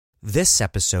This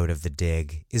episode of The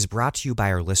Dig is brought to you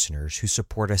by our listeners who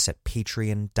support us at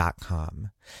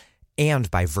patreon.com and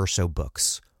by Verso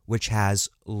Books, which has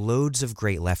loads of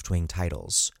great left-wing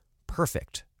titles,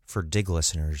 perfect for Dig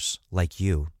listeners like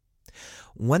you.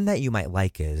 One that you might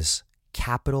like is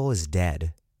Capital is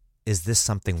Dead. Is This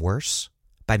Something Worse?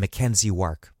 By Mackenzie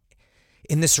Wark.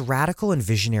 In this radical and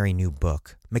visionary new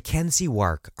book, Mackenzie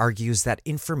Wark argues that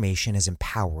information has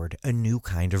empowered a new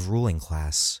kind of ruling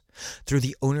class. Through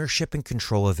the ownership and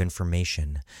control of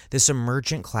information, this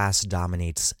emergent class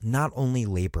dominates not only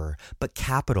labor, but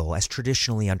capital as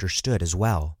traditionally understood as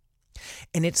well.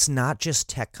 And it's not just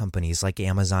tech companies like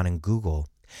Amazon and Google.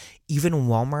 Even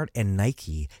Walmart and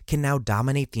Nike can now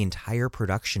dominate the entire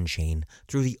production chain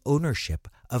through the ownership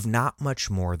of not much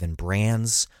more than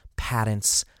brands,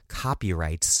 patents,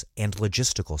 copyrights, and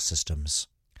logistical systems.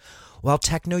 While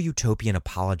techno-utopian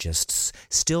apologists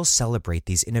still celebrate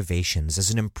these innovations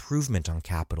as an improvement on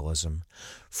capitalism,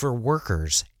 for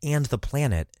workers and the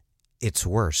planet, it's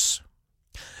worse.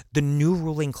 The new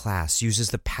ruling class uses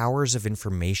the powers of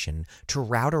information to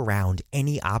route around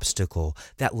any obstacle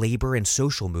that labor and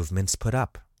social movements put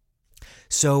up.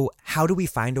 So, how do we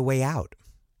find a way out?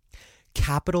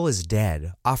 Capital is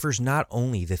Dead offers not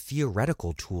only the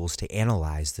theoretical tools to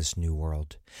analyze this new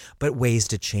world, but ways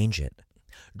to change it.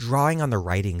 Drawing on the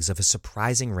writings of a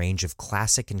surprising range of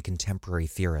classic and contemporary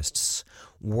theorists,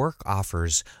 Wark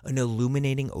offers an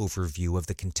illuminating overview of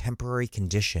the contemporary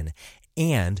condition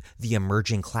and the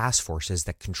emerging class forces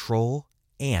that control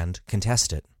and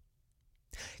contest it.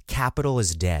 Capital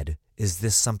is Dead. Is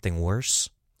This Something Worse?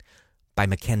 By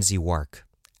Mackenzie Wark,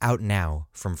 out now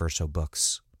from Verso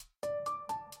Books.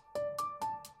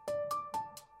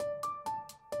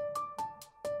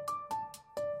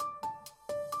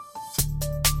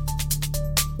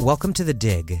 Welcome to The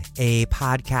Dig, a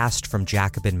podcast from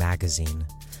Jacobin Magazine.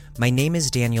 My name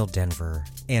is Daniel Denver,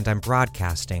 and I'm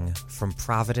broadcasting from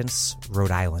Providence,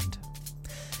 Rhode Island.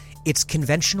 It's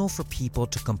conventional for people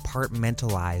to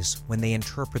compartmentalize when they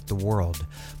interpret the world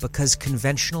because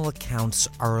conventional accounts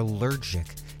are allergic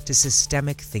to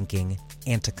systemic thinking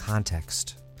and to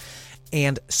context.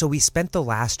 And so we spent the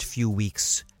last few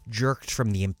weeks jerked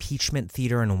from the impeachment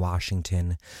theater in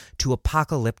Washington to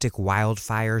apocalyptic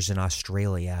wildfires in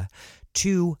Australia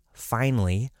to,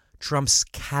 finally, Trump's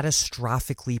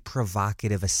catastrophically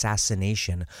provocative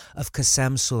assassination of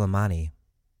Qasem Soleimani.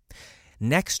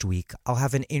 Next week, I'll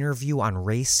have an interview on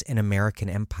race and American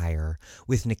empire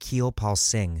with Nikhil Pal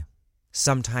Singh.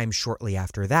 Sometime shortly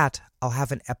after that, I'll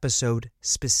have an episode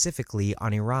specifically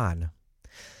on Iran.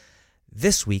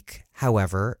 This week,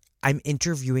 however, I'm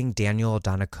interviewing Daniel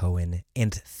O'Donoghue Cohen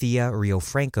and Thea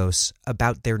Riofrancos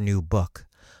about their new book,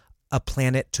 A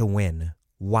Planet to Win: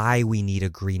 Why We Need a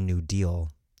Green New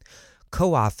Deal,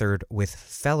 co-authored with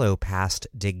fellow past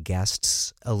Dig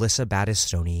guests Alyssa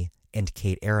Battistoni and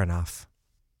Kate Aronoff.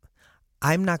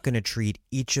 I'm not going to treat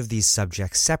each of these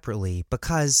subjects separately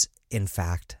because, in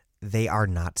fact, they are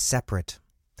not separate.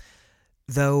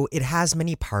 Though it has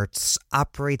many parts,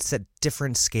 operates at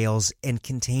different scales, and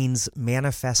contains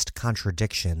manifest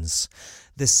contradictions,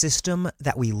 the system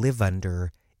that we live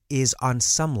under is on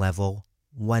some level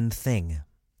one thing.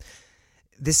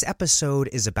 This episode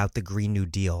is about the Green New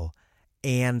Deal,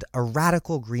 and a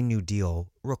radical Green New Deal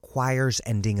requires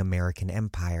ending American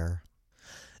empire.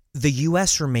 The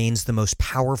U.S. remains the most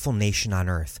powerful nation on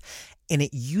Earth, and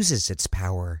it uses its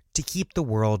power to keep the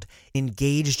world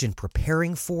engaged in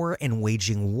preparing for and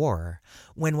waging war,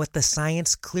 when what the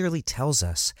science clearly tells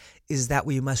us is that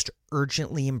we must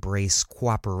urgently embrace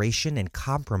cooperation and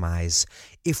compromise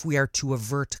if we are to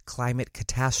avert climate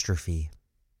catastrophe.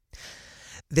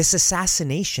 This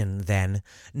assassination, then,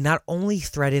 not only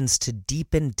threatens to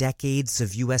deepen decades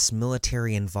of U.S.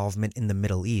 military involvement in the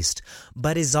Middle East,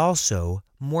 but is also,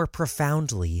 more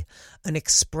profoundly, an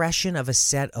expression of a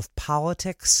set of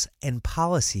politics and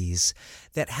policies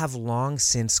that have long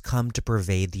since come to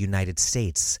pervade the United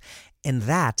States, and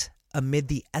that, amid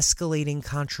the escalating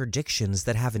contradictions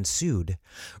that have ensued,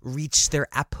 reached their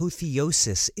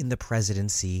apotheosis in the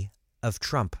presidency of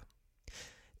Trump.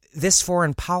 This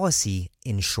foreign policy,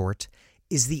 in short,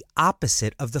 is the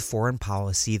opposite of the foreign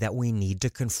policy that we need to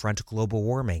confront global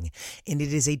warming, and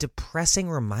it is a depressing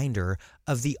reminder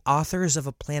of the authors of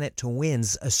A Planet to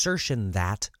Win's assertion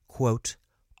that, quote,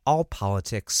 all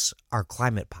politics are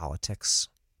climate politics.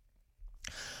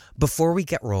 Before we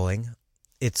get rolling,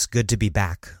 it's good to be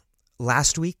back.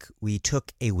 Last week, we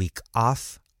took a week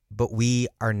off, but we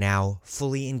are now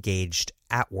fully engaged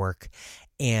at work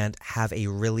and have a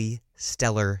really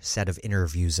stellar set of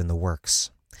interviews in the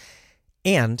works.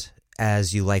 And,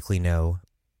 as you likely know,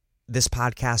 this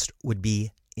podcast would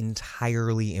be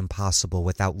entirely impossible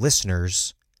without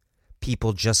listeners,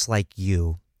 people just like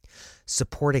you,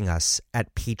 supporting us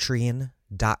at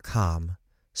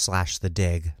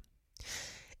patreon.com/thedig.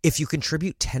 If you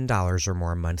contribute $10 or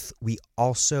more a month, we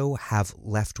also have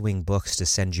left-wing books to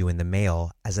send you in the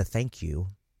mail as a thank you.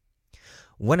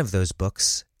 One of those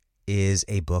books is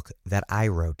a book that I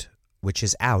wrote, which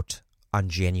is out on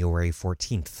January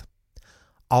 14th.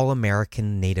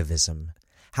 All-American Nativism: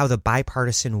 How the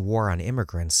Bipartisan War on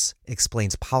Immigrants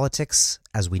Explains Politics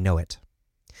as We Know It.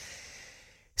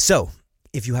 So,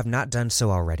 if you have not done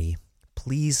so already,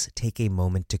 please take a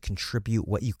moment to contribute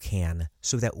what you can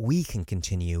so that we can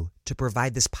continue to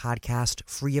provide this podcast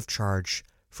free of charge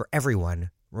for everyone,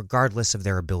 regardless of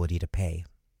their ability to pay.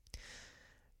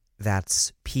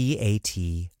 That's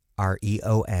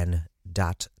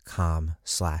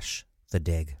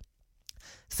patreon.com/thedig.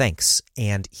 Thanks,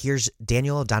 and here's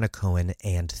Daniel Danacohen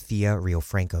and Thea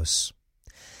Riofrancos.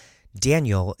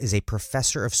 Daniel is a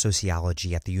professor of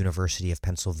sociology at the University of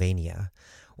Pennsylvania,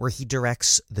 where he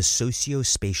directs the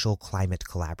Sociospatial Climate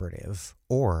Collaborative,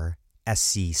 or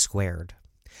SC Squared.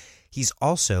 He's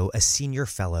also a senior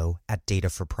fellow at Data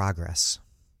for Progress.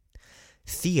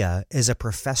 Thea is a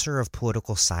professor of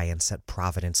political science at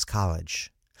Providence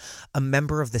College, a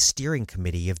member of the steering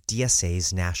committee of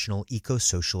DSA's National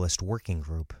Eco-Socialist Working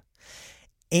Group,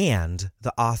 and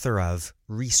the author of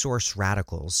Resource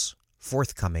Radicals,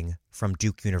 forthcoming from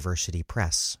Duke University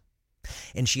Press.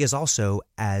 And she is also,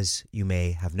 as you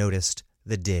may have noticed,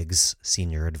 the DIG's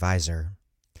senior advisor.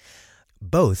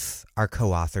 Both are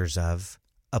co-authors of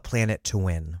A Planet to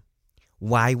Win: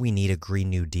 Why We Need a Green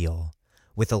New Deal,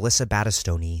 with Alyssa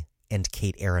Battistoni and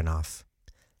Kate Aronoff.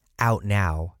 Out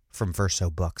now from Verso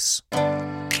Books.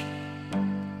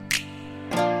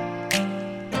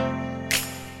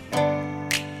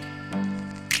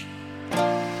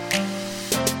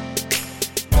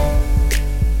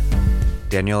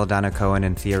 Daniel Danacohen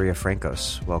and Thea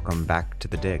Riofrancos, welcome back to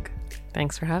The Dig.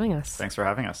 Thanks for having us. Thanks for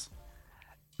having us.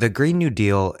 The Green New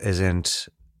Deal isn't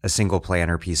a single plan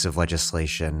or piece of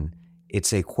legislation.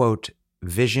 It's a, quote,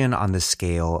 vision on the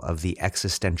scale of the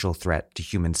existential threat to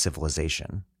human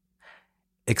civilization.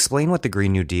 Explain what the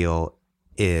Green New Deal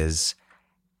is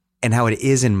and how it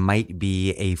is and might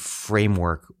be a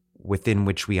framework within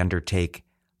which we undertake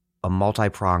a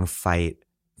multi-pronged fight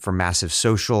for massive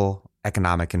social,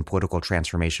 economic, and political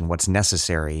transformation, what's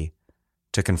necessary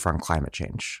to confront climate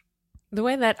change. The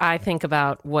way that I think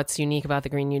about what's unique about the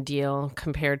Green New Deal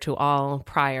compared to all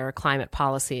prior climate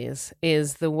policies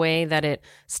is the way that it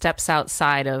steps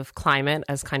outside of climate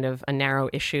as kind of a narrow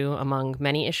issue among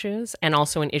many issues, and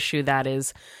also an issue that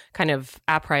is kind of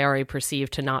a priori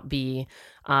perceived to not be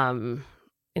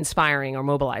inspiring or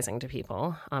mobilizing to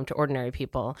people, to ordinary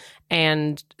people,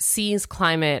 and sees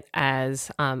climate as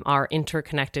our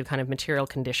interconnected kind of material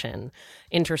condition,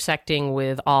 intersecting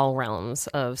with all realms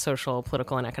of social,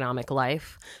 political, and economic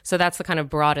life. So that's the kind of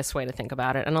broadest way to think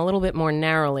about it. And a little bit more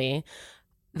narrowly,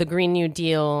 the Green New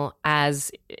Deal,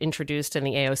 as introduced in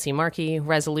the AOC Markey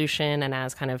resolution and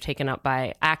as kind of taken up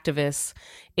by activists,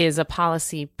 is a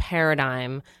policy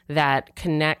paradigm that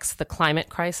connects the climate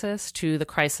crisis to the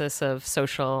crisis of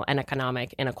social and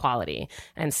economic inequality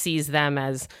and sees them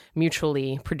as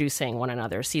mutually producing one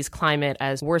another, sees climate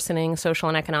as worsening social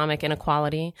and economic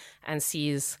inequality, and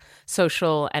sees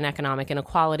social and economic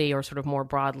inequality, or sort of more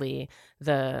broadly,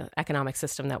 the economic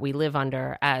system that we live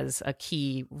under, as a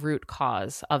key root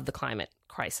cause of the climate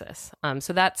crisis.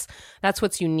 So that's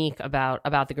what's unique about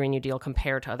the Green New Deal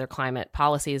compared to other climate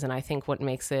policies, and I think what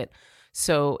makes it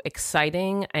so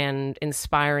exciting and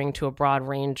inspiring to a broad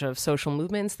range of social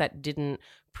movements that didn't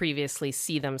previously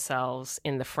see themselves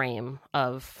in the frame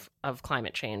of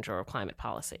climate change or climate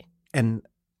policy. And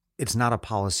it's not a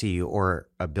policy or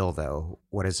a bill, though.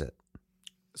 What is it?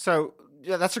 So,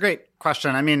 yeah, that's a great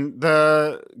question. I mean,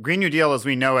 the Green New Deal as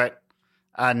we know it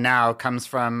now comes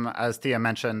from, as Thea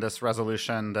mentioned, this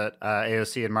resolution that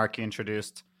AOC and Markey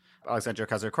introduced. Alexandria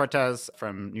Ocasio-Cortez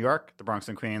from New York, the Bronx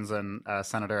and Queens, and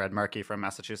Senator Ed Markey from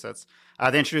Massachusetts.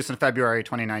 They introduced in February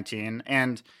 2019.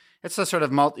 And it's a sort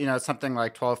of, something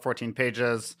like 12, 14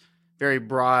 pages, very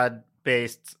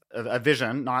broad-based, a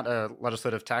vision, not a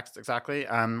legislative text exactly.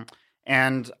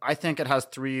 And I think it has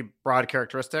three broad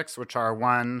characteristics, which are,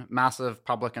 one, massive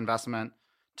public investment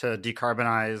to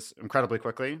decarbonize incredibly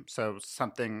quickly. So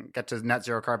get to net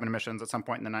zero carbon emissions at some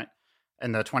point in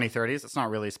the 2030s. It's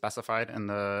not really specified in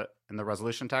the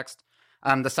resolution text.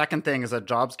 The second thing is a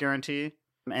jobs guarantee.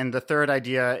 And the third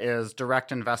idea is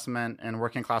direct investment in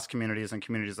working class communities and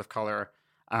communities of color,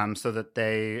 so that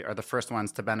they are the first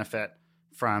ones to benefit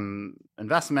from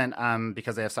investment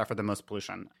because they have suffered the most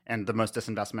pollution and the most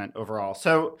disinvestment overall.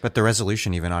 So, but the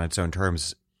resolution, even on its own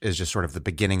terms, is just sort of the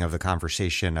beginning of the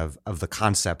conversation of the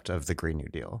concept of the Green New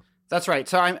Deal. That's right.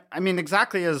 So, I mean,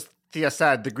 exactly as Thea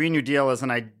said, the Green New Deal is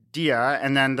an idea,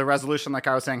 and then the resolution, like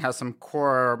I was saying, has some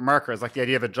core markers, like the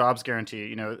idea of a jobs guarantee.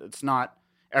 You know, it's not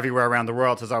everywhere around the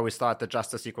world has always thought that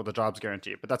justice equal to jobs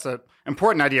guarantee, but that's an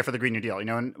important idea for the Green New Deal. You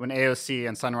know, when AOC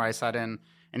and Sunrise sat in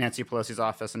Nancy Pelosi's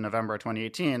office in November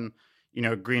 2018, you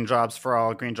know, green jobs for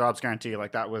all, green jobs guarantee,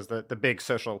 like that was the big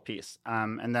social piece.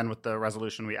 And then with the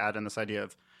resolution, we add in this idea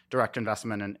of direct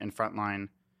investment in frontline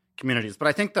communities. But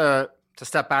I think to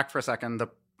step back for a second, the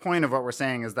point of what we're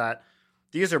saying is that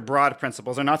these are broad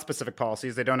principles. They're not specific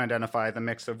policies. They don't identify the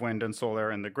mix of wind and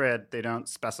solar in the grid. They don't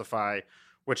specify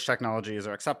which technologies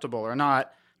are acceptable or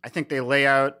not. I think they lay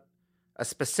out a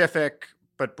specific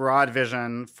but broad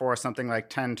vision for something like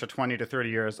 10 to 20 to 30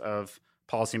 years of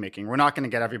policymaking. We're not going to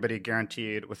get everybody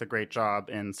guaranteed with a great job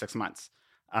in 6 months.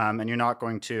 And you're not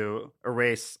going to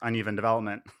erase uneven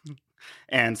development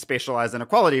and spatialize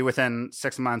inequality within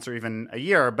 6 months or even a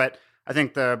year. But I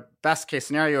think the best case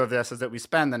scenario of this is that we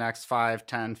spend the next 5,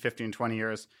 10, 15, 20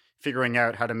 years figuring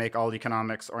out how to make all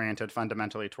economics oriented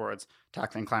fundamentally towards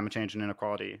tackling climate change and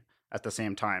inequality at the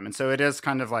same time. And so it is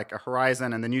kind of like a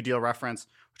horizon, and the New Deal reference,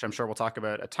 which I'm sure we'll talk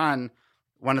about a ton.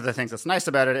 One of the things that's nice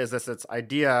about it is its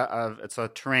idea of it's a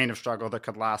terrain of struggle that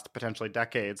could last potentially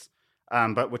decades,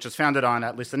 but which is founded on,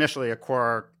 at least initially, a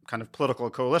core kind of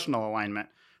political coalitional alignment,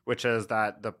 which is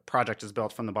that the project is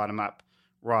built from the bottom up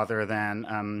rather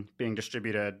than being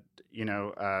distributed, you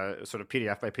know, sort of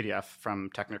PDF by PDF from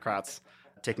technocrats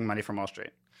taking money from Wall Street.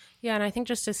 Yeah, and I think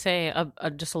just to say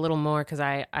just a little more, because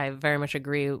I very much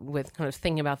agree with kind of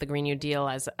thinking about the Green New Deal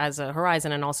as a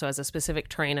horizon and also as a specific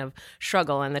terrain of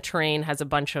struggle. And the terrain has a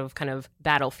bunch of kind of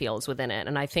battlefields within it.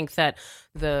 And I think that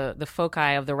the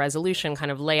foci of the resolution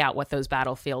kind of lay out what those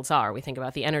battlefields are. We think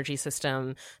about the energy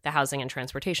system, the housing and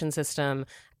transportation system,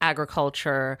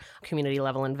 agriculture, community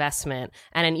level investment.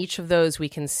 And in each of those, we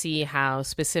can see how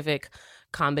specific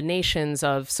combinations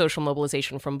of social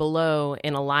mobilization from below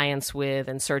in alliance with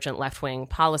insurgent left-wing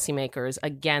policymakers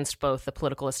against both the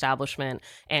political establishment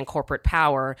and corporate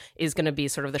power is going to be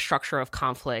sort of the structure of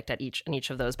conflict in each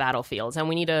of those battlefields. And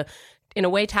we need to, in a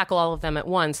way, tackle all of them at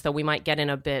once, though we might get in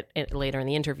a bit later in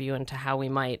the interview into how we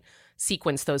might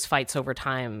sequence those fights over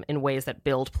time in ways that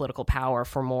build political power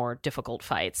for more difficult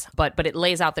fights. But it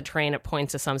lays out the terrain, it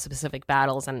points to some specific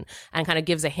battles and kind of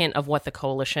gives a hint of what the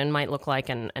coalition might look like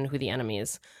and who the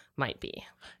enemies might be.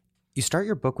 You start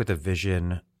your book with a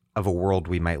vision of a world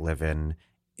we might live in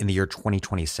the year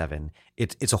 2027.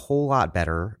 It's a whole lot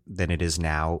better than it is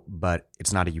now, but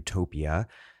it's not a utopia.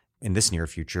 In this near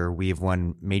future, we have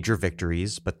won major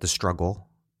victories, but the struggle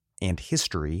and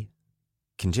history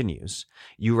continues.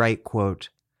 You write, quote,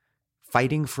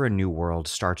 "Fighting for a new world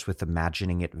starts with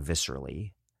imagining it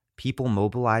viscerally. People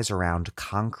mobilize around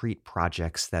concrete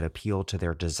projects that appeal to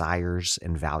their desires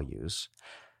and values."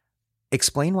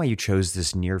 Explain why you chose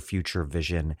this near future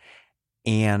vision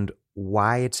and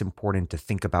why it's important to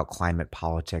think about climate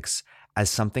politics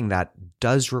as something that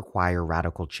does require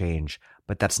radical change,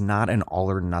 but that's not an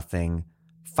all or nothing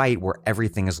fight where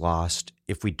everything is lost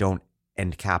if we don't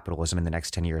end capitalism in the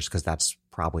next 10 years, because that's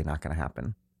probably not going to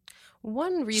happen.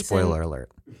 One reason, spoiler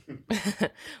alert.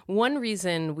 One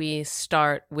reason we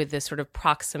start with this sort of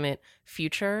proximate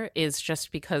future is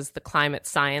just because the climate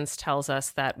science tells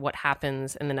us that what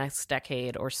happens in the next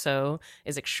decade or so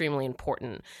is extremely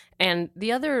important. And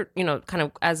the other, kind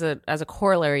of as a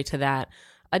corollary to that,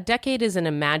 a decade is an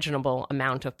imaginable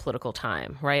amount of political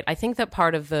time, right? I think that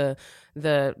part of the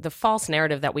false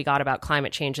narrative that we got about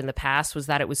climate change in the past was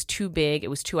that it was too big, it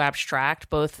was too abstract,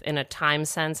 both in a time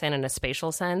sense and in a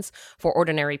spatial sense, for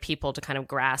ordinary people to kind of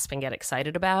grasp and get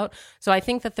excited about. So I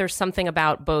think that there's something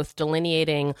about both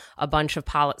delineating a bunch of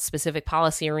specific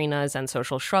policy arenas and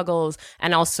social struggles,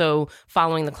 and also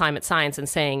following the climate science and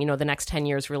saying, the next 10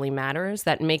 years really matters,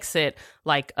 that makes it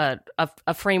like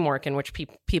a framework in which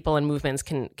people and movements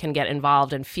can get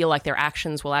involved and feel like their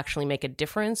actions will actually make a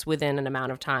difference within an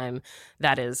amount of time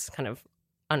that is kind of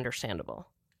understandable.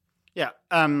 Yeah,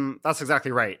 that's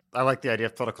exactly right. I like the idea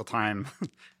of political time.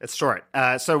 It's short.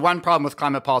 So one problem with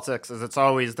climate politics is it's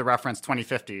always the reference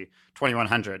 2050,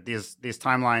 2100. These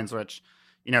timelines, which,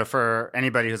 for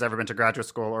anybody who's ever been to graduate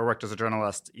school or worked as a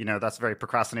journalist, that's very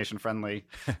procrastination friendly.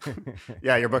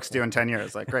 Yeah, your book's due in 10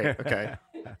 years. Like, great, okay.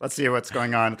 Let's see what's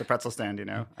going on at the pretzel stand,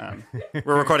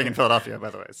 We're recording in Philadelphia,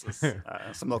 by the way. So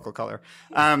it's, some local color.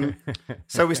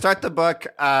 So we start the book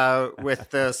with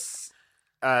this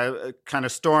kind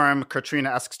of storm,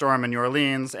 Katrina-esque storm in New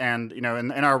Orleans. And,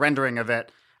 in our rendering of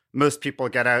it, most people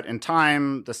get out in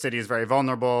time. The city is very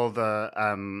vulnerable.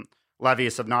 The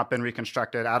levees have not been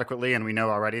reconstructed adequately, and we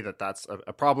know already that that's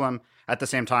a problem. At the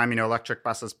same time, electric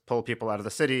buses pull people out of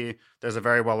the city. There's a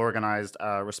very well-organized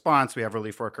response. We have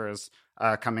relief workers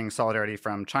coming solidarity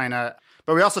from China.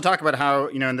 But we also talk about how,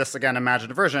 in this, again,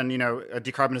 imagined version,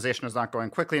 decarbonization is not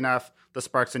going quickly enough. This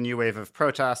sparks a new wave of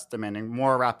protests demanding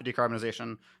more rapid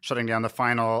decarbonization, shutting down the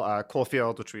final coal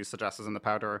field, which we suggest is in the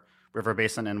Powder River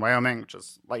Basin in Wyoming, which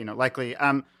is, likely.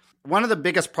 One of the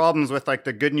biggest problems with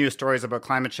the good news stories about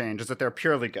climate change is that they're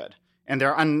purely good, and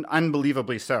they're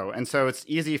unbelievably so. And so it's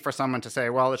easy for someone to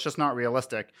say, well, it's just not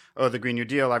realistic. Oh, the Green New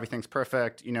Deal, everything's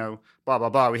perfect, blah, blah,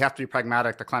 blah. We have to be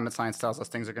pragmatic. The climate science tells us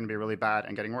things are going to be really bad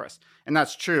and getting worse. And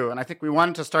that's true. And I think we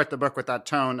wanted to start the book with that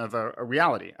tone of a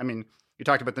reality. I mean, you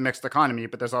talked about the mixed economy,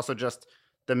 but there's also just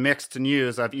the mixed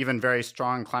news of even very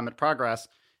strong climate progress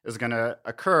is going to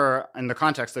occur in the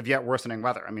context of yet worsening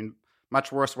weather. I mean, much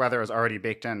worse weather is already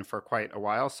baked in for quite a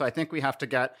while. So I think we have to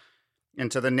get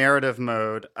into the narrative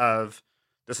mode of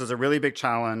this is a really big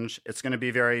challenge. It's going to be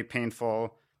very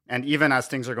painful. And even as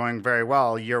things are going very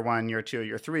well, year 1, year 2,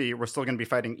 year 3, we're still going to be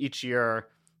fighting each year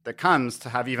that comes to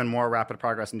have even more rapid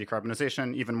progress in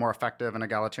decarbonization, even more effective and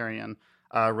egalitarian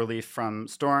relief from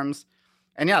storms.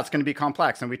 And yeah, it's going to be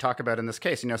complex. And we talk about in this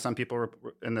case, some people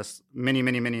in this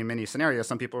many scenario,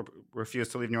 some people refuse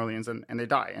to leave New Orleans and they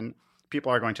die. And people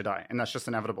are going to die, and that's just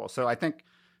inevitable. So I think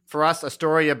for us, a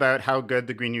story about how good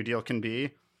the Green New Deal can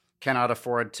be cannot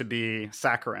afford to be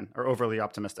saccharine or overly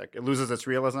optimistic. It loses its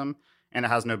realism, and it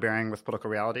has no bearing with political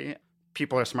reality.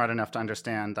 People are smart enough to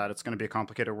understand that it's going to be a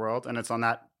complicated world, and it's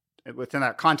within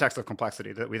that context of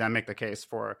complexity that we then make the case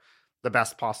for the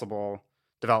best possible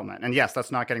development. And yes,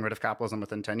 that's not getting rid of capitalism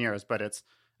within 10 years, but it's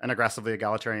an aggressively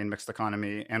egalitarian mixed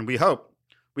economy. And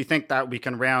we think that we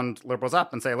can round liberals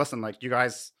up and say, listen, you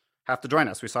guys have to join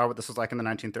us. We saw what this was like in the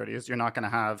 1930s. You're not going to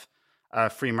have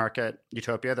a free market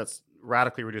utopia that's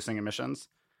radically reducing emissions.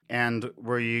 And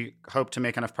we hope to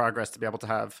make enough progress to be able to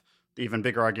have even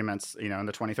bigger arguments, in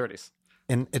the 2030s.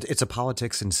 And it's a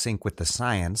politics in sync with the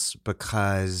science,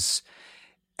 because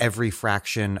every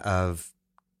fraction of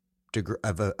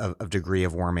degree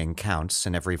of warming counts,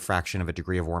 and every fraction of a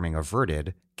degree of warming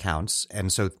averted counts.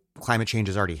 And so climate change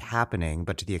is already happening,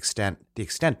 but to the extent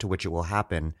to which it will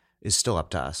happen is still up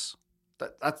to us.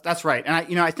 That's right.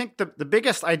 And I think the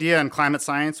biggest idea in climate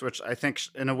science, which I think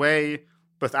in a way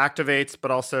both activates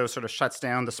but also sort of shuts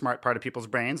down the smart part of people's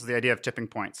brains, is the idea of tipping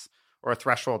points or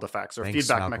threshold effects or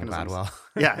feedback Malcolm mechanisms. Gladwell.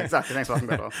 Yeah, exactly. Thanks, Malcolm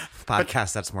Gladwell.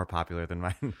 Podcast that's more popular than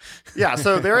mine. Yeah,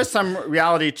 so there is some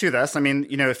reality to this. I mean,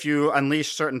 if you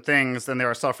unleash certain things, then there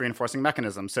are self-reinforcing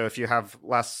mechanisms. So if you have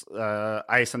less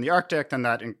ice in the Arctic, then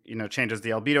that changes the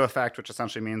albedo effect, which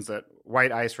essentially means that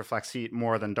white ice reflects heat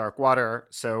more than dark water.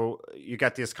 So you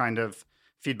get these kind of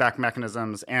feedback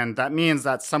mechanisms. And that means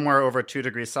that somewhere over 2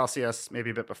 degrees Celsius,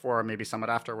 maybe a bit before, maybe somewhat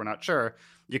after, we're not sure,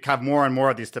 you have more and more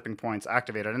of these tipping points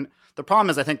activated. And the problem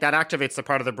is, I think that activates the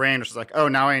part of the brain which is like, oh,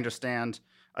 now I understand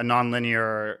a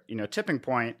nonlinear, tipping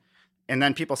point. And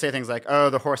then people say things like,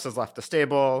 oh, the horse has left the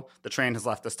stable, the train has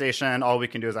left the station, all we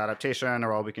can do is adaptation,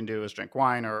 or all we can do is drink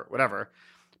wine or whatever.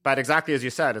 But exactly as you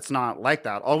said, it's not like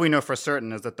that. All we know for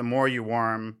certain is that the more you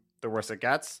warm, the worse it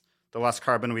gets. The less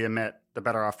carbon we emit, the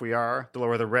better off we are, the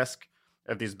lower the risk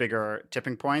of these bigger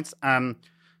tipping points. And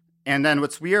then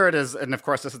what's weird is, and of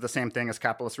course, this is the same thing as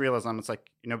capitalist realism. It's like,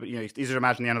 it's easier to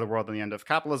imagine the end of the world than the end of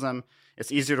capitalism.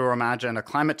 It's easier to imagine a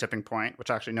climate tipping point, which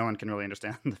actually no one can really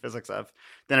understand the physics of,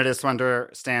 than it is to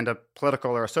understand a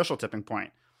political or a social tipping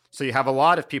point. So you have a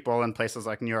lot of people in places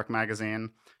like New York Magazine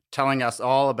telling us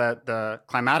all about the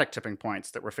climatic tipping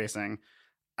points that we're facing,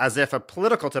 as if a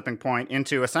political tipping point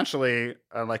into essentially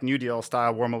like New Deal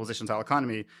style war mobilization style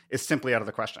economy is simply out of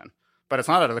the question. But it's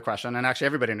not out of the question, and actually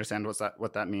everybody understands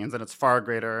what that means, and it's far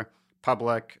greater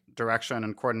public direction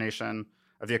and coordination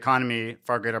of the economy,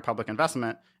 far greater public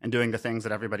investment, and doing the things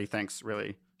that everybody thinks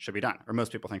really should be done, or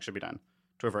most people think should be done,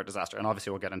 to avert disaster. And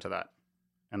obviously we'll get into that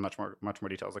in much more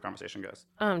detail as the conversation goes.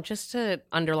 Just to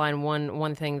underline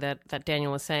one thing that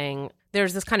Daniel was saying,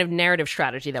 there's this kind of narrative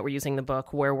strategy that we're using in the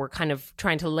book where we're kind of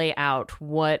trying to lay out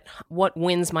what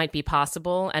wins might be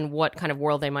possible and what kind of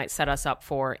world they might set us up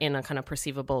for in a kind of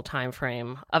perceivable time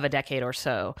frame of a decade or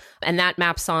so. And that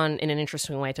maps on in an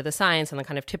interesting way to the science and the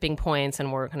kind of tipping points,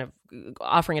 and we're kind of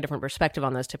offering a different perspective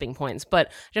on those tipping points. But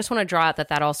I just want to draw out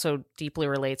that also deeply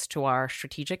relates to our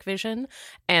strategic vision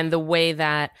and the way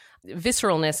that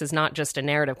visceralness is not just a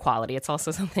narrative quality. It's also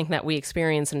something that we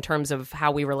experience in terms of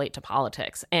how we relate to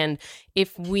politics. And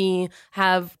if we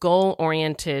have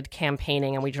goal-oriented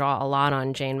campaigning, and we draw a lot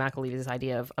on Jane McAlevy's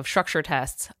idea of structure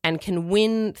tests, and can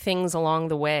win things along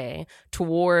the way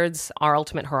towards our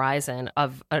ultimate horizon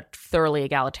of a thoroughly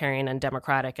egalitarian and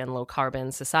democratic and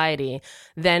low-carbon society,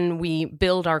 then we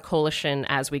build our coalition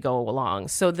as we go along.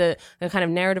 So the kind of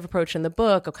narrative approach in the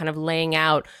book of kind of laying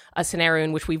out a scenario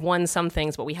in which we've won some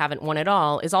things but we haven't won it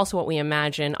all is also what we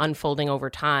imagine unfolding over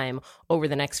time over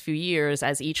the next few years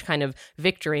as each kind of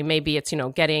victory. Maybe it's,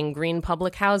 getting green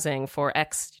public housing for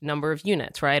X number of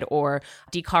units, right? Or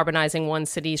decarbonizing one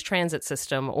city's transit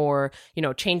system, or,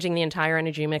 changing the entire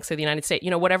energy mix of the United States.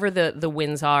 Whatever the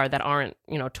wins are that aren't,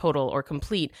 total or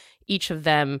complete, each of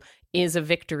them is a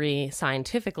victory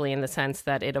scientifically in the sense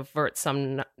that it averts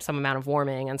some amount of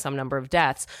warming and some number of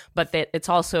deaths, but that it's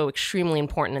also extremely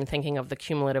important in thinking of the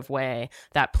cumulative way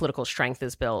that political strength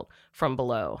is built from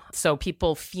below. So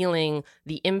people feeling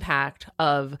the impact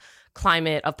of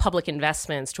public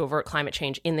investments to avert climate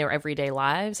change in their everyday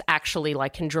lives actually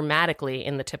can dramatically,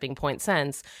 in the tipping point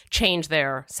sense, change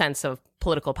their sense of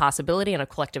political possibility and a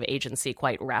collective agency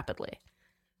quite rapidly.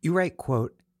 You write,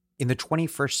 quote, "In the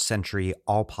 21st century,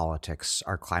 all politics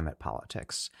are climate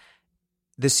politics."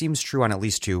 This seems true on at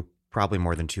least two, probably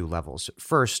more than two levels.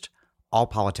 First, all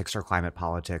politics are climate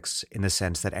politics in the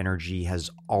sense that energy has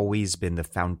always been the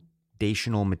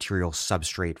foundational material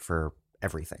substrate for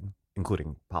everything,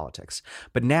 including politics.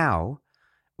 But now,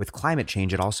 with climate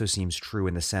change, it also seems true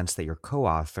in the sense that your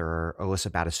co-author, Alyssa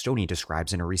Battistoni,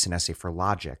 describes in a recent essay for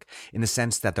Logic, in the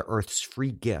sense that the Earth's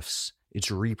free gifts,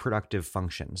 its reproductive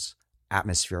functions,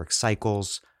 atmospheric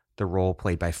cycles, the role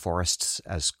played by forests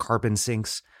as carbon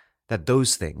sinks, that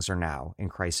those things are now in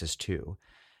crisis too.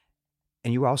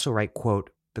 And you also write, quote,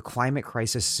 "The climate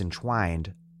crisis is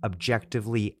entwined,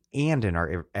 objectively and in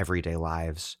our everyday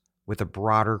lives, with a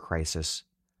broader crisis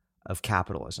of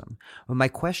capitalism." Well, my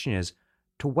question is,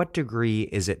 to what degree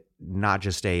is it not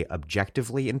just a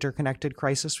objectively interconnected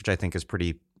crisis, which I think is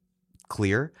pretty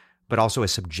clear, but also a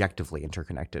subjectively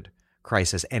interconnected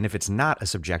crisis? And if it's not a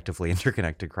subjectively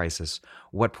interconnected crisis,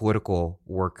 what political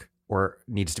work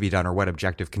needs to be done, or what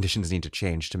objective conditions need to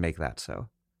change to make that so?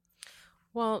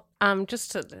 Well,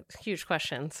 just a huge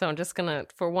question. So I'm just going to,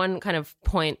 for one kind of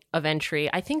point of entry,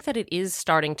 I think that it is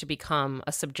starting to become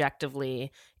a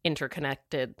subjectively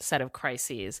interconnected set of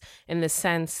crises, in the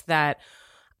sense that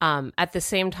at the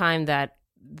same time that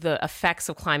the effects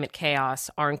of climate chaos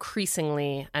are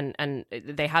increasingly, and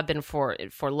they have been for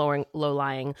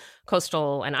low-lying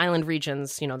coastal and island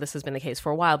regions, this has been the case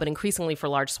for a while, but increasingly for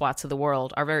large swaths of the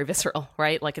world, are very visceral,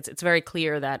 right? It's very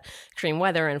clear that extreme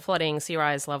weather and flooding, sea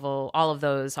rise level, all of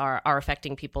those are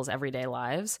affecting people's everyday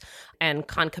lives. And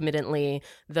concomitantly,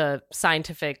 the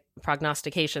scientific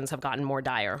prognostications have gotten more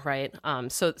dire, right?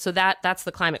 So that's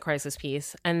the climate crisis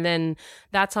piece. And then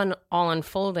that's all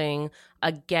unfolding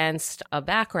against a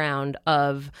background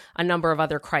of a number of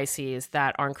other crises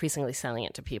that are increasingly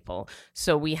salient to people.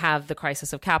 So we have the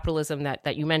crisis of capitalism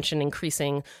that you mentioned,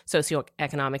 increasing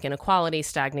socioeconomic inequality,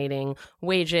 stagnating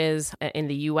wages in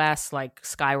the U.S., like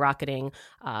skyrocketing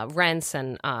rents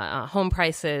and home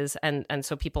prices, and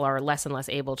so people are less and less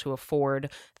able to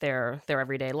afford their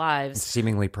everyday lives.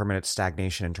 Seemingly permanent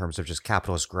stagnation in terms of just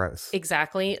capitalist growth.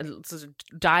 Exactly. It's a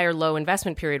dire low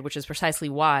investment period, which is precisely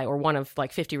why, or one of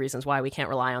 50 reasons why we can't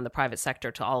rely on the private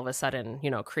sector to all of a sudden,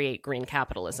 create green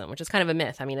capitalism, which is kind of a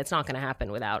myth. I mean, it's not going to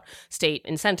happen without state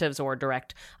incentives or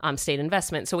direct state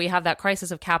investment. So we have that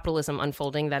crisis of capitalism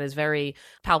unfolding that is very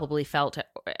palpably felt to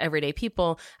everyday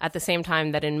people, at the same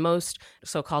time that in most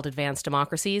so-called advanced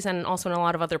democracies, and also in a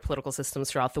lot of other political systems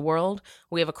throughout the world,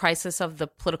 we have a crisis of the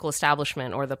political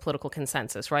establishment or the political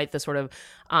consensus, right? The sort of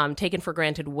taken for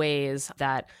granted ways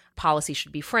that policy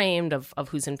should be framed, of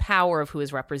who's in power, of who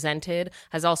is represented,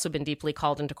 has also been deeply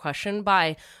called into question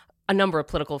by a number of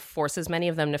political forces, many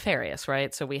of them nefarious,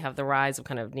 right? So we have the rise of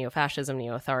kind of neo-fascism,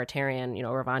 neo-authoritarian,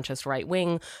 revanchist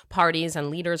right-wing parties and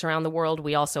leaders around the world.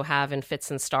 We also have, in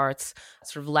fits and starts,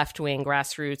 sort of left-wing,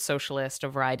 grassroots, socialist, a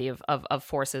variety of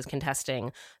forces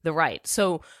contesting the right.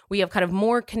 So we have kind of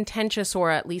more contentious, or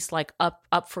at least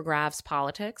up for grabs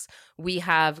politics. We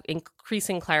have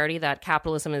increasing clarity that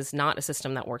capitalism is not a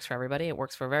system that works for everybody. It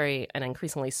works for an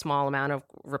increasingly small amount of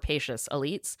rapacious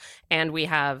elites. And we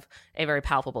have a very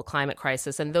palpable climate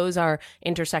crisis. And those are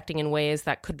intersecting in ways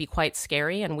that could be quite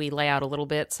scary. And we lay out a little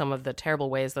bit some of the terrible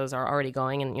ways those are already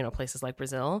going in, places like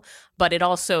Brazil. But it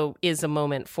also is a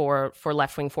moment for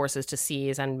left-wing forces to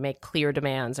seize and make clear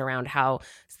demands around how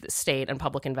state and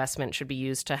public investment should be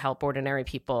used to help ordinary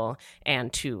people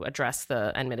and to address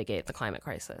and mitigate the climate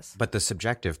crisis. But the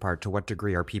subjective part, to what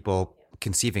degree are people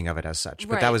conceiving of it as such.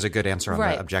 But that was a good answer on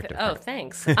the objective part. Oh,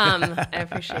 thanks. I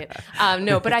appreciate it.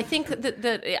 No, but I think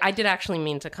that I did actually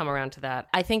mean to come around to that.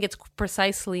 I think it's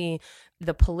precisely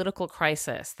the political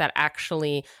crisis that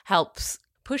actually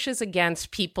pushes against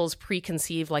people's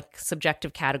preconceived, like,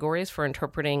 subjective categories for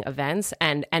interpreting events,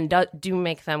 and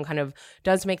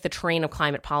does make the terrain of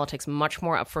climate politics much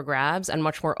more up for grabs and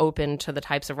much more open to the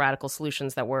types of radical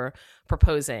solutions that we're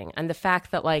proposing. And the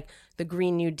fact that, like, the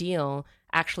Green New Deal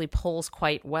actually polls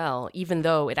quite well, even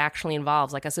though it actually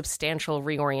involves, like, a substantial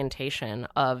reorientation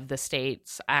of the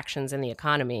state's actions in the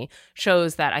economy,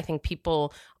 shows that I think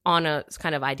people on a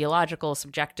kind of ideological,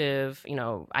 subjective,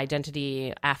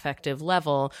 identity, affective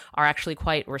level are actually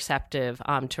quite receptive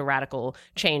to radical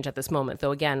change at this moment,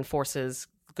 though, again, forces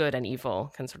good and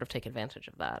evil can sort of take advantage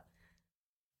of that.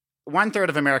 1/3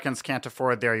 of Americans can't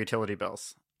afford their utility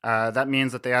bills. That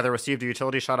means that they either received a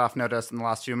utility shut-off notice in the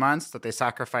last few months, that they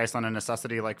sacrificed on a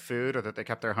necessity like food, or that they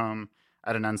kept their home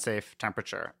at an unsafe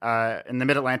temperature. In the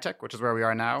Mid-Atlantic, which is where we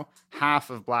are now,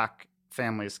 half of Black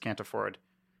families can't afford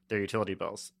their utility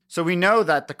bills. So we know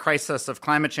that the crisis of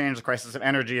climate change, the crisis of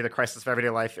energy, the crisis of everyday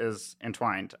life is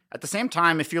entwined. At the same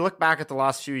time, if you look back at the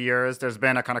last few years, there's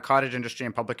been a kind of cottage industry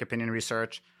and public opinion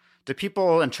research. Do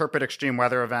people interpret extreme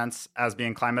weather events as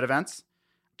being climate events?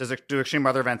 Do extreme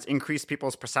weather events increase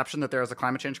people's perception that there is a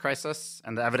climate change crisis?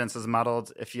 And the evidence is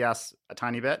muddled. If yes, a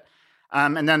tiny bit.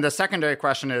 And then the secondary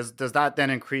question is, does that then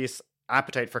increase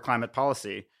appetite for climate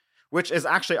policy? Which is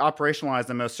actually operationalized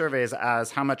in most surveys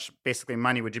as how much basically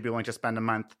money would you be willing to spend a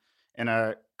month in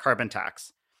a carbon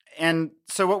tax. And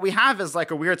so what we have is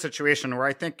like a weird situation where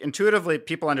I think intuitively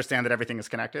people understand that everything is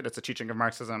connected. It's a teaching of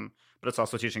Marxism, but it's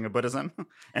also a teaching of Buddhism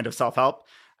and of self-help.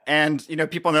 And,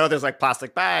 people know there's like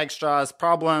plastic bags, straws,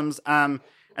 problems.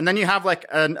 And then you have like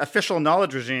an official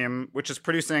knowledge regime, which is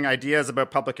producing ideas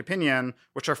about public opinion,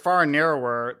 which are far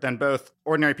narrower than both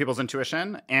ordinary people's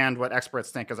intuition and what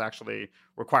experts think is actually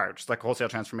required, just like wholesale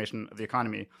transformation of the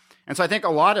economy. And so I think a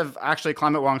lot of actually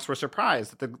climate wonks were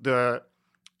surprised that the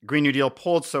Green New Deal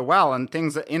polled so well, and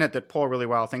things in it that poll really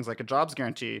well, things like a jobs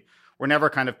guarantee, were never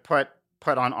kind of put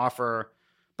on offer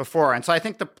before. And so I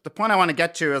think the point I want to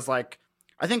get to is like,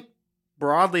 I think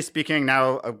broadly speaking,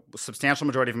 now a substantial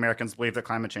majority of Americans believe that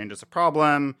climate change is a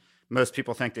problem. Most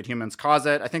people think that humans cause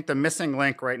it. I think the missing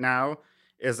link right now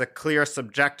is a clear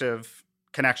subjective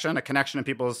connection, a connection in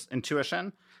people's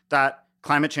intuition that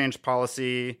climate change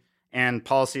policy and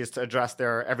policies to address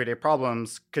their everyday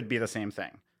problems could be the same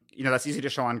thing. That's easy to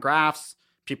show on graphs.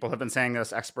 People have been saying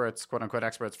this, experts, quote unquote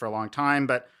experts, for a long time.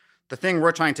 But the thing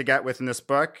we're trying to get with in this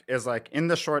book is like, in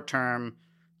the short term,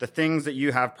 the things that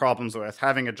you have problems with,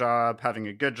 having a job, having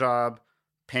a good job,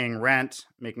 paying rent,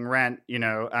 making rent,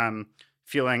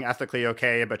 feeling ethically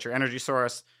okay about your energy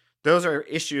source, those are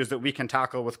issues that we can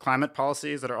tackle with climate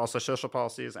policies that are also social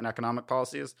policies and economic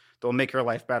policies that will make your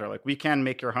life better. Like, we can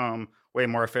make your home way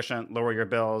more efficient, lower your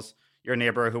bills. Your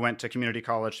neighbor who went to community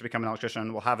college to become an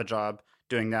electrician will have a job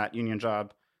doing that union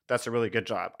job. That's a really good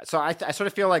job. So I sort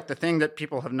of feel like the thing that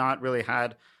people have not really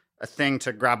had a thing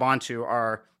to grab onto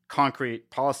are concrete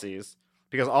policies,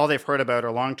 because all they've heard about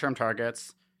are long-term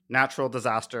targets, natural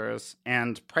disasters,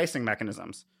 and pricing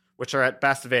mechanisms, which are at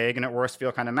best vague and at worst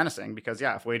feel kind of menacing, because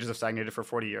if wages have stagnated for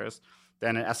 40 years,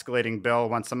 then an escalating bill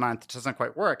once a month doesn't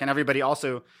quite work. And everybody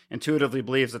also intuitively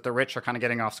believes that the rich are kind of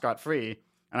getting off scot-free.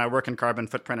 And I work in carbon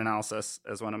footprint analysis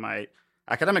as one of my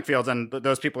academic fields, and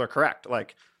those people are correct.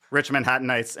 Like, rich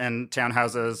Manhattanites in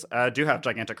townhouses do have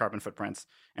gigantic carbon footprints,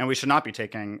 and we should not be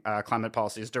taking climate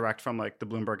policies direct from like the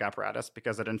Bloomberg apparatus,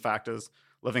 because it in fact is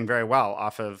living very well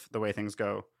off of the way things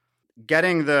go.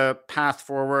 Getting the path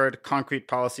forward, concrete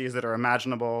policies that are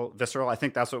imaginable, visceral, I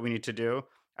think that's what we need to do.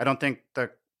 I don't think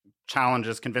the challenge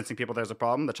is convincing people there's a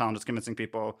problem. The challenge is convincing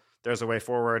people there's a way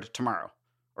forward tomorrow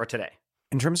or today.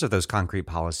 In terms of those concrete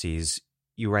policies,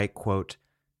 you write, quote,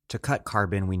 "To cut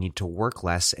carbon, we need to work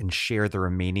less and share the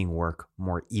remaining work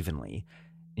more evenly."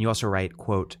 And you also write,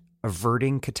 quote,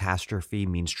 "Averting catastrophe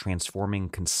means transforming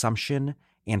consumption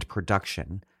and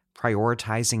production,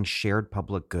 prioritizing shared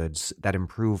public goods that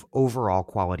improve overall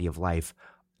quality of life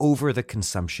over the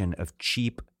consumption of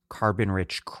cheap,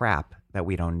 carbon-rich crap that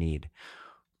we don't need."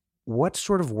 What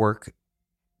sort of work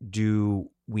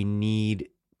do we need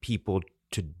people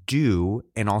to do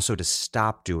and also to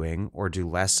stop doing or do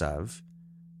less of?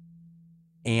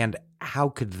 And how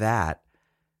could that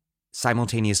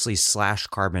simultaneously slash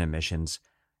carbon emissions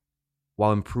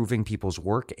while improving people's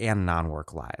work and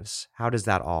non-work lives? How does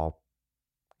that all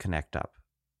connect up?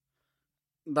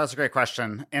 That's a great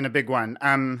question and a big one.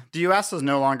 The U.S. is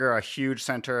no longer a huge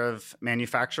center of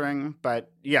manufacturing,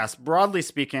 but yes, broadly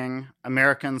speaking,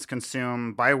 Americans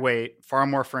consume by weight far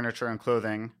more furniture and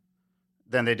clothing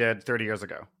than they did 30 years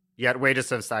ago. Yet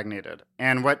wages have stagnated.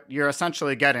 And what you're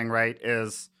essentially getting, right,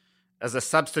 is as a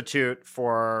substitute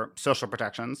for social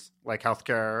protections like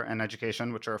healthcare and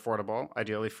education, which are affordable,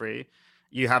 ideally free,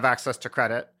 you have access to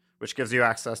credit, which gives you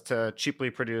access to cheaply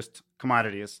produced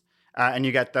commodities. And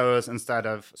you get those instead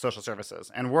of social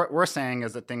services. And what we're saying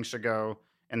is that things should go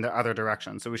in the other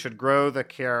direction. So we should grow the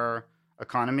care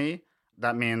economy.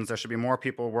 That means there should be more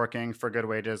people working for good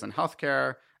wages in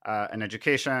healthcare and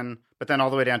education, but then all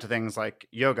the way down to things like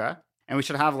yoga. And we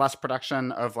should have less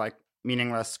production of like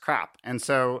meaningless crap. And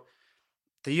so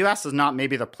the US is not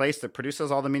maybe the place that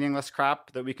produces all the meaningless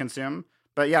crap that we consume.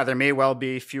 But yeah, there may well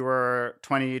be fewer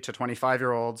 20 to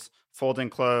 25-year-olds folding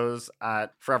clothes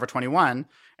at Forever 21.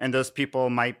 And those people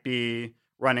might be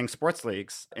running sports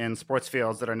leagues in sports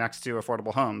fields that are next to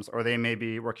affordable homes, or they may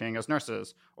be working as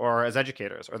nurses or as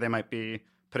educators, or they might be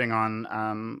putting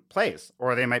on plays,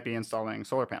 or they might be installing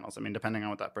solar panels. I mean, depending on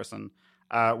what that person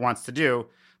wants to do.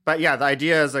 But yeah, the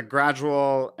idea is a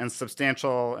gradual and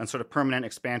substantial and sort of permanent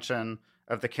expansion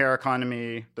of the care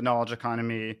economy, the knowledge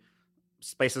economy,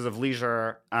 spaces of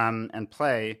leisure and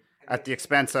play at the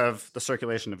expense of the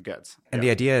circulation of goods. And the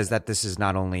idea is that this is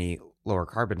not only lower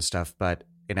carbon stuff, but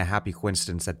in a happy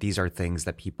coincidence that these are things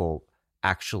that people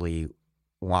actually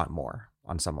want more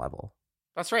on some level.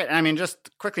 That's right. I mean,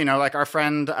 just quickly, like our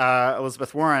friend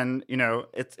Elizabeth Warren,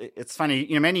 it's funny.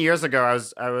 Many years ago,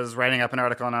 I was writing up an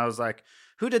article and I was like,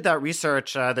 who did that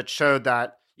research that showed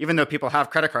that even though people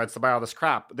have credit cards to buy all this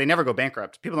crap, they never go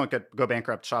bankrupt. People don't go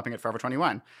bankrupt shopping at Forever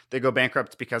 21. They go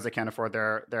bankrupt because they can't afford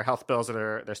their health bills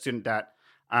or their student debt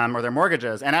or their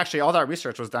mortgages. And actually, all that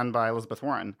research was done by Elizabeth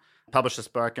Warren. Published this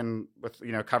book and with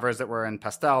covers that were in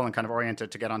pastel and kind of oriented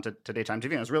to get onto daytime TV.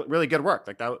 And it was really, really good work.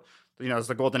 Like that, it was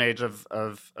the golden age of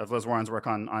Liz Warren's work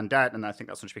on debt, and I think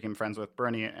that's when she became friends with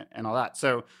Bernie and all that.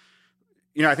 So,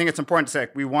 I think it's important to say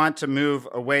we want to move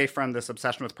away from this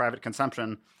obsession with private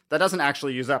consumption that doesn't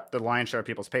actually use up the lion's share of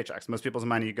people's paychecks. Most people's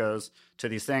money goes to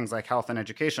these things like health and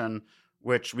education,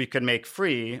 which we could make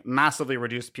free, massively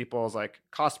reduce people's like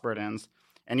cost burdens.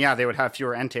 And yeah, they would have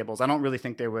fewer end tables. I don't really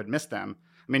think they would miss them.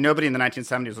 I mean, nobody in the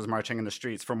 1970s was marching in the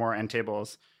streets for more end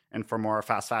tables and for more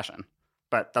fast fashion,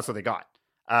 but that's what they got.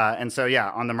 And so, yeah,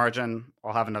 on the margin,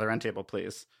 I'll have another end table,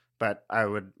 please. But I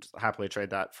would happily trade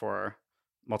that for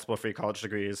multiple free college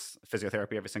degrees,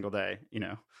 physiotherapy every single day,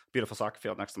 beautiful soccer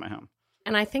field next to my home.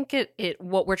 And I think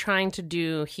what we're trying to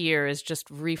do here is just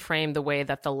reframe the way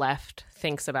that the left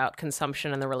thinks about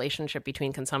consumption and the relationship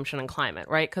between consumption and climate,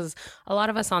 right? Because a lot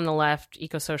of us on the left,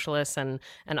 eco-socialists and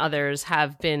others,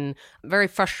 have been very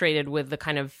frustrated with the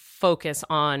kind of focus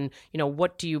on,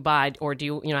 what do you buy, or do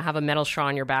you, have a metal straw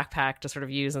in your backpack to sort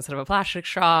of use instead of a plastic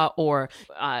straw, or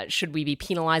should we be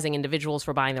penalizing individuals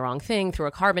for buying the wrong thing through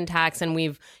a carbon tax? And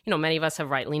we've, many of us have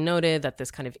rightly noted that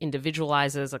this kind of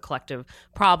individualizes a collective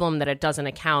problem, that it doesn't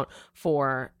account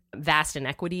for vast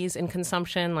inequities in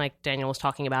consumption, like Daniel was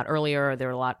talking about earlier.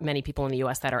 There are many people in the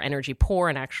U.S. that are energy poor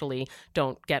and actually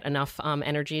don't get enough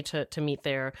energy to meet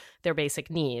their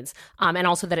basic needs, and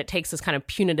also that it takes this kind of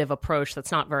punitive approach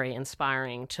that's not very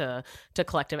inspiring to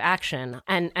collective action.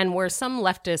 And where some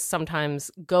leftists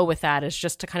sometimes go with that is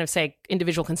just to kind of say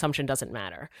individual consumption doesn't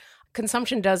matter.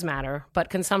 Consumption does matter, but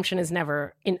consumption is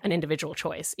never an individual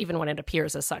choice, even when it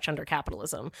appears as such under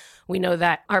capitalism. We know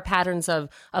that our patterns of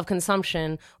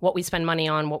consumption, what we spend money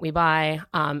on, what we buy,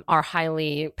 are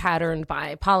highly patterned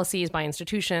by policies, by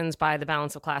institutions, by the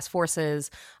balance of class forces,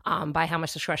 by how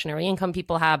much discretionary income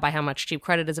people have, by how much cheap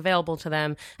credit is available to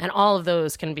them. And all of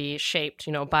those can be shaped,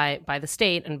 by the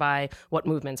state and by what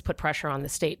movements put pressure on the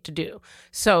state to do.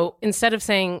 So instead of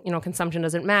saying, consumption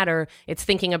doesn't matter, it's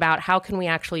thinking about how can we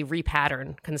actually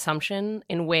repattern consumption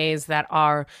in ways that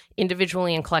are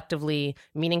individually and collectively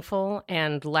meaningful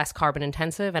and less carbon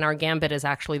intensive. And our gambit is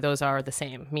actually those are the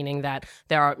same, meaning that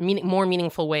there are more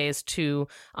meaningful ways to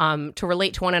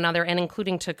relate to one another, and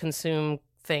including to consume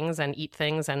things and eat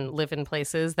things and live in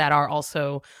places that are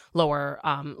also lower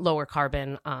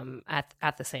carbon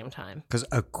at the same time. Because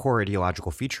a core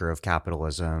ideological feature of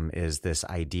capitalism is this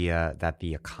idea that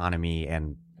the economy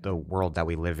and the world that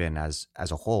we live in as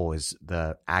a whole is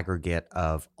the aggregate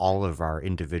of all of our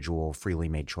individual freely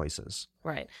made choices.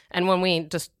 Right. And when we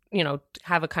just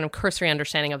have a kind of cursory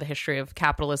understanding of the history of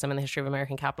capitalism and the history of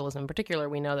American capitalism in particular,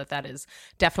 we know that is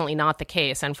definitely not the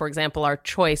case. And for example, our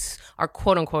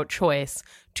quote unquote choice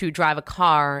to drive a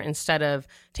car instead of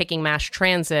taking mass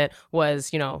transit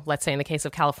was, let's say in the case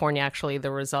of California, actually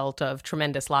the result of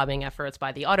tremendous lobbying efforts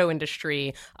by the auto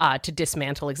industry to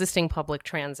dismantle existing public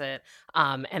transit,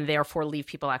 and therefore leave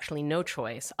people actually no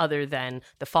choice other than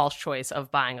the false choice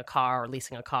of buying a car or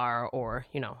leasing a car or,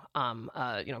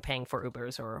 paying for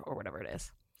Ubers or whatever it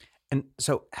is. And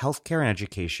so healthcare and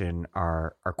education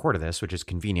are core to this, which is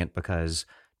convenient because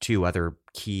two other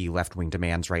key left-wing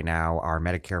demands right now are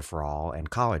Medicare for all and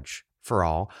college for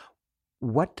all.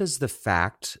 What does the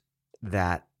fact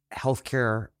that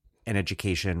healthcare and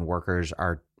education workers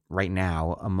are right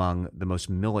now among the most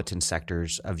militant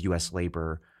sectors of U.S.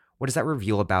 labor, what does that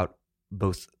reveal about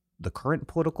both the current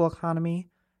political economy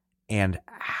and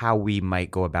how we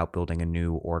might go about building a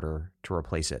new order to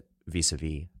replace it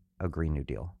vis-a-vis a Green New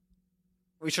Deal?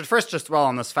 We should first just dwell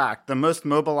on this fact. The most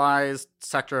mobilized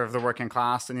sector of the working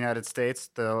class in the United States,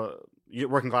 the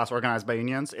working class organized by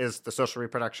unions, is the social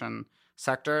reproduction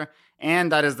sector.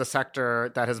 And that is the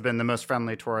sector that has been the most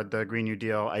friendly toward the Green New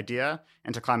Deal idea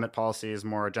and to climate policies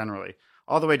more generally.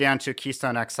 All the way down to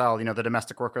Keystone XL, the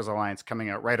Domestic Workers Alliance coming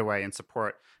out right away in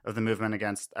support of the movement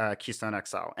against Keystone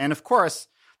XL. And of course,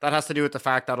 that has to do with the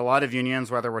fact that a lot of unions,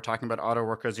 whether we're talking about auto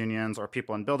workers unions or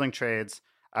people in building trades,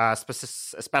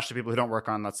 especially people who don't work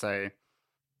on, let's say,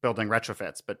 building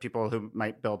retrofits, but people who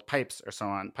might build pipes or so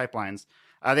on, pipelines,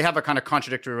 they have a kind of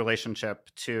contradictory relationship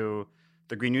to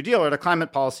the Green New Deal or to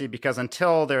climate policy, because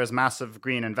until there is massive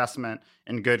green investment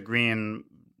in good green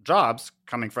jobs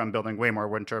coming from building way more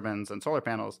wind turbines and solar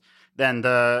panels, then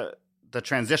the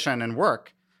transition in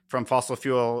work from fossil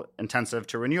fuel intensive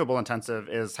to renewable intensive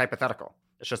is hypothetical.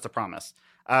 It's just a promise.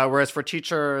 Whereas for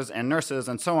teachers and nurses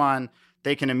and so on,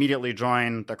 they can immediately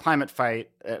join the climate fight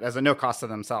as a no cost to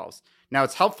themselves. Now,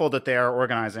 it's helpful that they are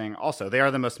organizing also. They are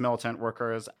the most militant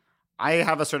workers. I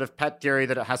have a sort of pet theory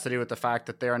that it has to do with the fact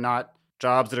that they are not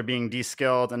jobs that are being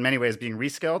de-skilled, in many ways being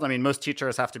reskilled. I mean, most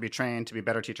teachers have to be trained to be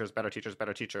better teachers, better teachers,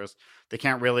 better teachers. They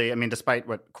can't really, despite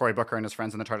what Cory Booker and his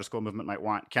friends in the charter school movement might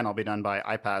want, can't all be done by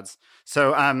iPads.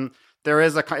 So there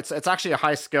is it's actually a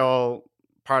high skill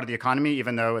part of the economy,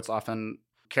 even though it's often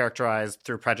characterized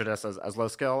through prejudice as low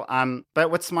skill.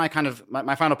 But what's my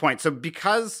final point? So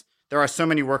because there are so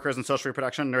many workers in social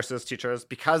reproduction, nurses, teachers,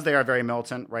 because they are very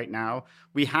militant right now,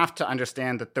 we have to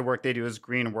understand that the work they do is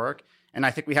green work. And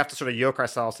I think we have to sort of yoke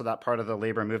ourselves to that part of the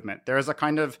labor movement. There is a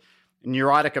kind of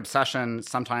neurotic obsession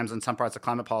sometimes in some parts of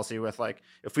climate policy with, like,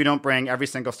 if we don't bring every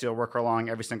single steel worker along,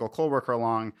 every single coal worker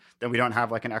along, then we don't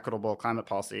have like an equitable climate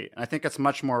policy. And I think it's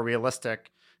much more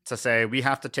realistic to say we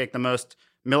have to take the most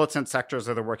militant sectors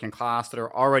of the working class that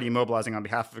are already mobilizing on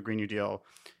behalf of a Green New Deal.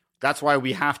 That's why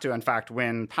we have to, in fact,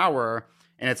 win power.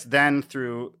 And it's then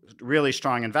through really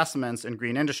strong investments in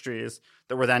green industries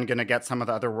that we're then going to get some of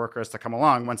the other workers to come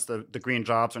along once the green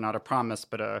jobs are not a promise,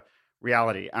 but a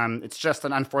reality. It's just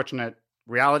an unfortunate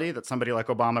reality that somebody like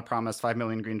Obama promised 5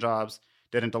 million green jobs,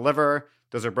 didn't deliver.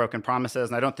 Those are broken promises.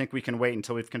 And I don't think we can wait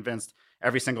until we've convinced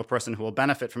every single person who will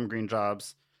benefit from green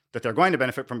jobs that they're going to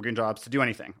benefit from green jobs to do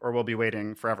anything, or we'll be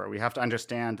waiting forever. We have to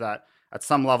understand that at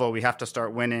some level, we have to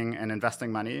start winning and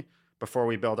investing money before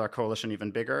we build our coalition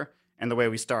even bigger. And the way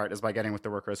we start is by getting with the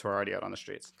workers who are already out on the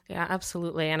streets. Yeah,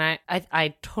 absolutely. And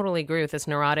I totally agree with this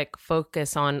neurotic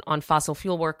focus on fossil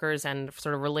fuel workers and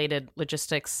sort of related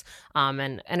logistics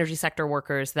and energy sector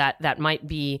workers that might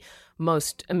be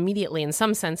most immediately, in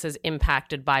some senses,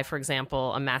 impacted by, for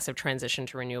example, a massive transition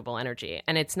to renewable energy.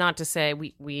 And it's not to say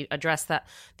we address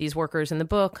these workers in the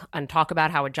book and talk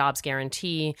about how a jobs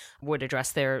guarantee would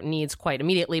address their needs quite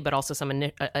immediately, but also some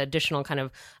additional kind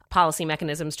of policy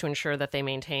mechanisms to ensure that they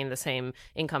maintain the same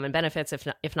income and benefits,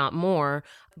 if not more.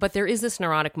 But there is this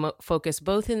neurotic focus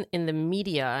both in the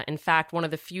media. In fact, one of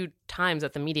the few times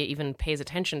that the media even pays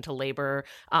attention to labor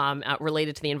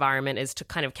related to the environment is to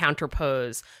kind of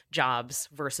counterpose jobs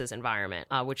versus environment,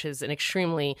 which is an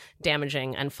extremely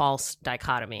damaging and false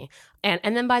dichotomy.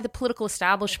 And then by the political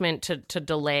establishment to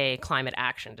delay climate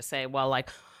action, to say, well, like,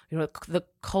 the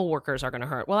coal workers are going to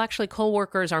hurt. Well, actually, coal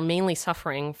workers are mainly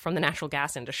suffering from the natural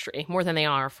gas industry more than they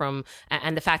are from,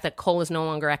 and the fact that coal is no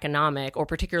longer economic or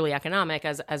particularly economic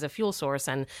as a fuel source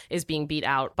and is being beat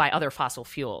out by other fossil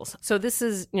fuels. So this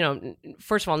is,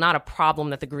 first of all, not a problem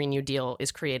that the Green New Deal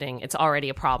is creating. It's already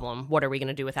a problem. What are we going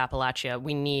to do with Appalachia?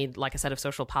 We need, like a set of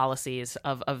social policies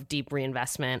of deep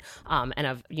reinvestment and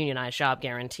of unionized job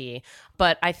guarantee.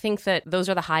 But I think that those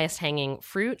are the highest hanging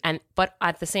fruit. But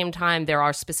at the same time, there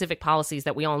are specific policies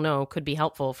that we all know could be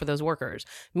helpful for those workers.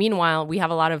 Meanwhile, we have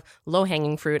a lot of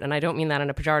low-hanging fruit, and I don't mean that in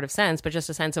a pejorative sense, but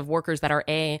just a sense of workers that are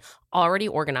already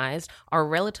organized, are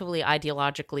relatively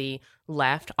ideologically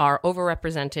left are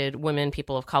overrepresented women,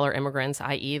 people of color, immigrants,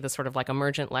 i.e. the sort of like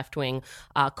emergent left-wing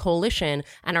coalition,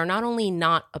 and are not only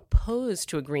not opposed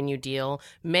to a Green New Deal,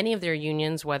 many of their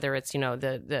unions, whether it's,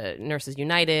 the Nurses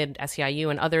United, SEIU,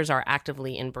 and others, are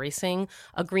actively embracing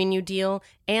a Green New Deal,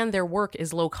 and their work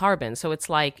is low carbon. So it's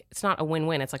not a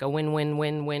win-win. It's like a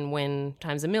win-win-win-win-win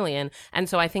times a million. And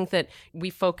so I think that we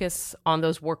focus on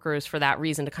those workers for that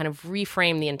reason, to kind of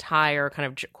reframe the entire kind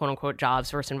of quote-unquote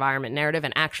jobs versus environment narrative,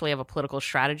 and actually have a political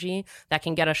strategy that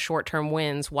can get us short-term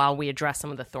wins while we address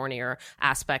some of the thornier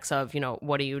aspects of,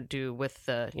 what do you do with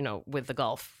the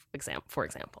Gulf, for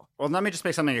example. Well, let me just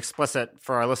make something explicit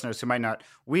for our listeners who might not.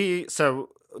 So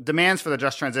demands for the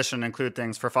just transition include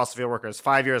things for fossil fuel workers: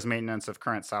 5 years maintenance of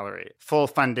current salary, full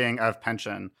funding of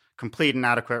pension, complete and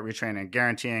adequate retraining,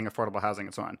 guaranteeing affordable housing,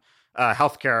 and so on.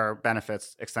 Healthcare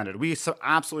benefits extended. We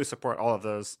absolutely support all of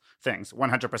those things,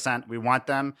 100%. We want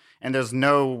them, and there's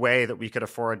no way that we could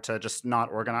afford to just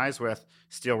not organize with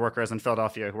steel workers in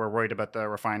Philadelphia who are worried about the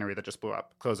refinery that just blew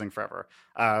up, closing forever,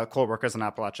 coal workers in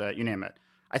Appalachia, you name it.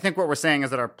 I think what we're saying is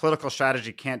that our political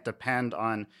strategy can't depend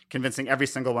on convincing every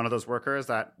single one of those workers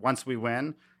that once we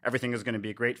win, everything is going to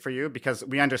be great for you, because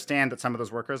we understand that some of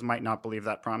those workers might not believe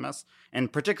that promise,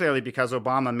 and particularly because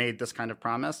Obama made this kind of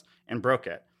promise and broke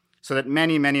it. So that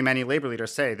many, many, many labor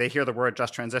leaders say they hear the word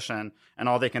just transition and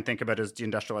all they can think about is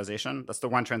deindustrialization. That's the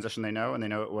one transition they know, and they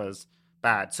know it was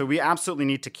bad. So we absolutely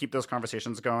need to keep those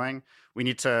conversations going. We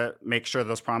need to make sure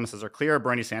those promises are clear.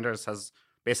 Bernie Sanders has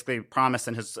basically promised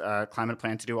in his climate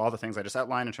plan to do all the things I just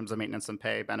outlined in terms of maintenance and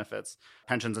pay, benefits,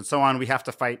 pensions, and so on. We have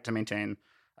to fight to maintain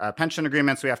pension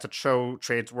agreements. We have to show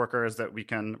trades workers that we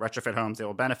can retrofit homes, they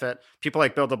will benefit. People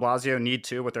like Bill de Blasio need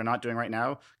to, what they're not doing right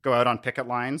now, go out on picket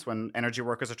lines when energy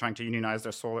workers are trying to unionize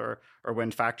their solar or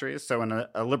wind factories. So when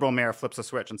a liberal mayor flips a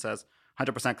switch and says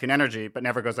 100% clean energy, but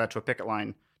never goes out to a picket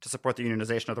line to support the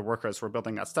unionization of the workers who are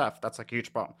building that stuff, that's like a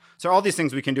huge problem. So all these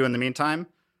things we can do in the meantime.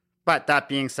 But that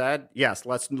being said, yes,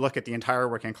 let's look at the entire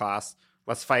working class.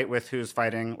 Let's fight with who's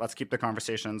fighting. Let's keep the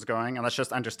conversations going. And let's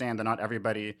just understand that not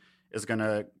everybody is going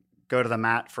to go to the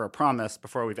mat for a promise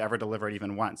before we've ever delivered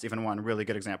even one really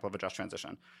good example of a just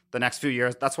transition. The next few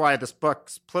years, that's why this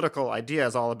book's political idea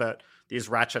is all about these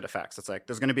ratchet effects. It's like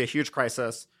there's going to be a huge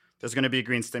crisis, there's going to be a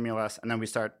green stimulus, and then we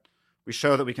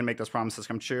show that we can make those promises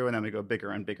come true, and then we go bigger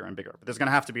and bigger and bigger. But there's going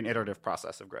to have to be an iterative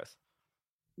process of growth.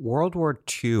 World War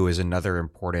II is another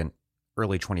important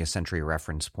early 20th century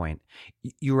reference point.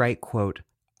 You write, quote,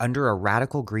 "Under a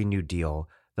radical Green New Deal,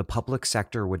 the public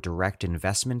sector would direct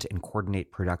investment and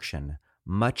coordinate production,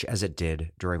 much as it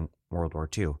did during World War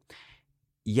II.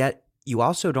 Yet, you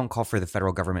also don't call for the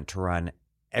federal government to run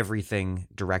everything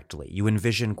directly. You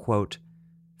envision, quote,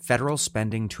 federal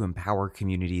spending to empower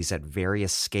communities at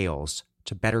various scales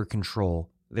to better control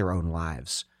their own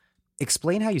lives.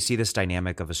 Explain how you see this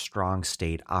dynamic of a strong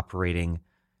state operating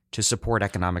to support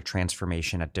economic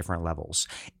transformation at different levels,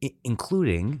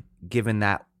 including, given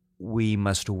that we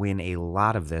must win a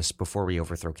lot of this before we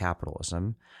overthrow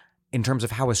capitalism, in terms of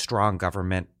how a strong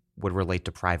government would relate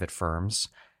to private firms.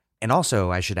 And also,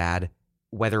 I should add,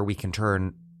 whether we can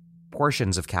turn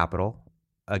portions of capital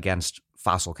against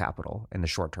fossil capital in the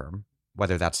short term,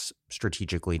 whether that's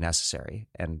strategically necessary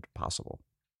and possible."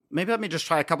 Maybe let me just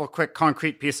try a couple quick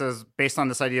concrete pieces based on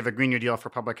this idea of a Green New Deal for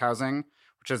public housing,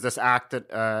 which is this act that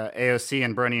AOC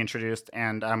and Bernie introduced,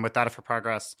 and with Data for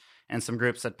Progress and some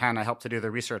groups at Penn I helped to do the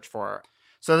research for.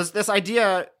 So this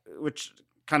idea, which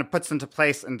kind of puts into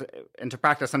place and into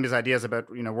practice some of these ideas about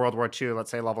World War II,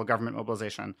 let's say level government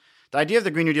mobilization. The idea of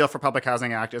the Green New Deal for Public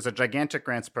Housing Act is a gigantic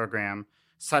grants program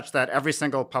such that every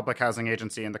single public housing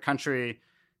agency in the country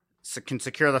can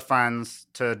secure the funds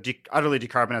to utterly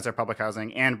decarbonize their public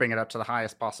housing and bring it up to the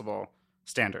highest possible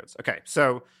standards. Okay,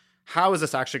 so how is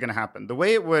this actually going to happen? The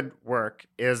way it would work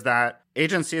is that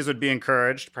agencies would be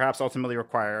encouraged, perhaps ultimately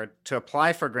required, to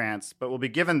apply for grants, but will be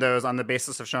given those on the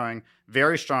basis of showing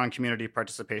very strong community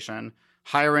participation,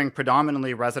 hiring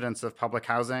predominantly residents of public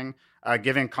housing,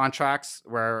 giving contracts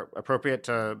where appropriate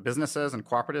to businesses and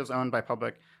cooperatives owned by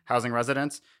public housing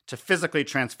residents to physically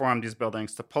transform these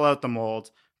buildings, to pull out the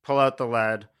mold, pull out the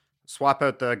lead, swap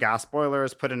out the gas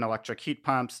boilers, put in electric heat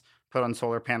pumps, put on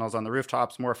solar panels on the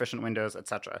rooftops, more efficient windows,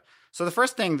 etc. So the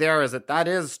first thing there is that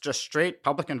is just straight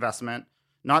public investment,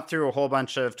 not through a whole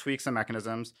bunch of tweaks and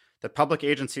mechanisms that public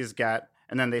agencies get,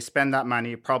 and then they spend that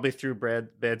money probably through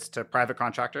bids to private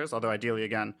contractors, although ideally,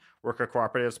 again, worker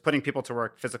cooperatives, putting people to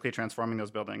work, physically transforming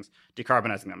those buildings,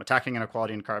 decarbonizing them, attacking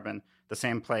inequality in carbon, the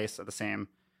same place at the same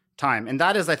time. And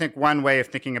that is, I think, one way of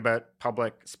thinking about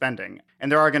public spending.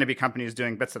 And there are going to be companies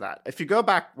doing bits of that. If you go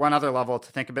back one other level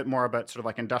to think a bit more about sort of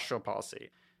like industrial policy,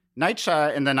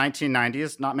 NYCHA in the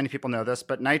 1990s, not many people know this,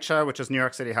 but NYCHA, which is New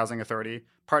York City Housing Authority,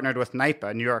 partnered with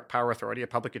NYPA, New York Power Authority, a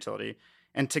public utility.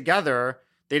 And together,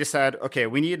 they just said, okay,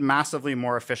 we need massively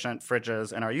more efficient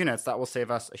fridges in our units. That will save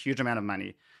us a huge amount of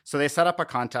money. So they set up a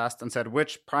contest and said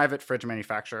which private fridge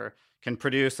manufacturer can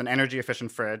produce an energy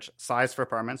efficient fridge sized for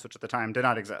apartments, which at the time did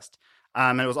not exist.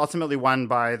 And it was ultimately won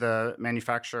by the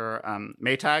manufacturer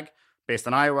Maytag, based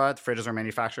in Iowa. The fridges are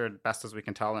manufactured, best as we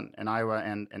can tell, in Iowa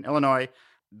and in Illinois.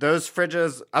 Those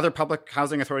fridges, other public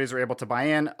housing authorities were able to buy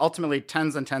in. Ultimately,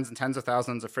 tens and tens and tens of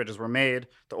thousands of fridges were made.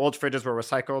 The old fridges were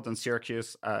recycled in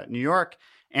Syracuse, New York.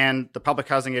 And the public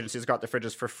housing agencies got the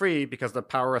fridges for free because the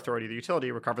power authority, the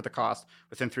utility, recovered the cost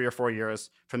within 3 or 4 years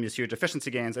from these huge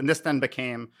efficiency gains. And this then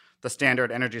became the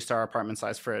standard Energy Star apartment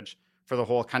size fridge for the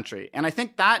whole country. And I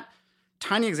think that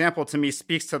tiny example to me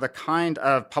speaks to the kind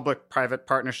of public-private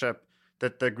partnership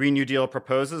that the Green New Deal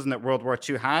proposes and that World War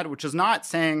II had, which is not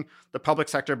saying the public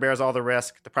sector bears all the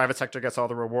risk, the private sector gets all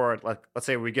the reward. Like, let's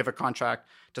say we give a contract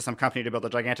to some company to build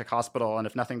a gigantic hospital, and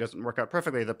if nothing doesn't work out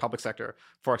perfectly, the public sector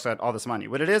forks out all this money.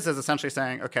 What it is essentially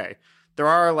saying, okay, there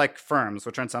are like firms,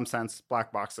 which are in some sense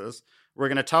black boxes. We're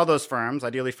going to tell those firms,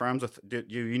 ideally firms with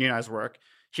unionized work,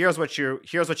 here's what you're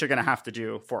going to have to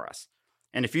do for us.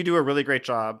 And if you do a really great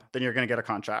job, then you're going to get a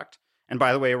contract. And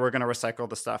by the way, we're going to recycle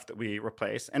the stuff that we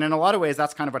replace. And in a lot of ways,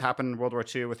 that's kind of what happened in World War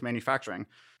II with manufacturing.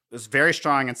 There's very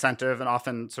strong incentive and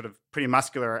often sort of pretty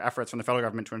muscular efforts from the federal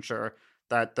government to ensure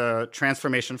that the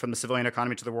transformation from the civilian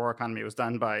economy to the war economy was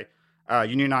done by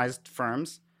unionized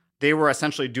firms. They were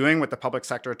essentially doing what the public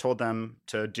sector told them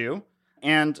to do.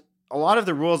 And a lot of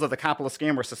the rules of the capitalist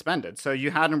game were suspended. So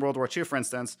you had in World War II, for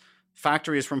instance,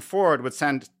 factories from Ford would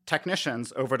send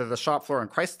technicians over to the shop floor in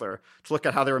Chrysler to look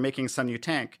at how they were making some new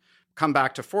tank, come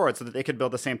back to Ford so that they could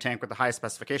build the same tank with the highest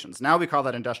specifications. Now we call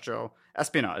that industrial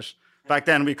espionage. Back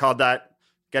then we called that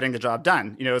getting the job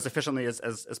done, as efficiently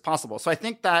as possible. So I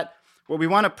think that what we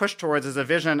want to push towards is a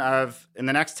vision of, in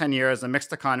the next 10 years, a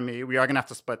mixed economy. We are going to have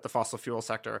to split the fossil fuel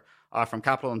sector from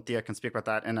capital, and Thea can speak about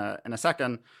that in a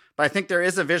second. But I think there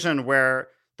is a vision where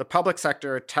the public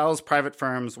sector tells private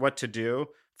firms what to do,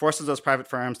 forces those private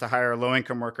firms to hire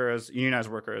low-income workers,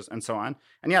 unionized workers, and so on.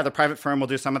 And yeah, the private firm will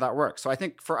do some of that work. So I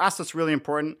think for us, it's really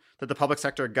important that the public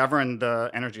sector govern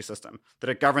the energy system, that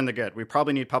it govern the good. We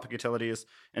probably need public utilities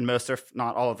in most, if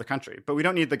not all, of the country. But we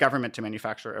don't need the government to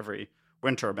manufacture every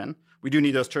wind turbine. We do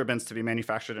need those turbines to be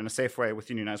manufactured in a safe way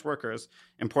with unionized workers,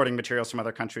 importing materials from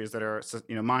other countries that are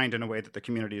mined in a way that the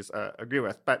communities agree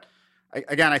with. But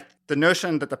again, the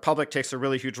notion that the public takes a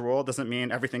really huge role doesn't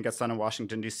mean everything gets done in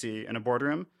Washington, D.C. in a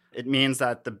boardroom. It means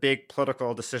that the big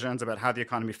political decisions about how the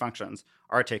economy functions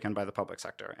are taken by the public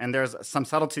sector. And there's some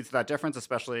subtlety to that difference,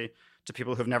 especially to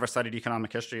people who've never studied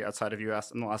economic history outside of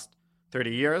U.S. in the last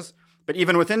 30 years. But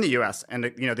even within the U.S., and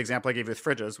the example I gave you with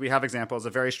fridges, we have examples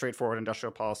of very straightforward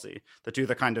industrial policy that do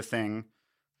the kind of thing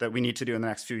that we need to do in the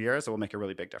next few years that will make a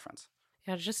really big difference.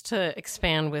 Yeah, just to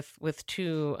expand with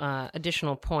two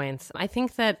additional points, I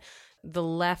think that the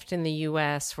left in the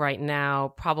U.S. right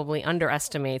now probably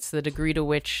underestimates the degree to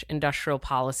which industrial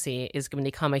policy is going to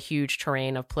become a huge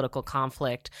terrain of political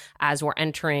conflict as we're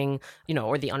entering,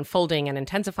 or the unfolding and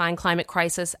intensifying climate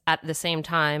crisis at the same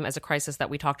time as a crisis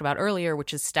that we talked about earlier,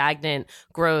 which is stagnant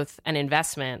growth and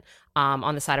investment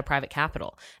on the side of private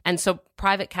capital. And so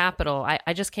private capital,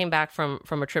 I just came back from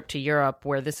a trip to Europe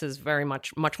where this is very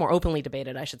much more openly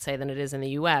debated, I should say, than it is in the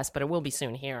US, but it will be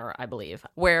soon here, I believe,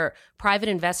 where private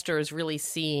investors really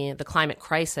see the climate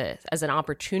crisis as an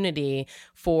opportunity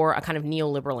for a kind of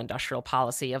neoliberal industrial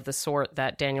policy of the sort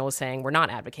that Daniel was saying we're not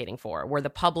advocating for, where the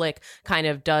public kind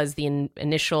of does the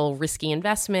initial risky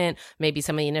investment, maybe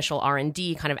some of the initial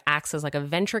R&D kind of acts as like a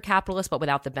venture capitalist, but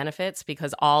without the benefits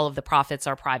because all of the profits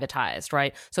are privatized.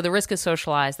 Right? So the risk is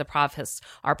socialized, the profits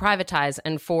are privatized.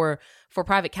 And for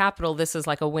private capital, this is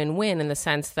like a win-win in the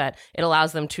sense that it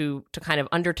allows them to kind of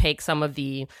undertake some of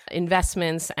the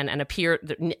investments and appear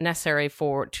necessary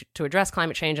to address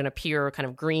climate change and appear kind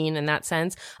of green in that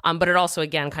sense. But it also,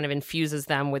 again, kind of infuses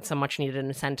them with some much needed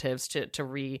incentives to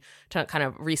kind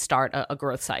of restart a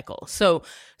growth cycle. So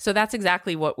that's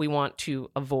exactly what we want to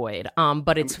avoid.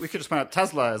 But we could just point out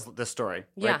Tesla is this story. Right?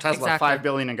 Yeah, Tesla, exactly. $5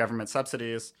 billion in government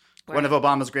subsidies. Right. One of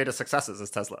Obama's greatest successes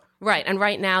is Tesla. Right. And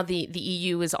right now, the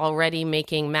EU is already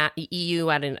making EU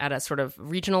at a sort of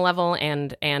regional level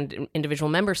and individual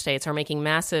member states are making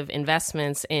massive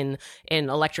investments in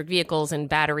electric vehicles and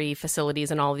battery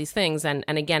facilities and all of these things. And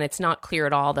again, it's not clear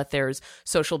at all that there's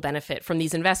social benefit from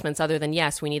these investments other than,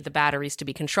 yes, we need the batteries to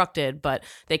be constructed, but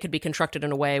they could be constructed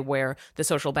in a way where the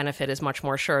social benefit is much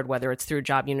more assured, whether it's through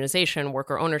job unionization,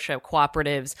 worker ownership,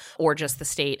 cooperatives, or just the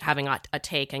state having a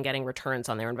take and getting returns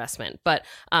on their investment. investment. But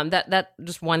that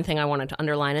just one thing I wanted to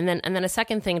underline. And then a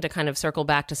second thing to kind of circle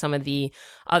back to some of the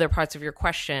other parts of your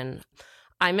question.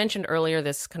 I mentioned earlier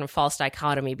this kind of false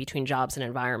dichotomy between jobs and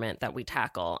environment that we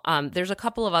tackle. There's a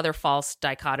couple of other false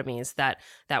dichotomies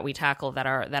that we tackle that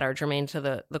are germane to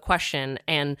the question,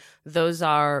 and those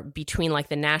are between like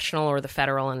the national or the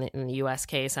federal in the U.S.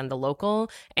 case and the local,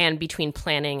 and between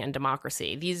planning and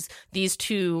democracy. These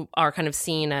two are kind of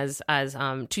seen as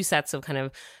two sets of kind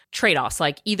of trade-offs.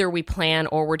 Like either we plan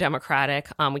or we're democratic.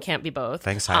 We can't be both.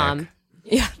 Thanks, Hayek.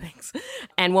 Yeah, thanks.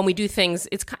 And when we do things,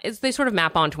 it's they sort of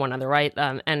map onto one another, right?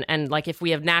 And like if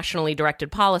we have nationally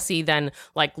directed policy, then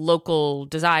like local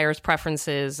desires,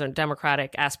 preferences, and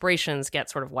democratic aspirations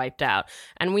get sort of wiped out.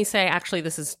 And we say, actually,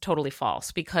 this is totally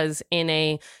false, because in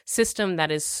a system that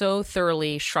is so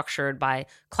thoroughly structured by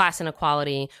class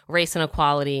inequality, race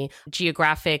inequality,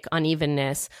 geographic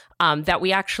unevenness, that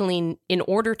we actually, in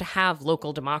order to have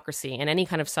local democracy in any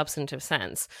kind of substantive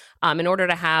sense, in order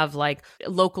to have like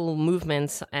local movements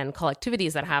and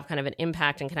collectivities that have kind of an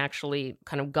impact and can actually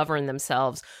kind of govern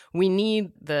themselves, we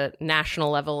need the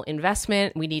national level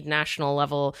investment. We need national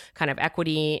level kind of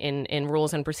equity in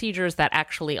rules and procedures that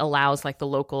actually allows like the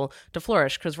local to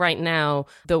flourish. Because right now,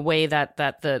 the way that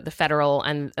the federal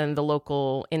and the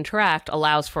local interact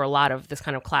allows for a lot of this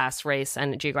kind of class, race,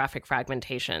 and geographic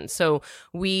fragmentation. So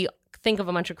we think of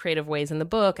a bunch of creative ways in the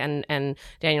book, and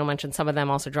Daniel mentioned some of them,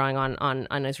 also drawing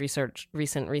on his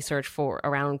recent research for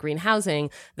around green housing,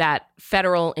 that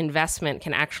federal investment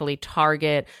can actually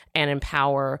target and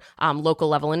empower local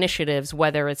level initiatives,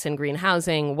 whether it's in green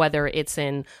housing, whether it's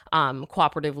in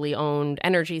cooperatively owned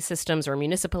energy systems or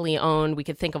municipally owned. We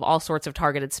could think of all sorts of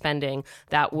targeted spending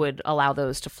that would allow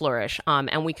those to flourish.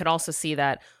 And we could also see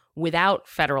that without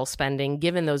federal spending,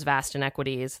 given those vast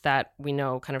inequities that we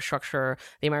know kind of structure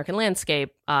the American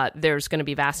landscape, there's going to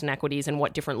be vast inequities in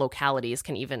what different localities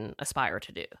can even aspire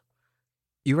to do.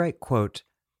 You write, quote,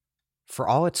 "For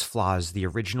all its flaws, the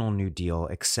original New Deal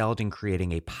excelled in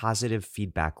creating a positive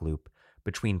feedback loop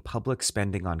between public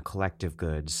spending on collective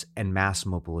goods and mass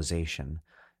mobilization,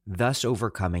 thus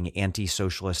overcoming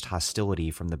anti-socialist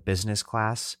hostility from the business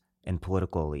class and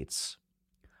political elites.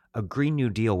 A Green New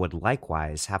Deal would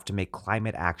likewise have to make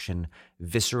climate action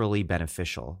viscerally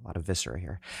beneficial," a lot of viscera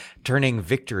here, "turning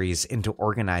victories into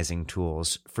organizing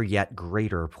tools for yet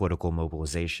greater political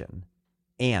mobilization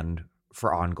and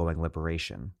for ongoing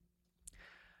liberation."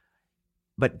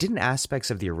 But didn't aspects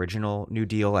of the original New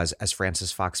Deal, as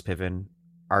Frances Fox Piven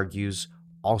argues,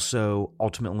 also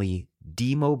ultimately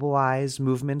demobilize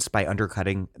movements by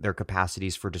undercutting their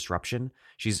capacities for disruption?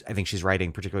 I think she's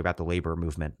writing particularly about the labor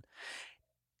movement.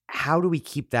 How do we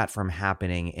keep that from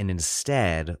happening and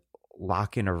instead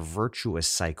lock in a virtuous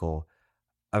cycle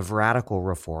of radical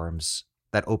reforms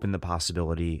that open the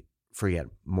possibility for yet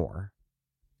more?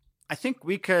 I think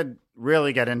we could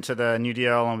really get into the New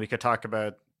Deal, and we could talk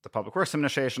about the Public Works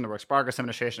Administration, the Works Progress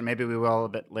Administration. Maybe we will a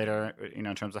bit later,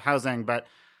 in terms of housing. But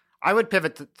I would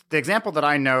pivot to the example that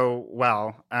I know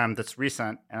well, that's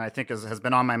recent, and I think has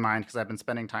been on my mind because I've been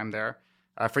spending time there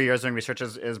for years doing research,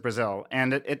 is Brazil.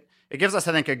 And it gives us,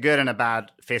 I think, a good and a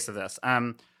bad face of this.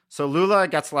 So Lula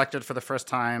gets elected for the first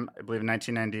time, I believe, in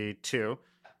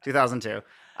 2002.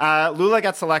 Lula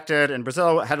gets elected in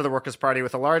Brazil, head of the Workers' Party,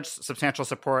 with a large, substantial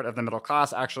support of the middle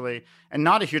class, actually, and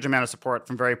not a huge amount of support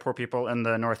from very poor people in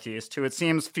the Northeast, who it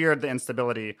seems feared the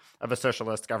instability of a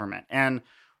socialist government. And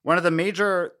one of the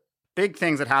major big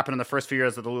things that happened in the first few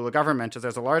years of the Lula government is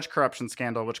there's a large corruption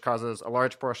scandal which causes a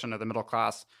large portion of the middle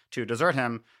class to desert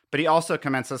him, but he also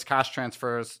commences cash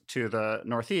transfers to the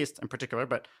Northeast in particular,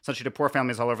 but essentially to poor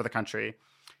families all over the country.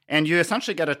 And you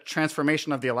essentially get a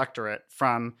transformation of the electorate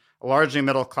from a largely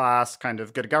middle class kind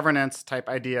of good governance type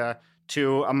idea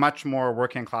to a much more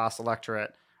working class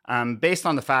electorate, based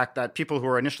on the fact that people who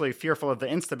were initially fearful of the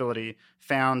instability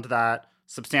found that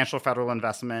substantial federal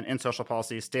investment in social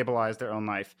policy stabilized their own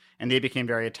life, and they became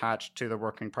very attached to the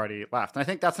working party left. And I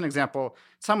think that's an example,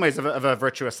 in some ways, of a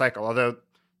virtuous cycle, although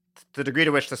the degree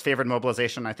to which this favored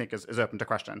mobilization, I think, is open to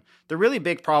question. The really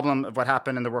big problem of what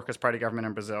happened in the Workers' Party government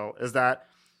in Brazil is that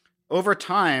over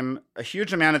time, a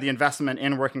huge amount of the investment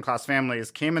in working class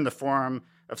families came in the form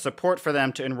of support for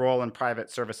them to enroll in private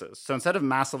services. So instead of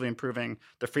massively improving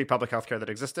the free public healthcare that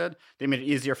existed, they made it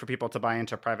easier for people to buy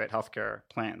into private healthcare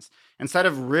plans. Instead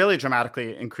of really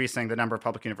dramatically increasing the number of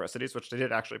public universities, which they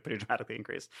did actually pretty dramatically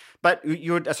increase, but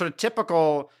you would, a sort of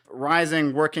typical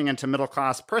rising working into middle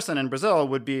class person in Brazil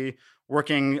would be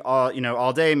working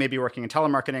all day, maybe working in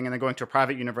telemarketing, and then going to a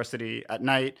private university at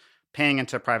night, paying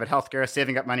into private healthcare,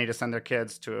 saving up money to send their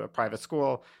kids to a private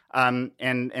school, and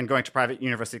going to private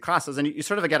university classes. And you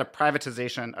sort of get a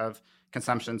privatization of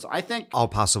consumption. So I think all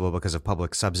possible because of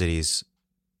public subsidies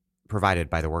provided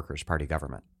by the Workers' Party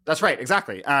government. That's right,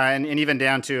 exactly. And even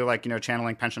down to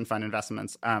channeling pension fund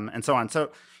investments and so on.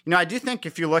 So, I do think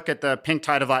if you look at the pink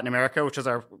tide of Latin America, which is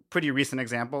our pretty recent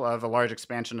example of a large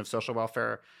expansion of social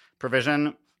welfare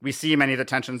provision, we see many of the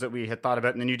tensions that we had thought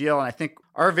about in the New Deal. And I think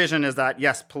our vision is that,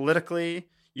 yes, politically,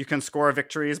 you can score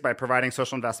victories by providing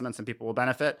social investments and people will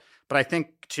benefit. But I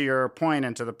think to your point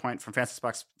and to the point from Francis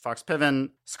Fox Piven,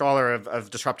 scholar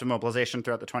of disruptive mobilization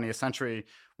throughout the 20th century,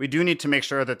 we do need to make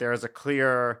sure that there is a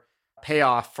clear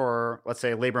payoff for, let's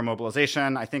say, labor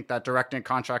mobilization. I think that directing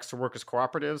contracts to workers'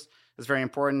 cooperatives is very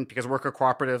important because worker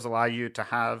cooperatives allow you to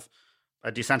have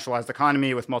a decentralized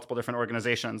economy with multiple different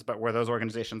organizations, but where those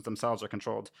organizations themselves are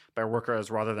controlled by workers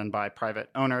rather than by private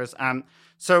owners.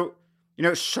 So,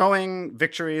 showing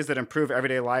victories that improve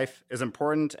everyday life is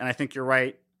important. And I think you're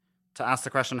right to ask the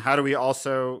question, how do we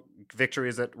also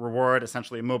victories that reward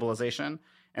essentially mobilization?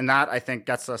 And that, I think,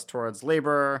 gets us towards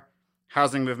labor,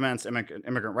 housing movements,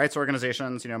 immigrant rights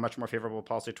organizations, much more favorable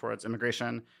policy towards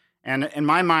immigration. And in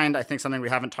my mind, I think something we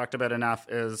haven't talked about enough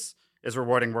is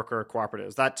rewarding worker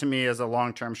cooperatives. That, to me, is a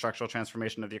long-term structural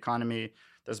transformation of the economy.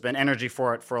 There's been energy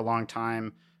for it for a long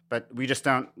time, but we just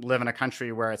don't live in a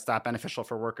country where it's that beneficial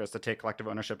for workers to take collective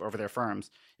ownership over their firms.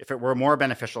 If it were more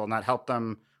beneficial and that helped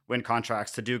them win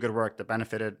contracts to do good work that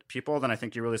benefited people, then I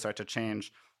think you really start to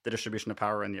change the distribution of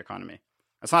power in the economy.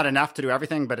 It's not enough to do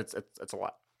everything, but it's a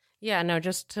lot. Yeah, no,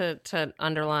 just to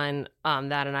underline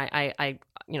that, and I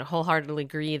wholeheartedly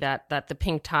agree that the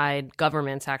pink tide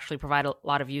governments actually provide a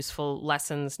lot of useful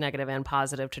lessons, negative and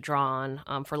positive, to draw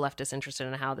on for leftists interested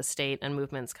in how the state and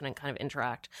movements can kind of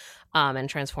interact and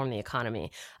transform the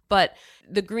economy. But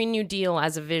the Green New Deal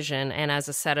as a vision and as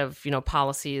a set of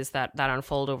policies that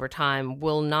unfold over time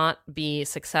will not be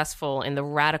successful in the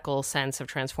radical sense of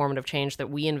transformative change that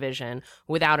we envision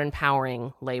without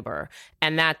empowering labor,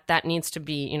 and that needs to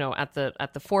be at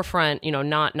the forefront.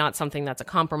 Not something that's a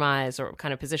compromise or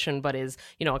kind of position, but is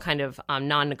a kind of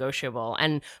non-negotiable.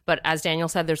 But as Daniel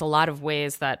said, there's a lot of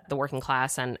ways that the working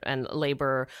class and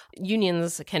labor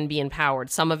unions can be empowered.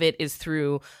 Some of it is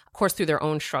through their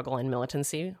own struggle and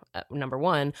militancy, number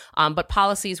one. But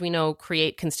policies, we know,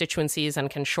 create constituencies and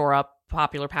can shore up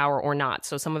popular power or not.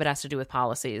 So some of it has to do with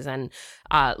policies and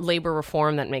labor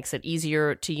reform that makes it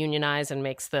easier to unionize and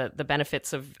makes the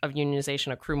benefits of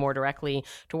unionization accrue more directly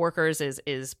to workers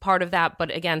is part of that.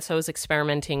 But again, so is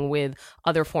experimenting with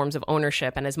other forms of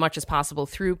ownership and as much as possible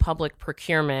through public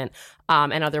procurement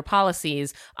and other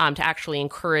policies to actually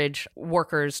encourage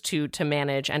workers to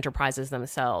manage enterprises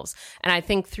themselves. And I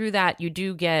think through that, you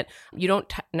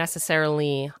don't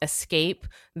necessarily escape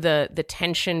the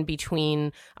tension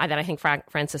between that I think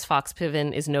Francis Fox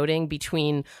Piven is noting,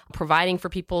 between providing for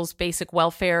people's basic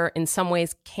welfare in some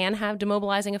ways can have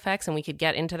demobilizing effects, and we could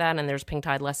get into that, and there's pink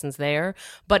tide lessons there,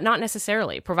 but not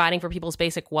necessarily. Providing for people's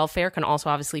basic welfare can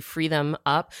also obviously free them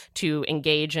up to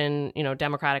engage in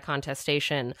democratic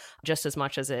contestation just as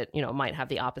much as it might have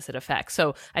the opposite effect.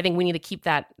 So I think we need to keep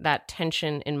that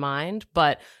tension in mind,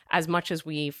 but as much as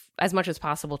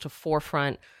possible to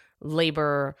forefront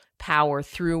labor power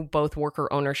through both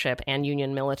worker ownership and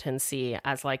union militancy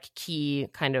as like key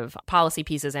kind of policy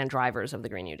pieces and drivers of the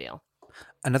Green New Deal.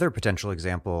 Another potential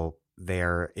example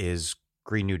there is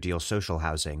Green New Deal social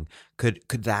housing. Could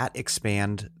that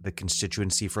expand the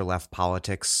constituency for left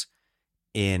politics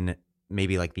in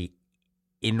maybe like the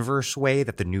inverse way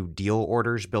that the New Deal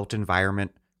order's built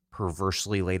environment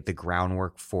perversely laid the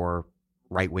groundwork for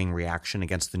right-wing reaction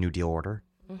against the New Deal order?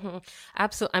 Mm-hmm.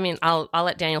 Absolutely. I mean, I'll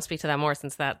let Daniel speak to that more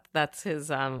since that's his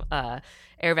area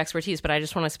of expertise. But I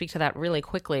just want to speak to that really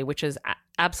quickly, which is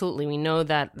absolutely, we know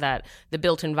that the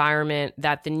built environment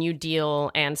that the New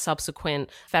Deal and subsequent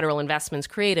federal investments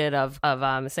created of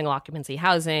single occupancy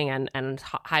housing and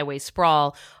highway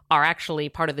sprawl are actually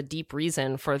part of the deep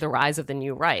reason for the rise of the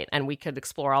new right. And we could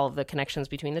explore all of the connections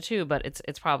between the two, but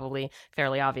it's probably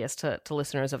fairly obvious to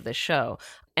listeners of this show.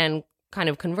 And kind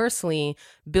of conversely,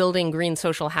 building green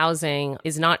social housing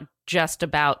is not just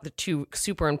about the three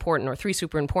super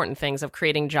important things of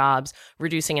creating jobs,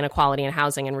 reducing inequality in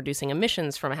housing, and reducing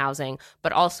emissions from housing,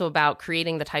 but also about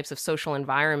creating the types of social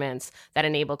environments that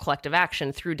enable collective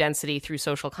action through density, through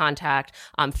social contact,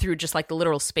 through just like the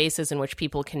literal spaces in which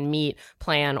people can meet,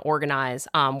 plan, organize,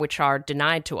 which are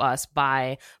denied to us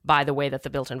by the way that the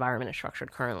built environment is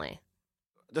structured currently.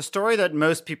 The story that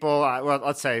most people,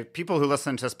 let's say people who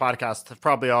listen to this podcast have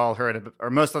probably all heard of, or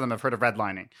most of them have heard of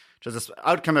redlining, which is this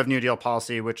outcome of New Deal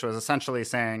policy, which was essentially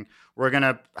saying we're going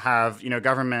to have,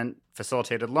 government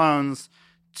facilitated loans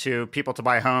to people to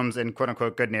buy homes in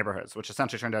quote-unquote good neighborhoods, which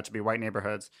essentially turned out to be white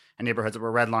neighborhoods, and neighborhoods that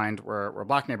were redlined were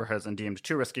black neighborhoods and deemed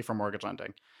too risky for mortgage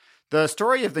lending. The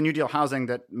story of the New Deal housing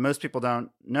that most people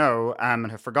don't know and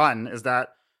have forgotten is that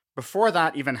before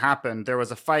that even happened, there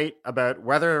was a fight about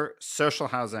whether social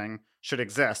housing should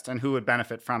exist and who would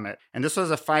benefit from it. And this was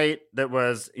a fight that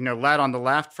was, led on the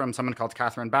left from someone called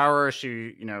Catherine Bauer.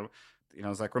 She,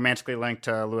 was like romantically linked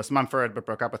to Lewis Mumford, but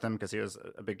broke up with him because he was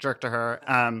a big jerk to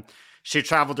her. She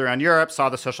traveled around Europe, saw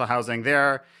the social housing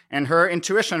there, and her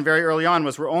intuition very early on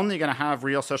was we're only going to have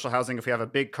real social housing if we have a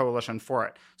big coalition for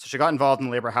it. So she got involved in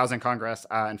the Labor Housing Congress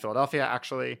in Philadelphia,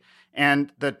 actually.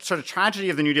 And the sort of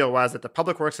tragedy of the New Deal was that the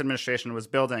Public Works Administration was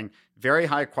building very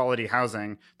high quality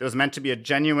housing that was meant to be a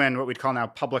genuine, what we'd call now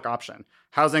public option,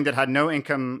 housing that had no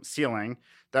income ceiling,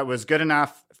 that was good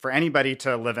enough for anybody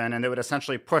to live in, and that would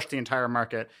essentially push the entire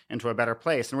market into a better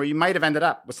place. And where you might have ended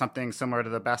up with something similar to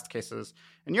the best cases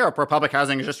in Europe, where public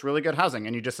housing is just really good housing,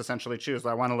 and you just essentially choose, do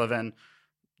I want to live in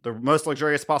the most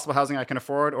luxurious possible housing I can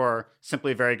afford, or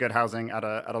simply very good housing at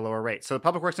a lower rate? So the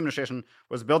Public Works Administration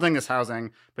was building this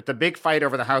housing, but the big fight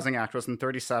over the Housing Act was in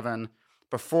 1937,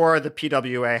 before the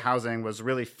PWA housing was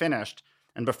really finished,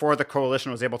 and before the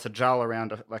coalition was able to gel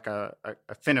around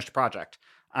a finished project.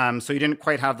 So you didn't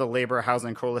quite have the labor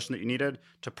housing coalition that you needed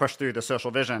to push through the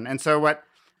social vision. And so what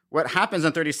happens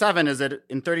in 1937 is that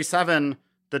in 1937,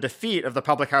 the defeat of the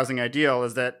public housing ideal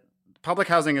is that public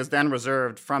housing is then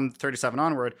reserved from 1937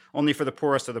 onward only for the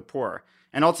poorest of the poor,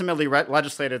 and ultimately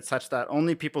legislated such that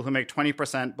only people who make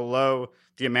 20% below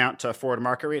the amount to afford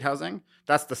market rate housing,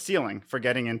 that's the ceiling for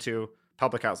getting into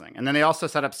public housing. And then they also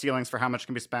set up ceilings for how much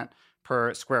can be spent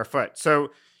per square foot.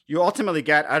 So you ultimately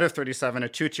get out of 1937 a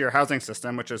two-tier housing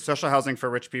system, which is social housing for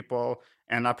rich people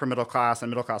and upper middle class and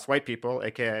middle class white people,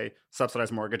 aka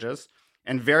subsidized mortgages,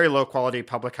 and very low quality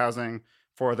public housing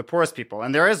for the poorest people.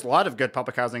 And there is a lot of good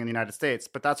public housing in the United States,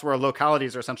 but that's where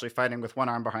localities are essentially fighting with one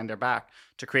arm behind their back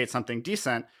to create something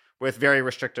decent with very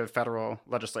restrictive federal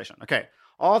legislation. Okay,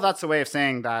 all that's a way of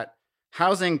saying that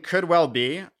housing could well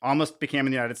be, almost became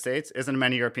in the United States, is in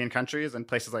many European countries and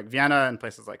places like Vienna and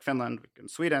places like Finland and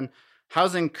Sweden.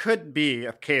 Housing could be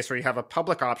a case where you have a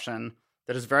public option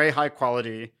that is very high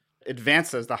quality,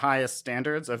 advances the highest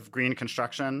standards of green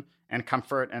construction and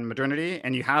comfort and modernity.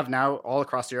 And you have now all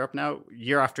across Europe now,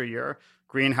 year after year,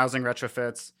 green housing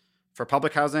retrofits for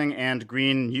public housing and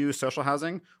green new social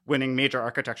housing winning major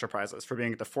architecture prizes for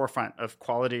being at the forefront of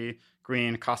quality,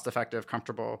 green, cost-effective,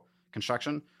 comfortable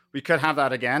construction. We could have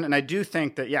that again. And I do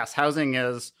think that, yes, housing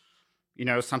is,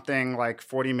 something like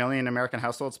 40 million American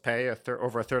households pay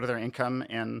over a third of their income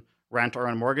in rent or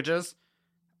in mortgages.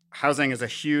 Housing is a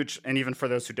huge, and even for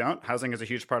those who don't, housing is a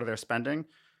huge part of their spending.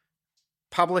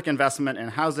 Public investment in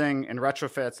housing and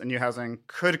retrofits and new housing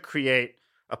could create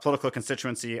a political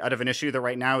constituency out of an issue that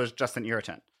right now is just an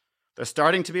irritant. There's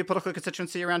starting to be a political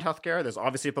constituency around healthcare. There's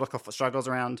obviously political struggles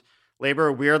around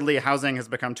labor. Weirdly, housing has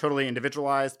become totally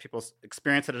individualized. People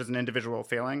experience it as an individual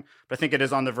failing. But I think it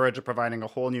is on the verge of providing a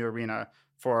whole new arena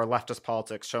for leftist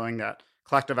politics, showing that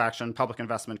collective action, public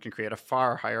investment can create a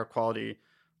far higher quality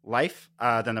life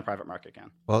than the private market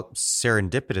can. Well,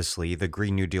 serendipitously, the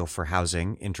Green New Deal for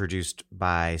housing, introduced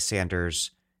by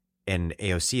Sanders and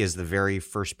AOC, is the very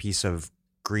first piece of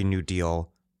Green New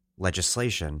Deal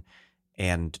legislation.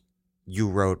 And you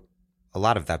wrote a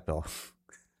lot of that bill.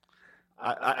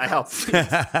 I helped.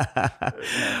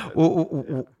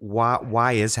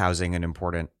 Why is housing an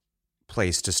important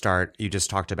place to start? You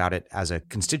just talked about it as a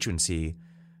constituency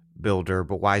builder,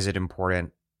 but why is it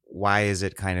important? Why is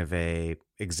it kind of a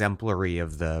exemplary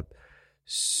of the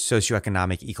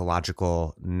socioeconomic,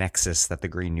 ecological nexus that the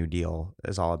Green New Deal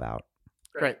is all about?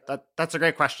 Great. That's a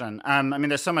great question.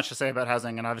 There's so much to say about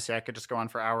housing, and obviously I could just go on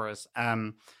for hours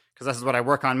because this is what I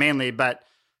work on mainly. But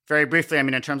very briefly,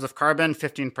 in terms of carbon,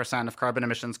 15% of carbon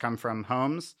emissions come from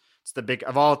homes. It's the big,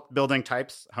 of all building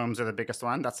types, homes are the biggest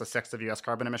one. That's a sixth of US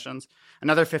carbon emissions.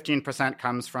 Another 15%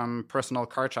 comes from personal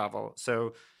car travel.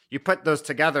 So you put those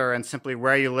together and simply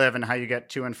where you live and how you get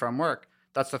to and from work,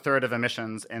 that's a third of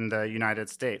emissions in the United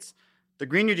States. The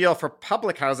Green New Deal for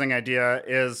public housing idea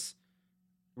is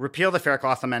repeal the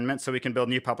Faircloth Amendment so we can build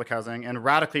new public housing and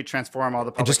radically transform all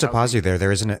the public And just to housing. pause you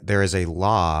there is a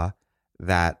law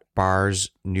that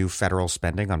bars new federal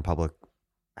spending on public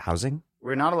housing?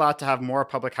 We're not allowed to have more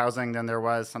public housing than there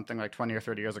was something like 20 or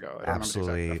 30 years ago. I don't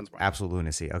remember Absolute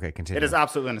lunacy. Okay, continue. It is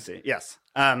absolute lunacy, yes.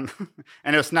 And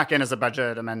it was snuck in as a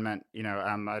budget amendment.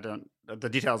 The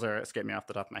details escape me off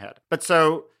the top of my head. But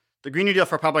so the Green New Deal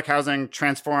for public housing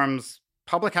transforms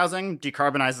public housing,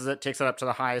 decarbonizes it, takes it up to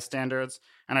the highest standards,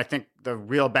 And I think the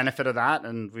real benefit of that,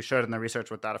 and we showed in the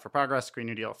research with Data for Progress, Green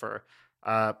New Deal for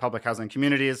public housing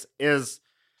communities, is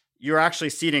you're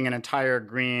actually seeding an entire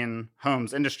green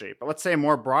homes industry. But let's say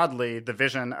more broadly, the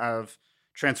vision of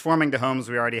transforming the homes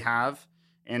we already have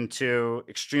into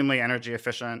extremely energy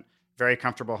efficient, very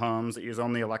comfortable homes that use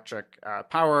only electric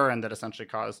power and that essentially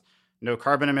cause no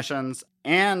carbon emissions,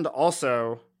 and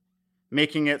also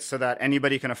making it so that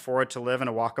anybody can afford to live in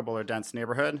a walkable or dense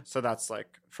neighborhood. So that's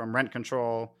like from rent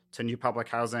control to new public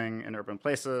housing in urban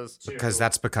places. Because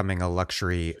that's becoming a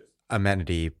luxury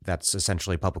amenity that's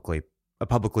essentially a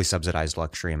publicly subsidized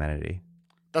luxury amenity.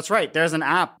 That's right. There's an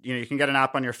app. You can get an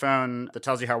app on your phone that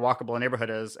tells you how walkable a neighborhood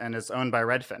is, and it's owned by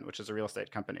Redfin, which is a real estate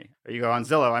company. Or you go on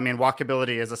Zillow. I mean,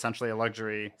 walkability is essentially a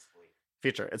luxury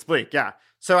feature. It's bleak, yeah.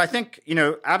 So I think,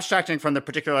 abstracting from the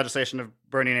particular legislation of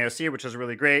burning AOC, which is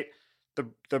really great,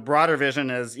 the broader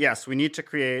vision is, yes, we need to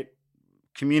create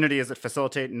communities that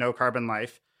facilitate no carbon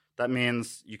life. That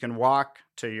means you can walk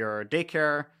to your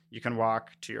daycare, you can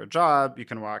walk to your job, you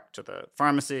can walk to the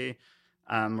pharmacy,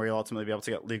 where you'll ultimately be able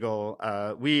to get legal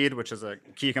weed, which is a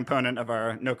key component of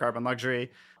our no carbon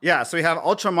luxury. Yeah, so we have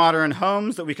ultra modern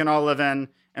homes that we can all live in,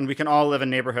 and we can all live in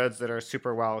neighborhoods that are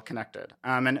super well connected.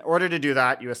 In order to do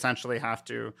that, you essentially have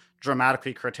to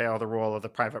dramatically curtail the role of the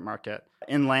private market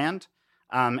in land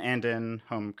and in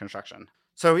home construction.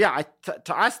 So yeah,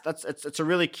 to us, it's a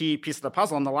really key piece of the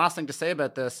puzzle. And the last thing to say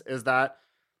about this is that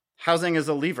housing is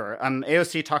a lever.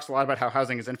 AOC talks a lot about how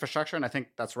housing is infrastructure, and I think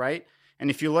that's right. And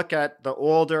if you look at the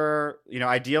older,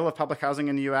 ideal of public housing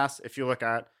in the U.S., if you look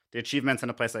at the achievements in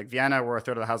a place like Vienna, where a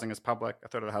third of the housing is public, a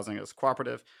third of the housing is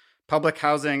cooperative, public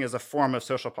housing is a form of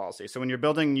social policy. So when you're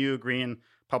building new green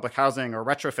public housing or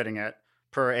retrofitting it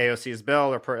per AOC's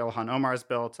bill or per Ilhan Omar's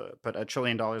bill to put $1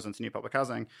 trillion into new public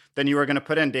housing, then you are going to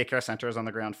put in daycare centers on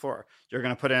the ground floor. You're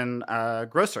going to put in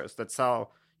grocers that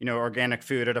sell organic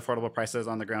food at affordable prices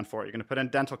on the ground floor. You're going to put in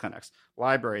dental clinics,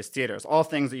 libraries, theaters, all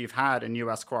things that you've had in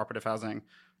U.S. cooperative housing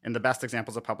in the best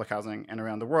examples of public housing and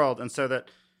around the world. And so that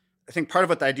I think part of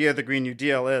what the idea of the Green New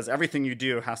Deal is, everything you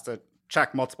do has to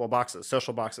check multiple boxes,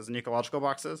 social boxes and ecological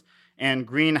boxes. And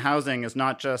green housing is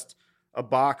not just a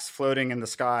box floating in the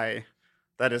sky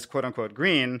that is quote unquote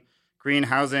green. Green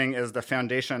housing is the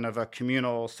foundation of a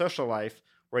communal social life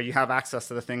where you have access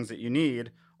to the things that you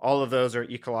need. All of those are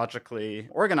ecologically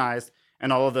organized,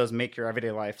 and all of those make your everyday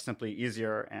life simply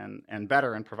easier and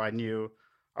better and provide new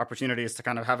opportunities to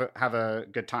kind of have a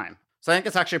good time. So I think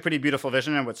it's actually a pretty beautiful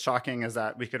vision, and what's shocking is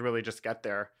that we could really just get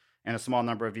there in a small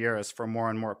number of years for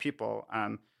more and more people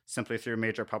simply through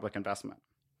major public investment.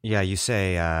 Yeah, you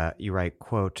say, you write,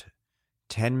 quote,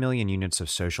 10 million units of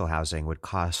social housing would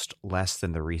cost less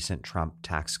than the recent Trump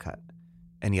tax cut.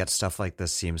 And yet stuff like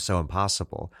this seems so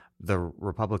impossible. The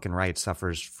Republican right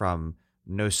suffers from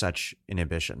no such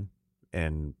inhibition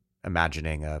in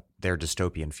imagining their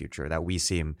dystopian future that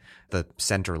the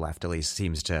center left at least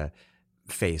seems to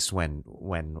face when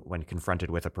confronted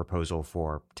with a proposal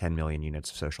for 10 million units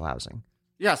of social housing.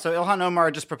 Yeah, so Ilhan Omar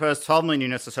just proposed 12 million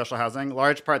units of social housing,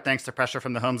 large part thanks to pressure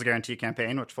from the Homes Guarantee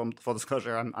campaign, which full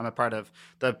disclosure, I'm a part of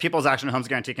the People's Action Homes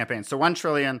Guarantee campaign. So 1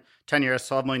 trillion, 10 years,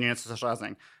 12 million units of social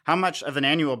housing. How much of an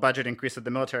annual budget increase did the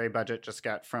military budget just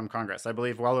get from Congress? I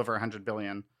believe well over $100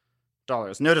 billion.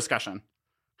 No discussion.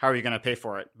 How are you going to pay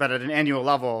for it? But at an annual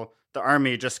level, the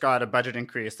Army just got a budget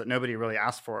increase that nobody really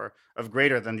asked for of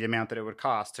greater than the amount that it would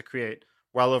cost to create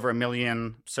well over 1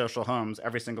 million social homes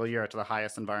every single year to the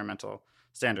highest environmental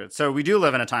standards. So we do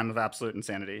live in a time of absolute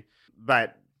insanity,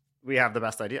 but we have the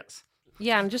best ideas.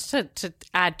 Yeah, and just to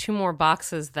add 2 more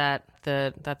boxes that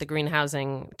the green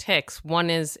housing ticks. One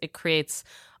is it creates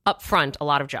upfront a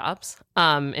lot of jobs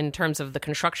in terms of the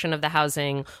construction of the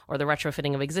housing or the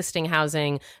retrofitting of existing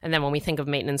housing. And then when we think of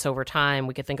maintenance over time,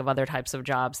 we could think of other types of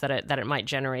jobs that it might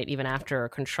generate even after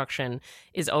construction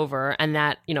is over. And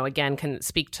that, again, can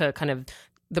speak to kind of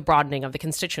the broadening of the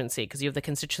constituency, because you have the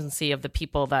constituency of the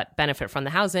people that benefit from the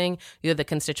housing, you have the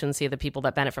constituency of the people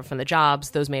that benefit from the jobs.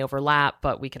 Those may overlap,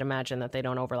 but we could imagine that they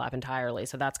don't overlap entirely.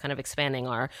 So that's kind of expanding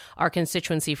our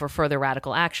constituency for further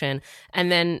radical action. And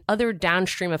then other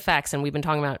downstream effects, and we've been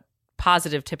talking about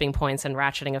positive tipping points and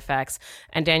ratcheting effects.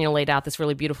 And Daniel laid out this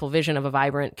really beautiful vision of a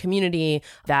vibrant community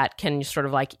that can sort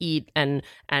of like eat and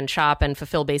shop and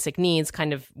fulfill basic needs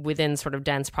kind of within sort of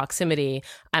dense proximity.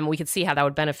 We could see how that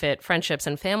would benefit friendships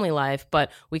and family life,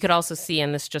 but we could also see,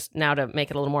 and this just now to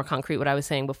make it a little more concrete what I was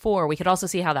saying before, we could also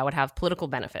see how that would have political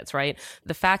benefits, right?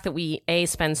 The fact that we, A,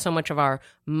 spend so much of our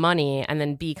money and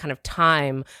then B, kind of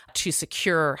time to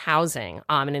secure housing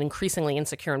in an increasingly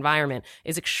insecure environment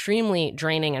is extremely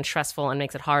draining and stressful stressful and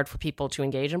makes it hard for people to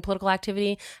engage in political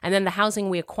activity. And then the housing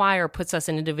we acquire puts us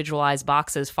in individualized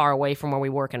boxes far away from where we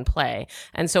work and play.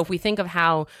 And so if we think of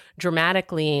how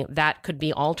dramatically that could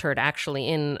be altered actually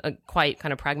in a quite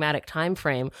kind of pragmatic time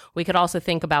frame, we could also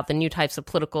think about the new types of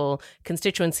political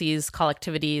constituencies,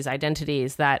 collectivities,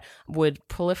 identities that would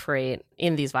proliferate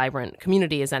in these vibrant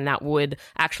communities, and that would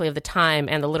actually have the time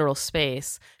and the literal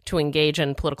space to engage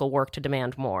in political work to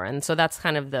demand more. And so that's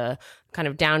kind of the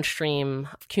downstream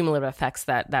cumulative effects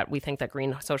that we think that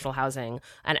green social housing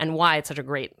and why it's such a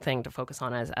great thing to focus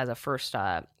on as a first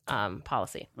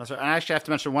policy. That's right. And I actually have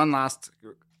to mention one last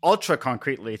ultra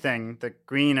concretely thing that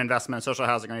green investment, social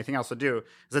housing, or anything else would do, is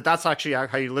that that's actually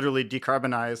how you literally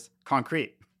decarbonize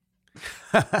concrete.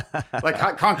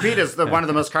 Like concrete is one of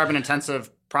the most carbon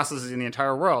intensive processes in the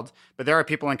entire world, but there are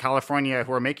people in California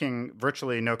who are making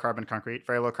virtually no carbon concrete,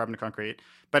 very low carbon concrete.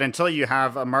 But until you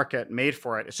have a market made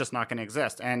for it, it's just not going to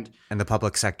exist. And the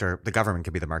public sector, the government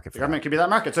could be the market for the government could be that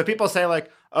market. So people say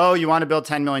like, oh, you want to build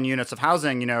 10 million units of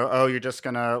housing, you're just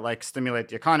going to like stimulate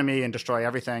the economy and destroy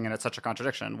everything. And it's such a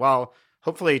contradiction. Well,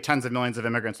 hopefully tens of millions of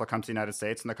immigrants will come to the United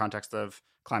States in the context of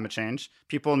climate change.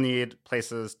 People need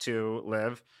places to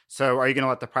live. So are you going to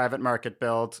let the private market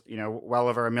build, well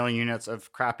over 1 million units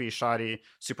of crappy, shoddy,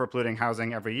 super polluting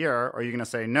housing every year? Or are you going to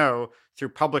say, no, through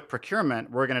public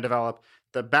procurement, we're going to develop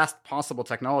the best possible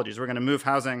technologies. We're going to move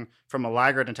housing from a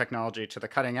laggard in technology to the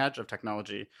cutting edge of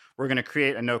technology. We're going to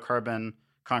create a no carbon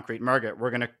concrete market. We're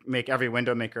going to make every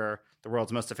window maker, the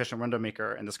world's most efficient window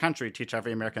maker in this country, teach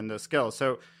every American those skills.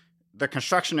 So the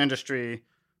construction industry,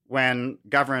 when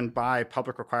governed by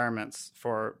public requirements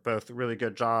for both really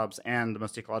good jobs and the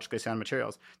most ecologically sound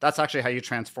materials, that's actually how you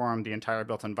transform the entire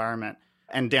built environment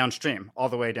and downstream, all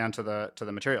the way down to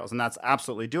the materials. And that's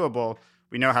absolutely doable.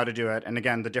 We know how to do it. And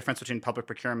again, the difference between public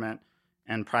procurement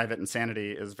and private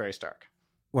insanity is very stark.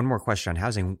 One more question on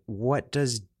housing. What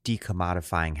does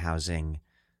decommodifying housing,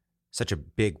 such a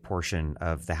big portion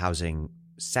of the housing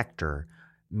sector,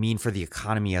 mean for the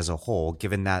economy as a whole,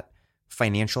 given that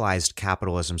financialized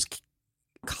capitalism's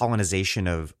colonization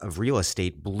of real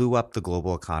estate blew up the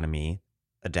global economy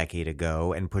a decade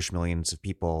ago and pushed millions of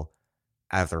people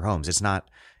out of their homes?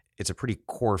 It's a pretty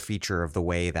core feature of the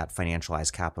way that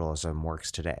financialized capitalism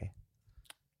works today.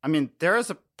 I mean, there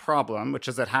is a problem, which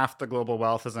is that half the global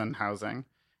wealth is in housing.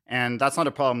 And that's not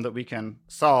a problem that we can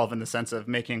solve in the sense of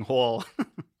making whole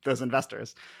those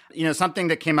investors. Something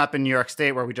that came up in New York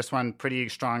State where we just won pretty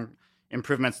strong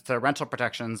improvements to rental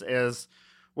protections is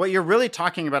what you're really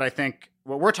talking about. I think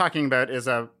what we're talking about is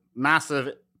a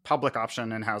massive public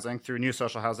option in housing through new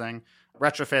social housing,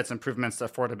 retrofits, improvements to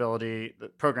affordability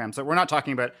programs. So we're not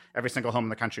talking about every single home in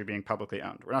the country being publicly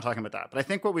owned. We're not talking about that. But I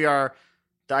think the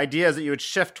idea is that you would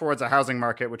shift towards a housing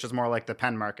market, which is more like the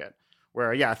Penn market,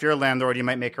 where, if you're a landlord, you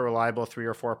might make a reliable 3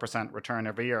 or 4% return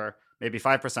every year, maybe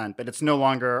 5%, but it's no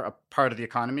longer a part of the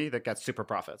economy that gets super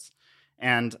profits.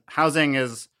 And housing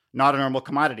is not a normal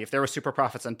commodity. If there were super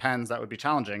profits in pens, that would be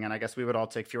challenging. And I guess we would all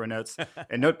take fewer notes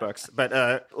in notebooks. But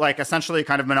essentially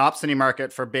kind of monopsony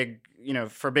market for big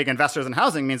investors in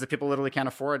housing means that people literally can't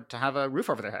afford to have a roof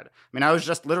over their head. I mean, I was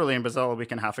just literally in Brazil a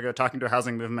week and a half ago talking to a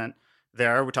housing movement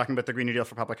there. We're talking about the Green New Deal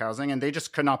for public housing, and they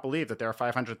just could not believe that there are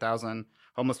 500,000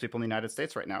 homeless people in the United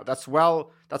States right now. That's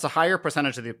a higher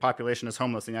percentage of the population is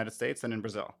homeless in the United States than in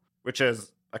Brazil, which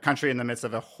is a country in the midst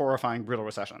of a horrifying, brutal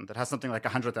recession that has something like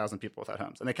 100,000 people without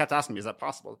homes. And they kept asking me, is that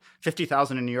possible?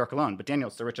 50,000 in New York alone, but Daniel,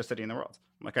 it's the richest city in the world.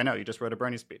 I'm like, I know, you just wrote a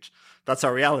Bernie speech. That's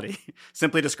our reality.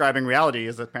 Simply describing reality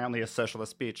is apparently a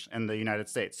socialist speech in the United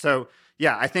States. So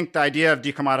I think the idea of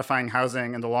decommodifying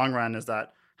housing in the long run is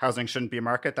that housing shouldn't be a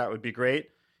market. That would be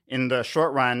great. In the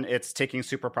short run, it's taking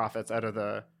super profits out of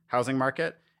the housing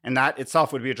market. And that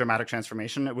itself would be a dramatic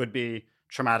transformation. It would be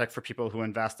traumatic for people who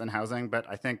invest in housing. But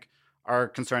I think our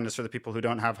concern is for the people who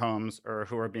don't have homes or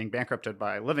who are being bankrupted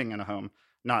by living in a home,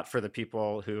 not for the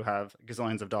people who have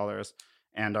gazillions of dollars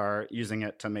and are using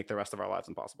it to make the rest of our lives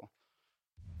impossible.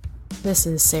 This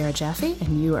is Sarah Jaffe,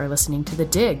 and you are listening to The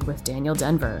Dig with Daniel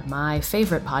Denvir, my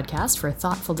favorite podcast for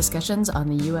thoughtful discussions on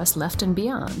the U.S. left and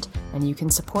beyond, and you can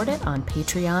support it on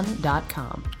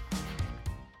patreon.com.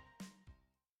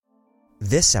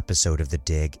 This episode of The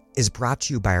Dig is brought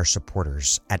to you by our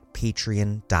supporters at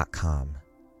patreon.com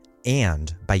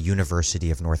and by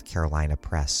University of North Carolina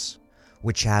Press,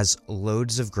 which has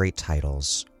loads of great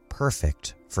titles,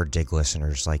 perfect for Dig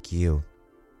listeners like you.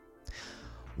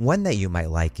 One that you might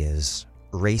like is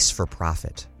Race for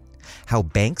Profit: How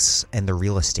Banks and the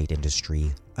Real Estate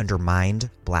Industry Undermined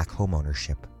Black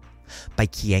Homeownership, by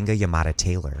Keeanga Yamada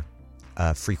Taylor,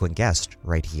 a frequent guest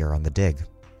right here on The Dig.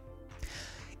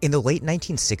 In the late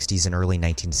 1960s and early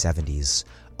 1970s,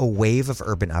 a wave of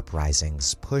urban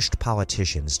uprisings pushed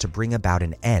politicians to bring about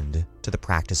an end to the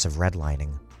practice of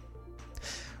redlining.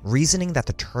 Reasoning that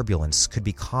the turbulence could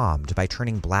be calmed by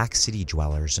turning black city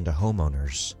dwellers into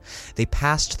homeowners, they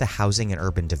passed the Housing and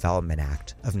Urban Development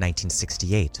Act of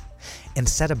 1968 and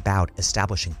set about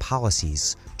establishing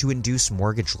policies to induce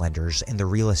mortgage lenders in the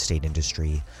real estate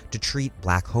industry to treat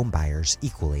black homebuyers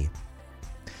equally.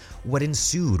 What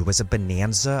ensued was a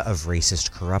bonanza of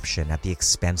racist corruption at the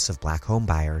expense of black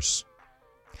homebuyers.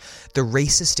 The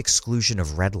racist exclusion of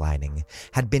redlining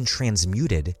had been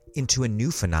transmuted into a new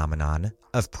phenomenon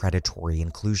of predatory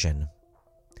inclusion.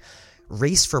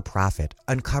 Race for Profit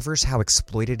uncovers how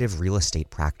exploitative real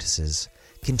estate practices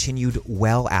continued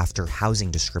well after housing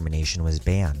discrimination was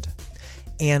banned,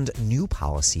 and new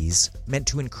policies meant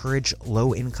to encourage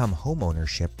low-income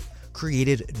homeownership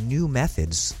created new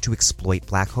methods to exploit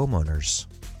black homeowners.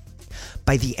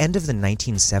 By the end of the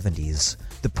 1970s,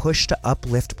 the push to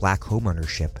uplift black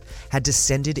homeownership had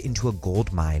descended into a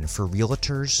gold mine for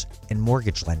realtors and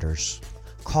mortgage lenders,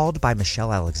 called by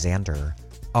Michelle Alexander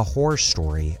a horror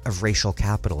story of racial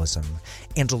capitalism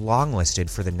and longlisted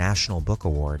for the National Book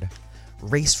Award.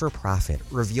 Race for Profit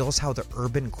reveals how the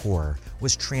urban core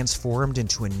was transformed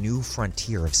into a new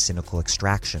frontier of cynical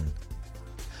extraction.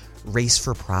 Race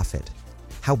for Profit: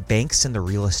 How Banks and the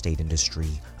Real Estate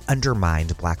Industry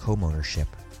Undermined Black Homeownership,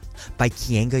 by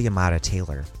Keeanga Yamada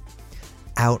Taylor.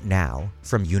 Out now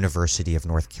from University of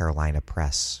North Carolina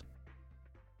Press.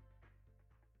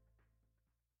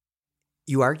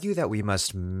 You argue that we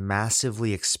must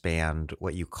massively expand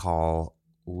what you call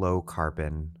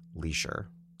low-carbon leisure.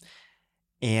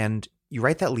 And you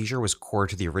write that leisure was core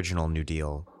to the original New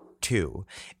Deal, too,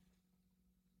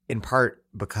 in part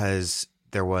because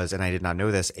there was, and I did not know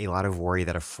this, a lot of worry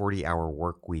that a 40-hour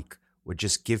work week would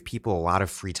just give people a lot of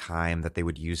free time that they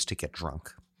would use to get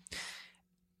drunk.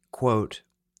 Quote,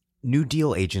 New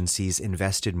Deal agencies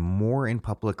invested more in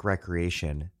public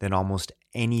recreation than almost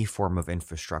any form of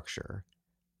infrastructure,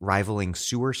 rivaling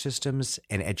sewer systems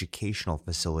and educational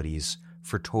facilities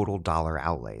for total dollar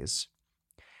outlays.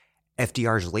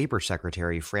 FDR's labor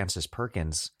secretary, Frances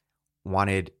Perkins,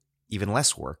 wanted even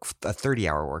less work, a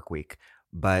 30-hour work week,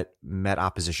 but met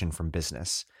opposition from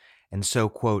business. And so,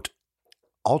 quote,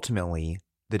 ultimately,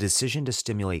 the decision to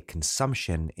stimulate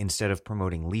consumption instead of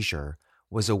promoting leisure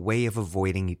was a way of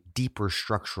avoiding deeper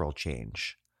structural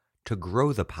change, to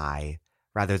grow the pie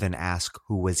rather than ask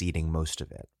who was eating most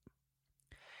of it.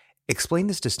 Explain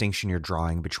this distinction you're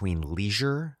drawing between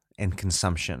leisure and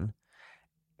consumption,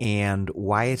 and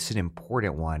why it's an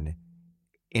important one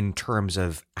in terms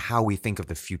of how we think of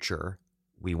the future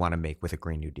we want to make with a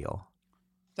Green New Deal.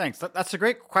 Thanks. That's a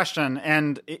great question.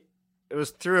 And it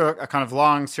was through a kind of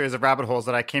long series of rabbit holes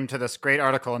that I came to this great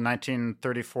article in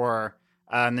 1934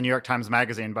 in the New York Times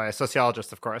Magazine by a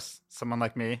sociologist, of course, someone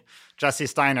like me, Jesse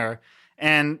Steiner.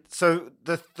 And so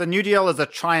the New Deal is a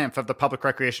triumph of the public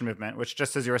recreation movement, which,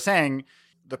 just as you were saying,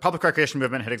 the public recreation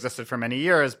movement had existed for many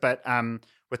years, but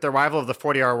with the arrival of the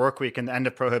 40-hour work week and the end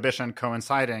of prohibition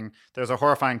coinciding, there's a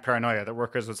horrifying paranoia that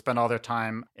workers would spend all their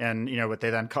time in, what they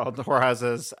then called the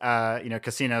whorehouses,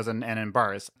 casinos and in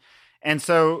bars. And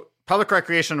so public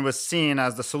recreation was seen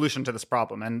as the solution to this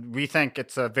problem. And we think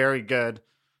it's a very good,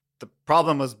 the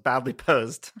problem was badly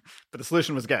posed, but the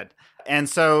solution was good. And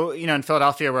so, in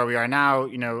Philadelphia, where we are now,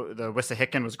 the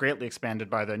Wissahickon was greatly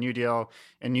expanded by the New Deal.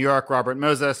 In New York, Robert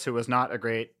Moses, who was not a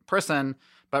great person,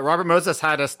 but Robert Moses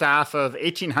had a staff of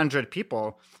 1,800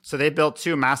 people. So they built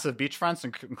two massive beachfronts,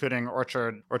 including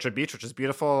Orchard Beach, which is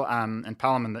beautiful, and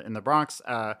Pelham in the Bronx.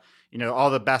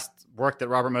 All the best work that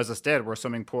Robert Moses did were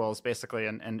swimming pools, basically,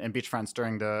 and beachfronts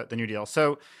during the New Deal.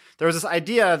 So there was this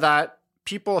idea that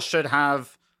people should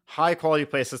have high quality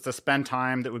places to spend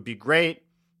time that would be great,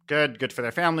 good for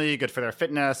their family, good for their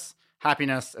fitness,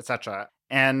 happiness, etc.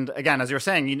 And again, as you were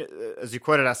saying, as you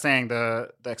quoted us saying, the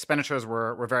expenditures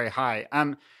were very high.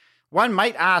 One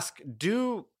might ask,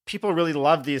 do people really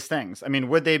love these things? I mean,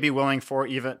 would they be willing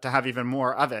to have even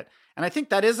more of it? And I think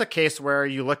that is a case where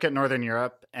you look at Northern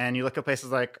Europe and you look at places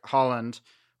like Holland,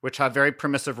 which have very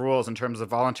permissive rules in terms of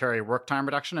voluntary work time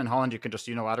reduction. In Holland, you can just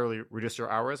unilaterally reduce your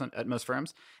hours at most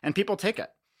firms, and people take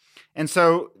it. And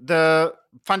so the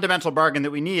fundamental bargain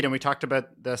that we need, and we talked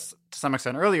about this to some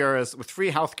extent earlier, is with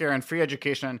free healthcare and free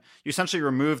education, you essentially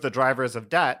remove the drivers of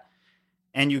debt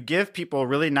and you give people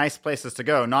really nice places to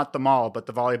go, not the mall, but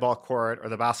the volleyball court or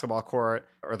the basketball court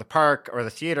or the park or the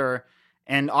theater,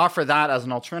 and offer that as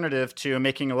an alternative to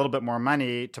making a little bit more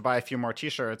money to buy a few more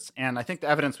T-shirts. And I think the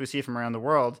evidence we see from around the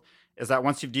world is that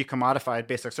once you've decommodified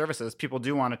basic services, people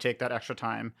do want to take that extra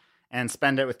time and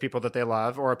spend it with people that they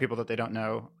love or people that they don't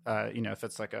know, if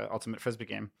it's like an ultimate Frisbee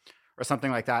game or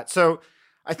something like that. So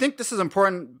I think this is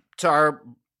important to our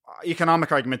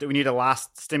economic argument that we need a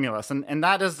last stimulus. And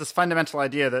that is this fundamental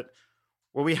idea that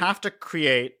what we have to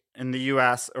create in the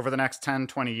US over the next 10,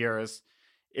 20 years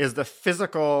is the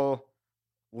physical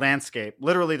landscape,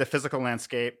 literally the physical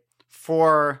landscape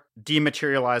for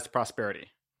dematerialized prosperity.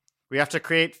 We have to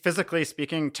create, physically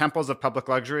speaking, temples of public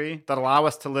luxury that allow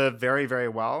us to live very, very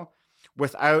well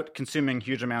without consuming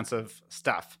huge amounts of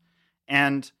stuff.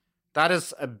 And that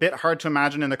is a bit hard to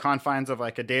imagine in the confines of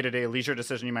like a day-to-day leisure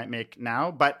decision you might make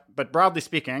now. But broadly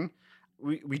speaking,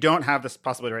 we don't have this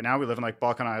possibility right now. We live in like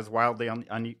balkanized, wildly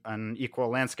unequal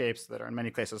landscapes that are in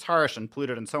many cases harsh and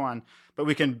polluted and so on. But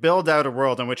we can build out a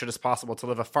world in which it is possible to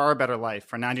live a far better life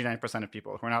for 99% of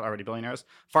people who are not already billionaires,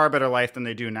 far better life than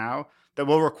they do now, that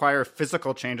will require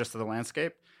physical changes to the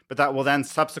landscape, but that will then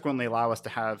subsequently allow us to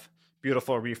have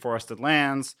beautiful reforested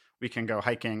lands. We can go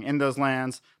hiking in those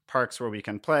lands, parks where we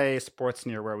can play, sports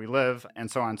near where we live,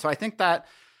 and so on. So I think that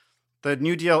the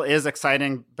New Deal is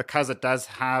exciting because it does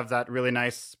have that really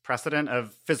nice precedent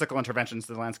of physical interventions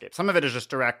to the landscape. Some of it is just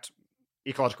direct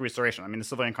ecological restoration. I mean, the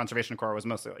Civilian Conservation Corps was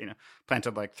mostly,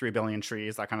 planted like 3 billion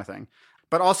trees, that kind of thing.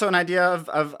 But also an idea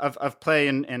of play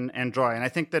and joy. And I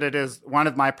think that it is one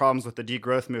of my problems with the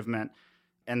degrowth movement.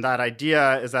 And that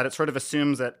idea is that it sort of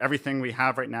assumes that everything we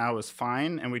have right now is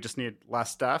fine and we just need less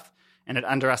stuff. And it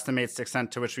underestimates the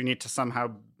extent to which we need to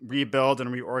somehow rebuild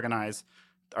and reorganize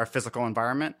our physical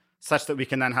environment such that we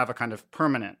can then have a kind of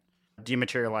permanent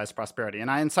dematerialized prosperity. And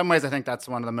in some ways, I think that's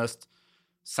one of the most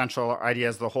central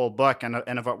ideas of the whole book and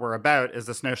of what we're about is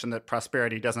this notion that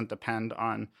prosperity doesn't depend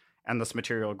on endless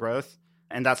material growth.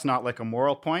 And that's not like a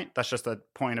moral point. That's just a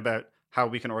point about how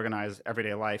we can organize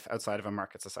everyday life outside of a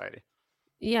market society.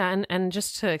 Yeah, and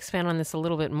just to expand on this a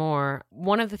little bit more,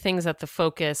 one of the things that the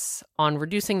focus on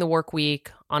reducing the work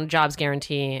week, on jobs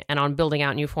guarantee, and on building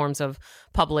out new forms of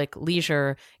public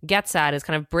leisure gets at is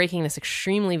kind of breaking this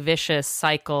extremely vicious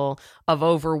cycle of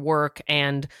overwork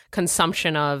and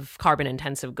consumption of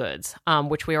carbon-intensive goods,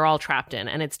 which we are all trapped in.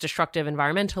 And it's destructive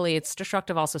environmentally. It's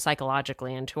destructive also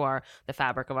psychologically into the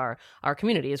fabric of our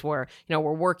communities where,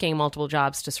 we're working multiple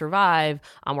jobs to survive.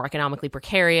 We're economically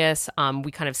precarious.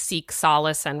 We kind of seek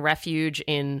solace and refuge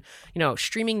in,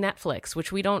 streaming Netflix,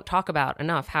 which we don't talk about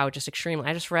enough, how just extremely.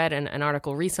 I just read an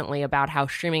article recently about how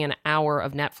streaming an hour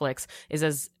of Netflix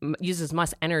uses as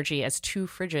much energy as 2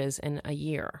 fridges in a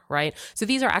year, right? So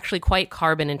these are actually quite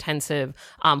carbon intensive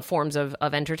forms of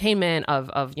entertainment,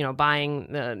 of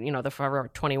buying the Forever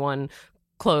 21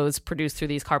 clothes produced through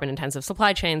these carbon intensive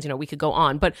supply chains. We could go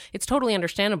on, but it's totally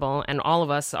understandable. And all of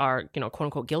us are, quote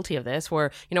unquote, guilty of this where,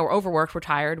 we're overworked, we're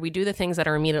tired. We do the things that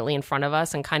are immediately in front of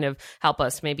us and kind of help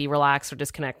us maybe relax or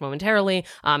disconnect momentarily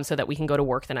so that we can go to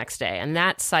work the next day. And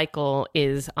that cycle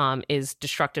is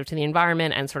destructive to the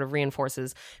environment and sort of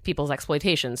reinforces people's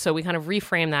exploitation. So we kind of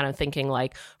reframe that and thinking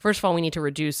like, first of all, we need to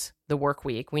reduce the work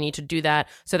week. We need to do that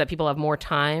so that people have more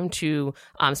time to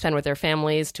spend with their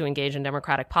families, to engage in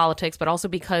democratic politics, but also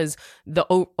because the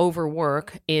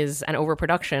overwork and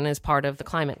overproduction is part of the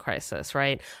climate crisis,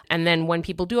 right? And then when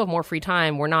people do have more free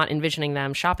time, we're not envisioning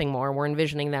them shopping more. We're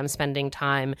envisioning them spending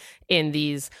time in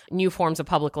these new forms of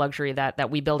public luxury that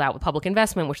we build out with public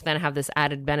investment, which then have this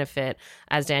added benefit,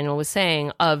 as Daniel was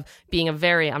saying, of being a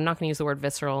very, I'm not going to use the word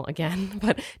visceral again,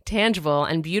 but tangible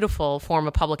and beautiful form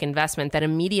of public investment that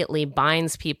immediately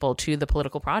binds people to the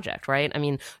political project, right? I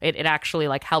mean, it actually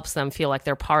like helps them feel like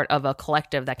they're part of a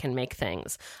collective that can make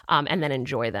things and then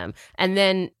enjoy them. And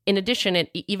then in addition,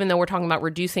 even though we're talking about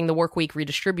reducing the work week,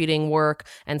 redistributing work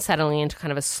and settling into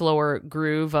kind of a slower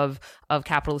groove of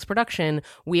capitalist production,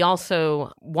 we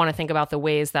also want to think about the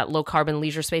ways that low carbon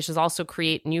leisure spaces also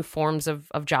create new forms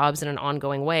of jobs in an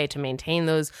ongoing way to maintain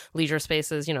those leisure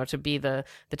spaces, to be the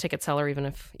ticket seller, even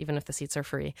if the seats are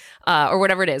free or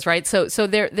whatever it is, right? So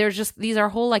there's just, these are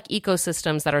whole like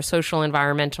ecosystems that are social,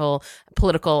 environmental,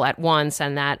 political at once,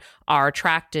 and that are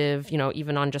attractive,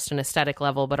 even on just an aesthetic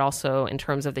level, but also in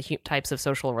terms of the types of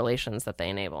social relations that they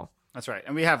enable. That's right.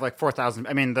 And we have like 4,000.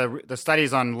 I mean, the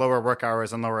studies on lower work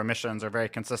hours and lower emissions are very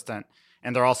consistent.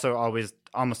 And they're also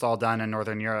almost all done in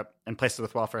Northern Europe in places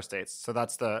with welfare states. So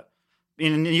that's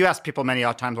in the U.S., people many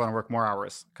times want to work more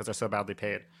hours because they're so badly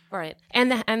paid. Right. And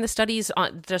the studies,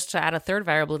 just to add a third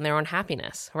variable in there, on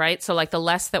happiness, right? So like the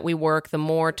less that we work, the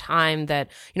more time that,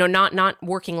 not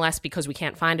working less because we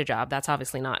can't find a job. That's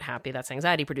obviously not happy. That's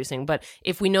anxiety producing. But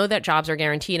if we know that jobs are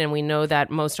guaranteed and we know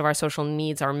that most of our social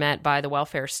needs are met by the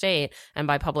welfare state and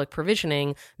by public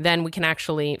provisioning, then we can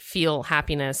actually feel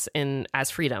happiness as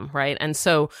freedom, right? And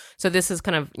so this is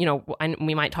kind of, and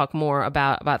we might talk more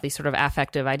about these sort of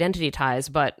affective identity ties,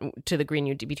 but to the Green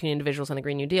New between individuals and the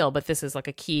Green New Deal. But this is like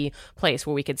a key place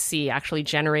where we could see actually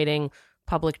generating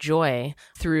public joy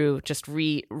through just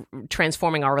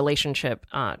transforming our relationship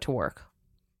to work.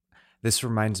 This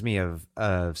reminds me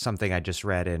of something I just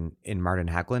read in Martin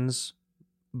Hacklin's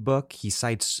book. He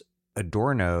cites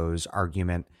Adorno's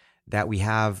argument that we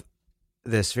have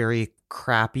this very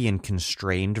crappy and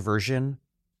constrained version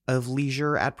of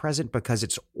leisure at present because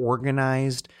it's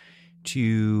organized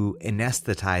to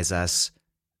anesthetize us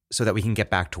so that we can get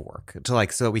back to work,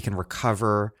 so that we can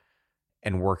recover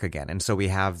and work again. And so we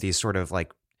have these sort of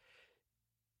like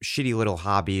shitty little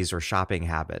hobbies or shopping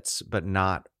habits, but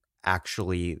not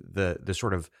actually the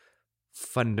sort of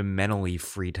fundamentally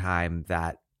free time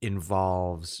that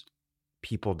involves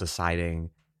people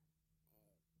deciding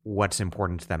what's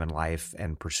important to them in life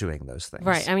and pursuing those things.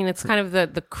 Right. I mean, it's kind of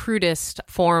the crudest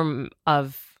form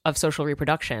of social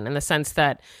reproduction in the sense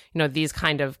that, these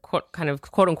kind of quote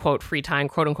unquote free time,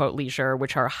 quote unquote leisure,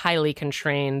 which are highly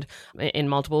constrained in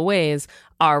multiple ways,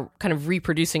 are kind of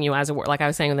reproducing you as a work. Like I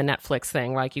was saying with the Netflix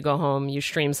thing, like you go home, you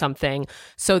stream something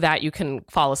so that you can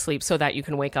fall asleep, so that you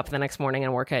can wake up the next morning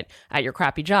and work at your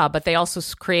crappy job. But they also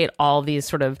create all these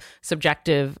sort of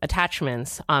subjective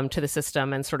attachments to the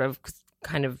system and sort of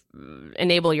kind of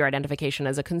enable your identification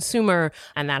as a consumer,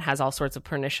 and that has all sorts of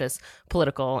pernicious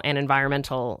political and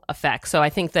environmental effects. So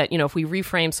I think that, if we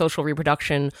reframe social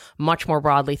reproduction much more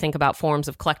broadly, think about forms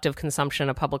of collective consumption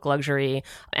of public luxury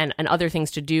and other things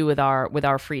to do with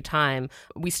our free time,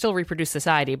 we still reproduce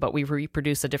society, but we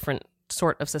reproduce a different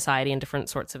sort of society and different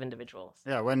sorts of individuals.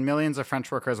 Yeah, when millions of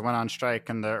French workers went on strike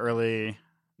in the early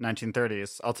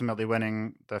 1930s, ultimately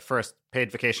winning the first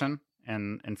paid vacation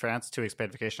in France, 2 weeks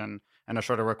paid vacation and a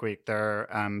shorter work week, their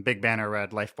big banner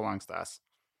read, "Life belongs to us."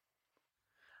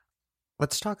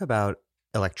 Let's talk about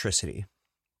electricity.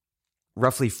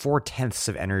 Roughly 4/10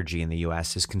 of energy in the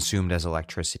US is consumed as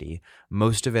electricity,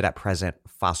 most of it at present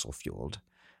fossil fueled.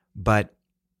 But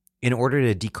in order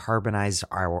to decarbonize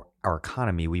our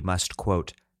economy, we must,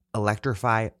 quote,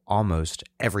 electrify almost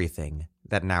everything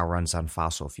that now runs on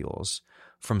fossil fuels,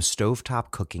 from stovetop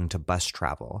cooking to bus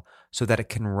travel, so that it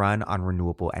can run on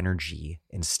renewable energy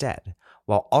instead,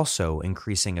 while also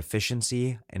increasing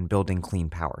efficiency and building clean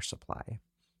power supply.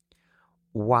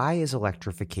 Why is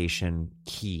electrification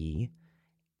key,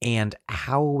 and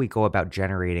how will we go about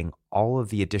generating all of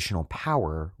the additional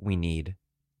power we need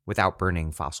without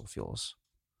burning fossil fuels?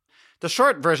 The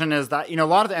short version is that, a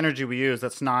lot of the energy we use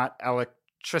that's not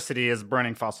electricity is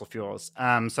burning fossil fuels.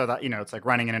 So that, it's like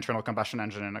running an internal combustion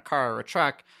engine in a car or a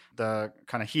truck, the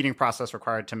kind of heating process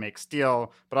required to make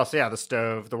steel, but also, the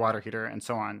stove, the water heater, and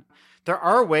so on. There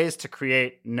are ways to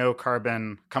create no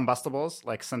carbon combustibles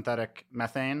like synthetic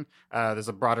methane. There's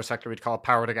a broader sector we'd call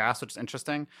power to gas, which is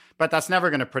interesting, but that's never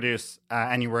going to produce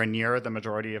anywhere near the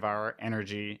majority of our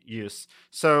energy use.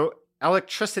 So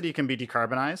electricity can be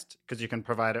decarbonized because you can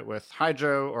provide it with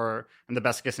hydro or, in the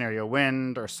best case scenario,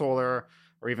 wind or solar,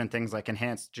 or even things like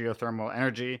enhanced geothermal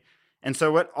energy. And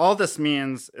so what all this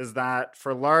means is that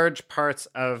for large parts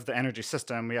of the energy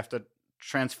system, we have to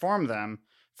transform them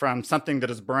from something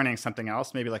that is burning something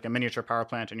else, maybe like a miniature power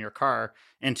plant in your car,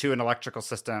 into an electrical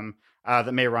system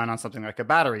that may run on something like a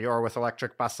battery, or with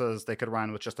electric buses, they could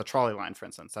run with just a trolley line, for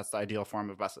instance. That's the ideal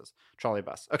form of buses, trolley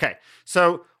bus. Okay,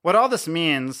 so what all this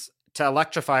means to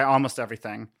electrify almost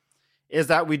everything is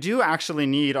that we do actually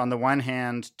need, on the one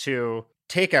hand, to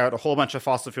take out a whole bunch of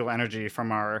fossil fuel energy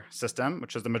from our system,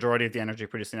 which is the majority of the energy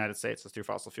produced in the United States is through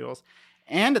fossil fuels,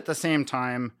 and at the same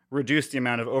time reduce the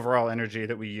amount of overall energy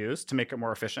that we use to make it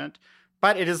more efficient.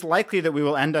 But it is likely that we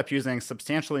will end up using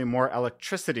substantially more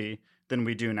electricity than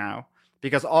we do now,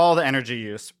 because all the energy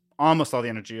use, almost all the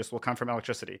energy use, will come from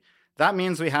electricity. That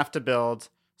means we have to build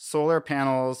solar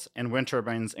panels and wind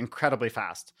turbines incredibly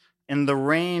fast, in the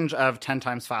range of 10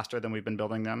 times faster than we've been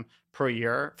building them per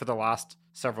year for the last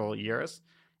several years.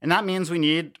 And that means we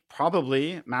need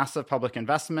probably massive public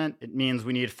investment. It means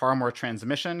we need far more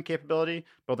transmission capability,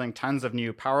 building tons of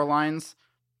new power lines,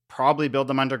 probably build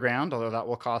them underground, although that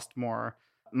will cost more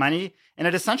money. And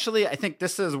it essentially, I think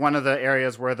this is one of the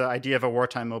areas where the idea of a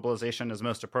wartime mobilization is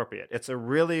most appropriate. It's a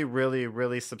really, really,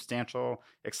 really substantial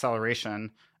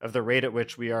acceleration of the rate at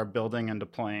which we are building and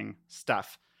deploying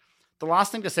stuff. The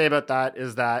last thing to say about that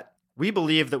is that we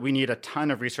believe that we need a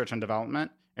ton of research and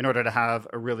development in order to have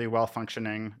a really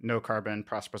well-functioning, no-carbon,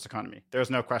 prosperous economy. There's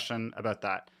no question about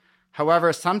that.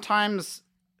 However, sometimes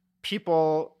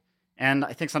people, and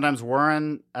I think sometimes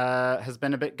Warren has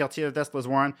been a bit guilty of this, Liz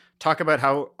Warren, talk about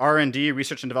how R&D,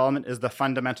 research and development, is the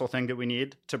fundamental thing that we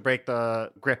need to break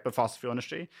the grip of fossil fuel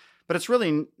industry. But it's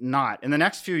really not. In the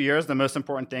next few years, the most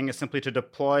important thing is simply to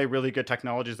deploy really good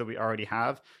technologies that we already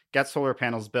have, get solar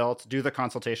panels built, do the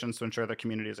consultations to ensure that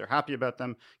communities are happy about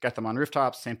them, get them on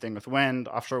rooftops, same thing with wind,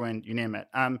 offshore wind, you name it.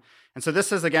 And so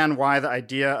this is, again, why the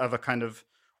idea of a kind of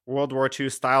World War II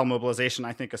style mobilization,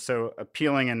 I think, is so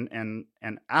appealing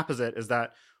and apposite, is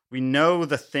that we know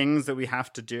the things that we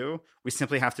have to do. We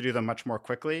simply have to do them much more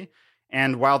quickly.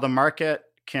 And while the market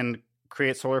can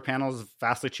create solar panels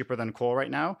vastly cheaper than coal right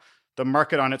now, the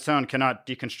market on its own cannot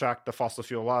deconstruct the fossil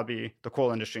fuel lobby, the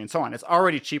coal industry, and so on. It's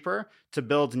already cheaper to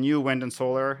build new wind and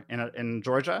solar in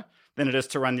Georgia than it is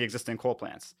to run the existing coal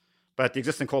plants. But the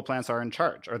existing coal plants are in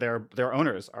charge, or their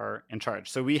owners are in charge.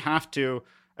 So we have to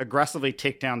aggressively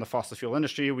take down the fossil fuel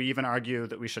industry. We even argue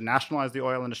that we should nationalize the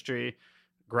oil industry,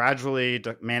 gradually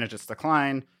manage its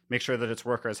decline, make sure that its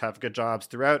workers have good jobs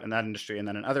throughout in that industry and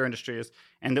then in other industries,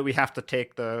 and that we have to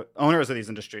take the owners of these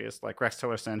industries, like Rex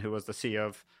Tillerson, who was the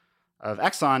CEO of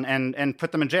Exxon, and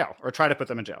put them in jail, or try to put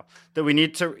them in jail. That we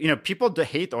need to, people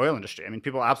hate the oil industry. I mean,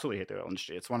 people absolutely hate the oil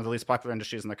industry. It's one of the least popular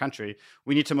industries in the country.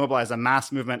 We need to mobilize a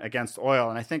mass movement against oil.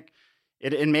 And I think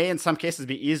it may, in some cases,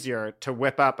 be easier to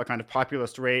whip up a kind of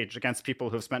populist rage against people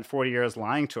who have spent 40 years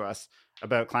lying to us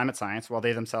about climate science while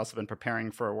they themselves have been preparing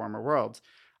for a warmer world,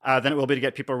 than it will be to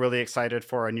get people really excited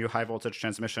for a new high voltage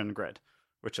transmission grid,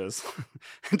 which is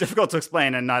difficult to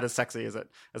explain and not as sexy as it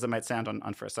might sound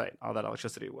on first sight. All that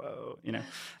electricity, whoa,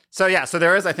 So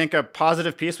there is, I think, a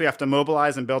positive piece. We have to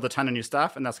mobilize and build a ton of new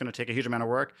stuff, and that's going to take a huge amount of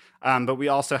work. But we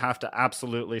also have to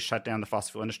absolutely shut down the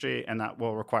fossil fuel industry, and that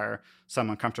will require some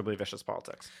uncomfortably vicious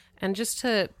politics. And just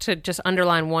to just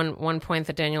underline one point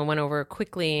that Daniel went over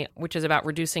quickly, which is about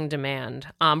reducing demand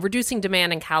and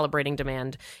calibrating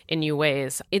demand in new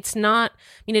ways. It's not,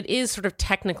 it is sort of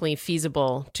technically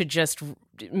feasible to just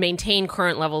maintain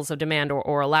current levels of demand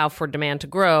or allow for demand to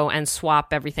grow and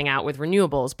swap everything out with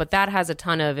renewables. But that has a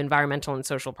ton of environmental and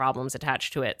social problems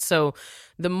attached to it. So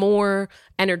the more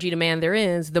energy demand there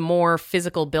is, the more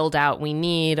physical build out we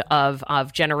need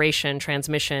of generation,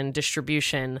 transmission,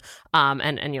 distribution,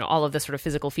 and all of the sort of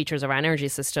physical features of our energy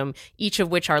system, each of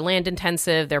which are land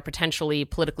intensive. They're potentially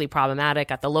politically problematic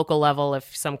at the local level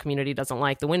if some community doesn't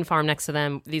like the wind farm next to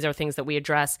them. These are things that we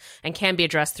address and can be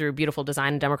addressed through beautiful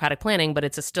design and democratic planning, but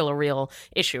it's still a real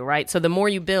issue, right? So the more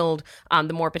you build,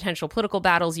 the more potential political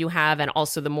battles you have, and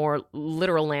also the more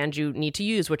literal land you need to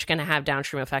use, which can have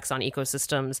downstream effects on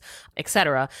ecosystems, et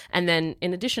cetera. And then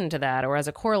in addition to that, or as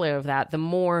a corollary of that, the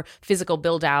more physical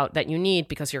build out that you need,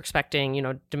 because you're expecting,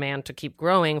 demand to keep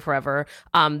growing forever,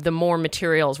 the more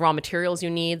raw materials you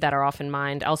need that are often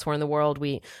mined elsewhere in the world.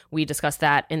 We discuss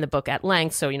that in the book at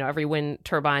length. So, every wind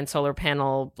turbine, solar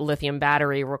panel, lithium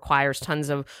battery requires tons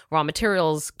of raw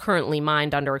materials currently mined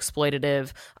under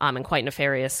exploitative and quite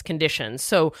nefarious conditions.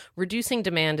 So reducing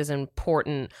demand is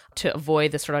important to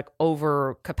avoid the sort of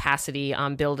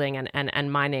overcapacity building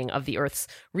and mining of the Earth's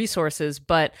resources.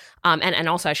 But and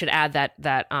also I should add that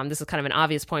this is kind of an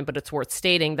obvious point, but it's worth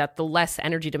stating that the less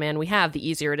energy demand we have, the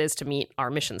easier it is to meet our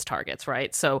emissions targets,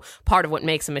 right? So part of what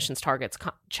makes emissions targets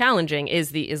challenging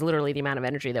is literally the amount of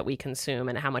energy that we consume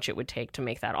and how much it would take to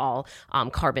make that all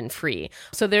carbon free.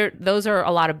 So those are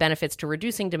a lot of benefits to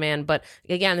reducing demand, but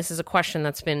again, this is a question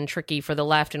that's been tricky for the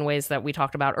left in ways that we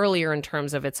talked about earlier in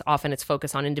terms of its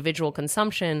focus on individual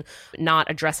consumption, not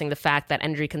addressing the fact that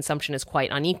energy consumption is quite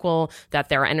unequal, that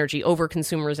there are energy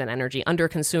overconsumers and energy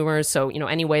underconsumers. So,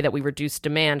 any way that we reduce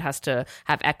demand has to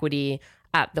have equity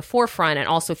at the forefront, and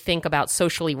also think about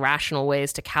socially rational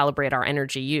ways to calibrate our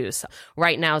energy use.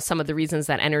 Right now, some of the reasons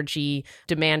that energy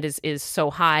demand is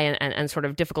so high and sort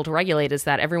of difficult to regulate is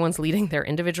that everyone's leading their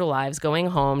individual lives, going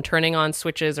home, turning on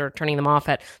switches or turning them off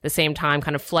at the same time,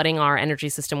 kind of flooding our energy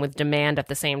system with demand at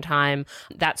the same time,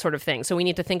 that sort of thing. So we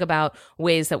need to think about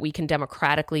ways that we can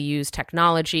democratically use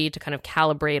technology to kind of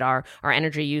calibrate our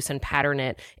energy use and pattern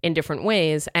it in different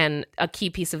ways. And a key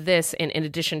piece of this, in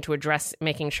addition to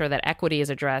making sure that equity is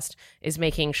addressed, is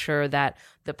making sure that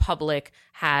the public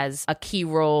has a key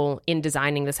role in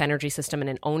designing this energy system and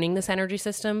in owning this energy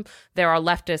system. There are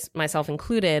leftists, myself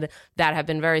included, that have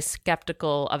been very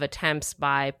skeptical of attempts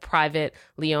by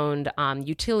privately owned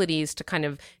utilities to kind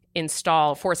of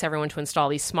force everyone to install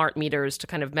these smart meters to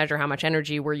kind of measure how much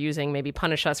energy we're using, maybe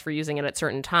punish us for using it at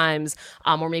certain times,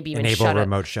 or maybe even enable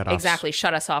remote shutoffs. Exactly,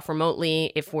 shut us off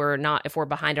remotely if we're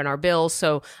behind on our bills.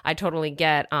 So I totally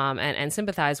get and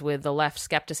sympathize with the left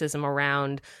skepticism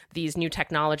around these new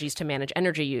technologies to manage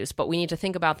energy use, but we need to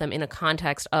think about them in a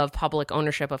context of public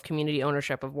ownership, of community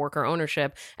ownership, of worker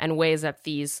ownership, and ways that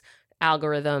these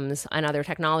algorithms and other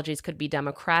technologies could be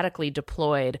democratically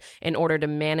deployed in order to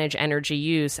manage energy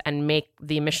use and make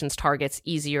the emissions targets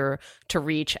easier to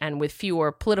reach and with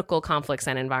fewer political conflicts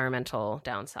and environmental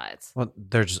downsides. Well,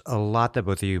 there's a lot that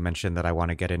both of you mentioned that I want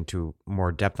to get into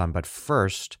more depth on. But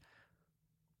first,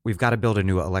 we've got to build a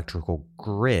new electrical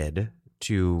grid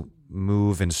to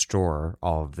move and store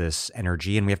all of this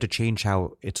energy, and we have to change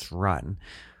how it's run.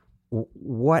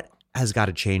 What has got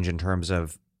to change in terms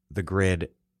of the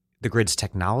grid's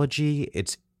technology,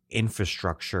 its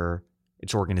infrastructure,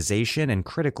 its organization, and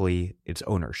critically, its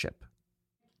ownership?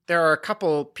 There are a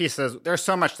couple pieces. There's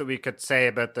so much that we could say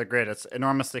about the grid. It's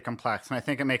enormously complex, and I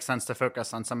think it makes sense to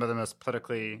focus on some of the most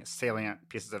politically salient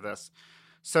pieces of this.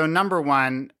 So number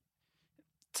one,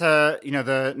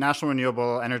 the National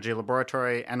Renewable Energy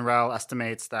Laboratory, NREL,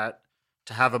 estimates that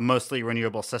to have a mostly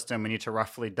renewable system, we need to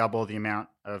roughly double the amount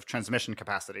of transmission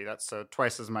capacity. That's so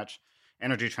twice as much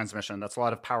energy transmission. That's a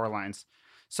lot of power lines.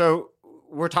 So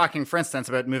we're talking, for instance,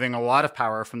 about moving a lot of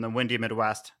power from the windy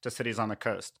Midwest to cities on the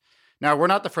coast. Now, we're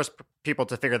not the first people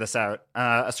to figure this out.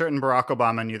 A certain Barack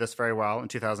Obama knew this very well in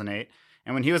 2008.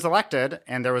 And when he was elected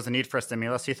and there was a need for a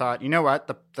stimulus, he thought, you know what,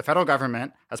 the federal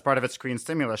government, as part of its green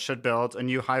stimulus, should build a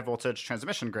new high-voltage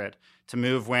transmission grid to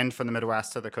move wind from the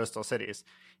Midwest to the coastal cities.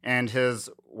 And his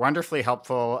wonderfully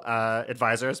helpful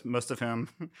advisors, most of whom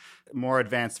more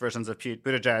advanced versions of Pete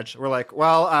Buttigieg, were like,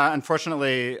 well,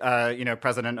 unfortunately,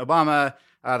 President Obama,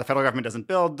 the federal government doesn't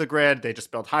build the grid. They just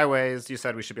build highways. You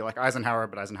said we should be like Eisenhower,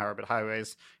 but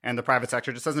highways. And the private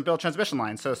sector just doesn't build transmission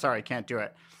lines. So sorry, can't do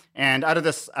it. And out of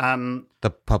this, the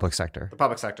public sector. The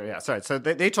public sector, yeah. Sorry. So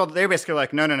they were basically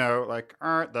like, no, like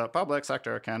the public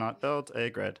sector cannot build a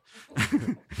grid.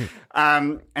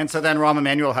 And so then Rahm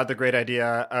Emanuel had the great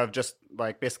idea of just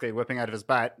like basically whipping out of his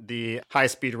butt the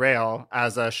high-speed rail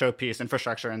as a showpiece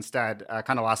infrastructure instead,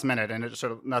 kind of last minute. And it just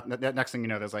sort of, next thing you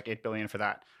know, there's like $8 billion for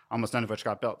that, almost none of which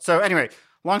got built. So anyway,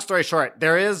 long story short,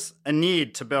 there is a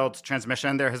need to build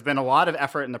transmission. There has been a lot of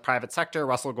effort in the private sector.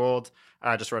 Russell Gould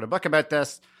just wrote a book about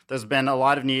this. There's been a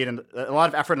lot of need and a lot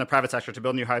of effort in the private sector to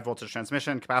build new high voltage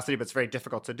transmission capacity, but it's very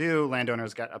difficult to do.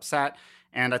 Landowners get upset.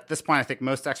 And at this point, I think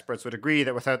most experts would agree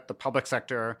that without the public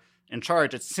sector in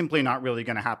charge, it's simply not really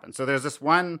going to happen. So there's this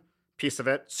one piece of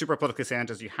it, super politically salient,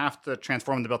 is you have to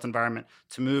transform the built environment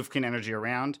to move clean energy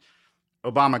around.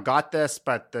 Obama got this,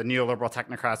 but the neoliberal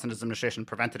technocrats in his administration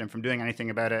prevented him from doing anything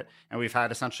about it. And we've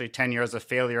had essentially 10 years of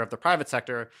failure of the private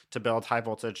sector to build high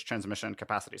voltage transmission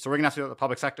capacity. So we're going to have to do it with the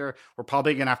public sector. We're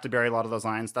probably going to have to bury a lot of those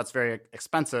lines. That's very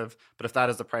expensive. But if that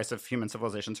is the price of human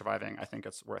civilization surviving, I think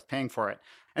it's worth paying for it.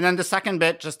 And then the second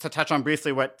bit, just to touch on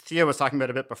briefly what Thea was talking about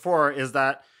a bit before, is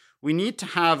that we need to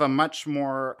have a much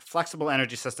more flexible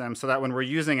energy system so that when we're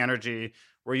using energy,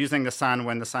 we're using the sun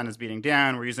when the sun is beating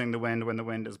down. We're using the wind when the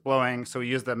wind is blowing. So we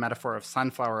use the metaphor of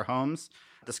sunflower homes.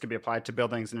 This could be applied to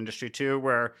buildings and industry too,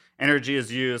 where energy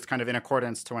is used kind of in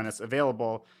accordance to when it's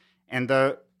available. And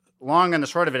the long and the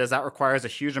short of it is that requires a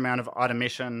huge amount of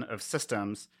automation of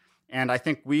systems. And I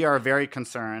think we are very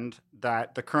concerned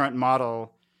that the current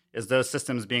model is those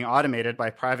systems being automated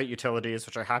by private utilities,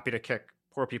 which are happy to kick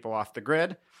poor people off the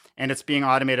grid. And it's being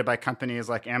automated by companies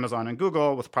like Amazon and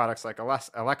Google with products like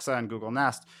Alexa and Google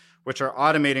Nest, which are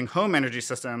automating home energy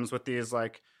systems with these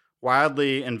like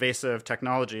wildly invasive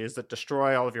technologies that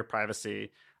destroy all of your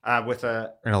privacy and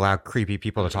allow creepy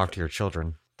people to talk to your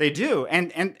children. They do.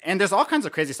 And there's all kinds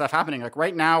of crazy stuff happening. Like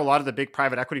right now, a lot of the big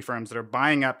private equity firms that are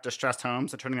buying up distressed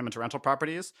homes and turning them into rental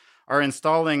properties are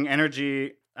installing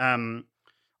energy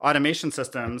automation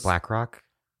systems. BlackRock?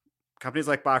 Companies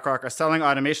like BlackRock are selling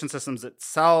automation systems that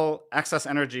sell excess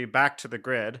energy back to the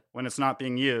grid when it's not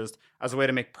being used as a way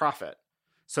to make profit.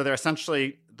 So they're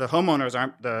essentially, the homeowners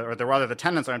aren't, the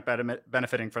tenants aren't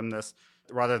benefiting from this.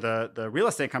 Rather, the real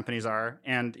estate companies are.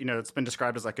 And, it's been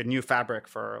described as like a new fabric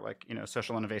for like,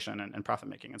 social innovation and profit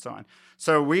making and so on.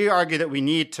 So we argue that we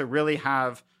need to really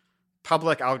have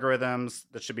public algorithms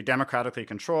that should be democratically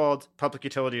controlled. Public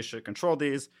utilities should control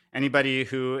these. Anybody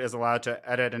who is allowed to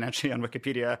edit an entry on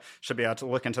Wikipedia should be able to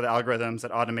look into the algorithms that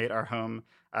automate our home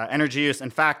energy use. In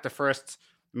fact, the first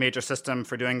major system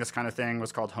for doing this kind of thing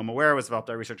was called HomeAware, was developed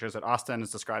by researchers at Austin,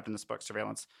 is described in this book,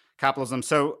 Surveillance Capitalism.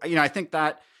 So, I think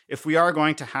that if we are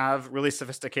going to have really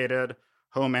sophisticated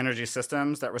home energy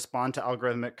systems that respond to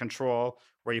algorithmic control,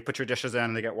 where you put your dishes in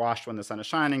and they get washed when the sun is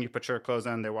shining, you put your clothes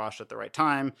in, they wash at the right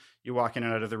time, you walk in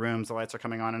and out of the rooms, the lights are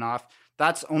coming on and off.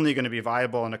 That's only going to be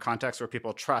viable in a context where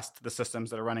people trust the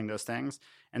systems that are running those things.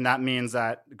 And that means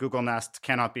that Google Nest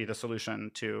cannot be the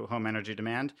solution to home energy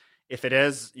demand. If it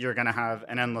is, you're going to have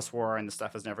an endless war and the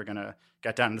stuff is never going to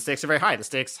get done. The stakes are very high. The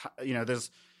stakes,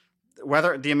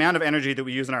 whether the amount of energy that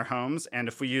we use in our homes, and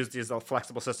if we use these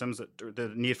flexible systems,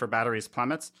 the need for batteries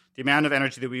plummets. The amount of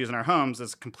energy that we use in our homes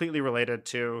is completely related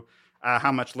to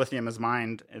how much lithium is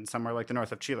mined in somewhere like the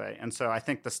north of Chile. And so I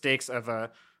think the stakes of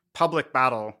a public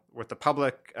battle with the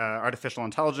public artificial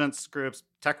intelligence groups,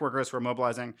 tech workers who are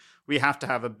mobilizing, we have to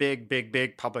have a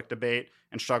big public debate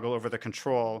and struggle over the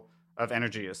control of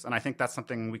energy use. And I think that's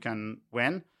something we can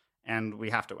win, and we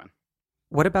have to win.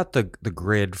 What about the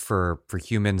grid for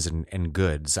humans and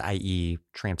goods, i.e.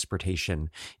 transportation?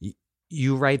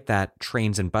 You write that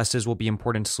trains and buses will be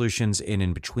important solutions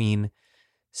in between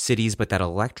cities, but that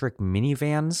electric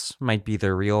minivans might be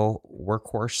the real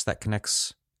workhorse that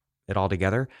connects it all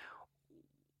together.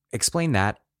 Explain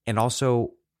that, and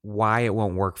also why it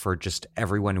won't work for just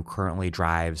everyone who currently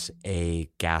drives a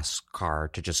gas car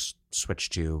to just switch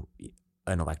to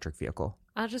an electric vehicle.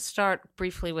 I'll just start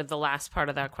briefly with the last part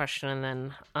of that question, and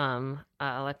then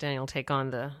I'll let Daniel take on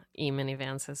the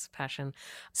e-minivans, his passion.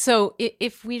 So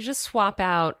if we just swap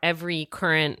out every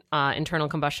current internal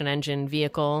combustion engine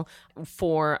vehicle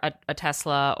for a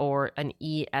Tesla or an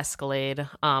e-Escalade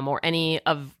or any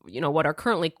of what are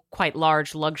currently quite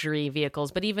large luxury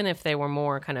vehicles, but even if they were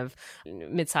more kind of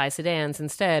mid-sized sedans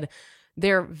instead,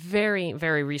 they're very,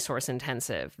 very resource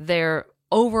intensive. They're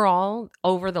overall,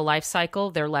 over the life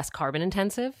cycle, they're less carbon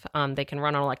intensive. They can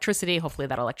run on electricity. Hopefully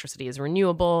that electricity is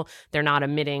renewable. They're not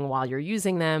emitting while you're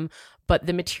using them. But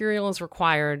the materials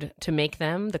required to make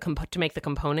them, to make the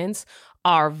components,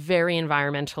 are very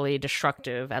environmentally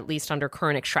destructive, at least under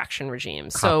current extraction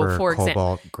regimes. Copper, so, for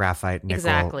cobalt, graphite,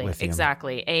 nickel, lithium.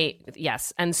 Exactly.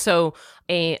 Yes. And so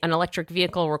an electric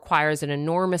vehicle requires an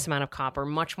enormous amount of copper,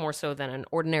 much more so than an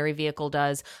ordinary vehicle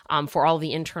does, for all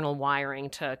the internal wiring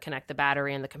to connect the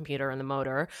battery and the computer and the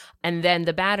motor. And then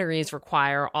the batteries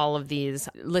require all of these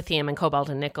lithium and cobalt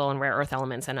and nickel and rare earth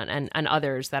elements and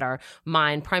others that are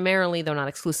mined primarily, though not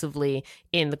exclusively,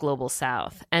 in the global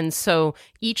south. And so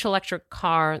each electric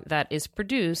car that is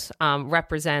produced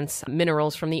represents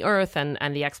minerals from the earth and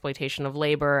the exploitation of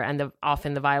labor and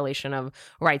often the violation of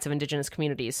rights of indigenous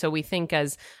communities. So we think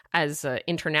as an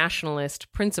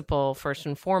internationalist principle, first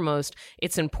and foremost,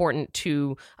 it's important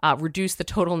to reduce the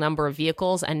total number of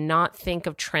vehicles and not think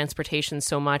of transportation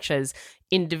so much as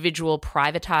individual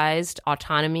privatized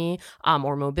autonomy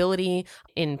or mobility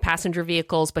in passenger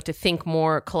vehicles, but to think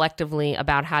more collectively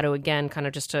about how to, again, kind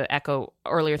of just to echo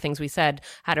earlier things we said,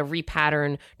 how to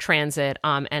repattern transit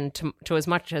and to as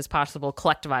much as possible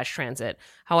collectivize transit.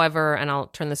 However, and I'll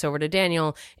turn this over to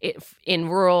Daniel, in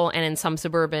rural and in some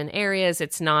suburban areas,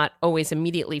 it's not always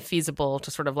immediately feasible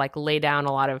to sort of like lay down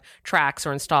a lot of tracks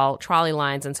or install trolley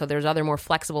lines. And so there's other more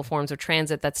flexible forms of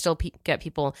transit that still get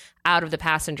people out of the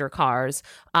passenger cars,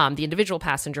 the individual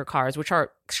passenger cars, which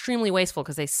are extremely wasteful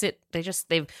because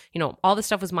they've all this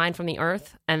stuff was mined from the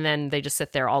earth, and then they just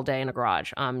sit there all day in a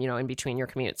garage, in between your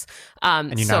commutes.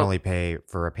 And you not only pay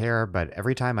for repair, but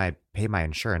every time I pay my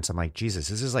insurance, I'm like, Jesus,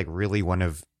 this is like really one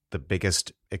of the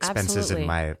biggest expenses in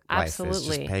my life is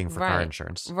just paying for car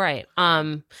insurance. Right.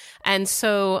 And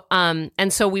so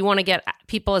we want to get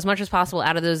people as much as possible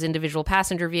out of those individual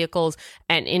passenger vehicles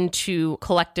and into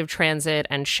collective transit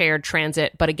and shared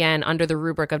transit. But again, under the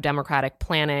rubric of democratic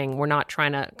planning, we're not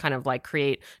trying to kind of like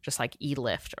create just like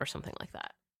e-Lyft or something like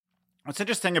that. What's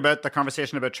interesting about the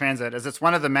conversation about transit is it's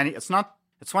one of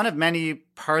many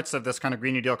parts of this kind of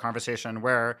Green New Deal conversation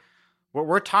where what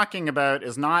we're talking about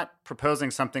is not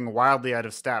proposing something wildly out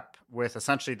of step with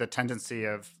essentially the tendency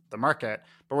of the market,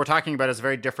 but we're talking about a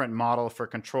very different model for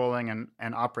controlling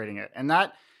and operating it. And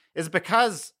that is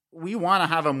because we want to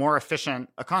have a more efficient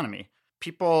economy.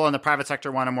 People in the private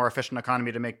sector want a more efficient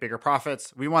economy to make bigger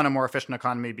profits. We want a more efficient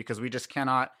economy because we just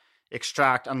cannot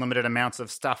extract unlimited amounts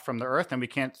of stuff from the earth, and we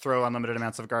can't throw unlimited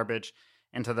amounts of garbage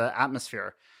into the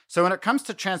atmosphere. So when it comes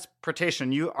to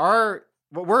transportation,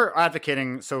 what we're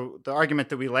advocating, so the argument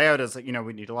that we lay out is that,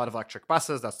 we need a lot of electric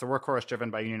buses. That's the workhorse driven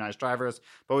by unionized drivers.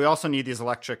 But we also need these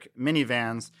electric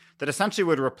minivans that essentially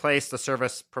would replace the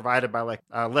service provided by like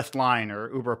Lyft Line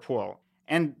or Uber Pool.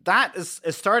 And that is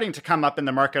starting to come up in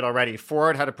the market already.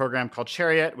 Ford had a program called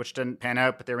Chariot, which didn't pan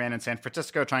out, but they ran in San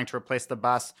Francisco trying to replace the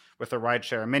bus with a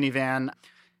rideshare minivan.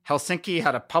 Helsinki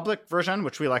had a public version,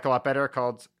 which we like a lot better,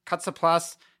 called Katsa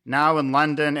Plus. Now in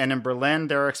London and in Berlin,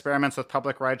 there are experiments with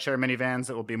public rideshare minivans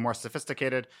that will be more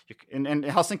sophisticated. In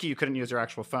Helsinki, you couldn't use your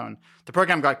actual phone. The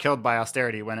program got killed by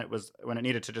austerity when it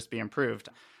needed to just be improved.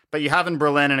 But you have in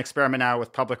Berlin an experiment now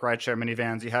with public rideshare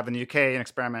minivans. You have in the UK an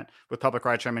experiment with public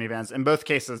rideshare minivans. In both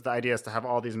cases, the idea is to have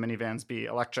all these minivans be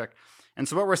electric. And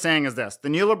so what we're saying is this: the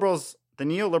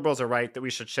neoliberals are right that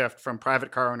we should shift from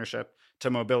private car ownership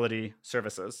to mobility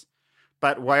services.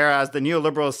 But whereas the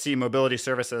neoliberals see mobility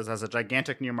services as a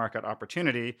gigantic new market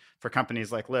opportunity for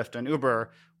companies like Lyft and Uber,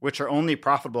 which are only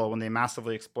profitable when they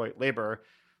massively exploit labor,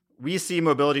 we see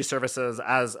mobility services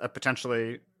as a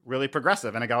potentially really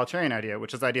progressive and egalitarian idea,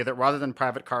 which is the idea that rather than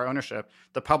private car ownership,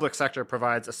 the public sector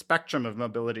provides a spectrum of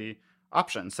mobility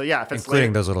options. So yeah, if it's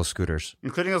including those little scooters.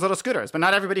 Including those little scooters, but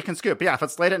not everybody can scoot. But yeah, if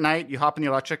it's late at night, you hop in the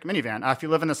electric minivan. If you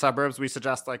live in the suburbs, we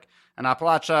suggest like in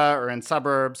Appalachia or in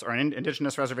suburbs or in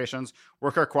indigenous reservations,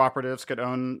 worker cooperatives could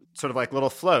own sort of like little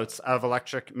floats of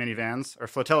electric minivans or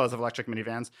flotillas of electric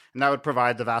minivans, and that would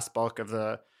provide the vast bulk of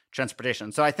the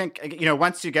transportation. So I think,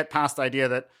 once you get past the idea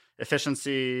that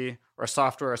efficiency or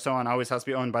software or so on always has to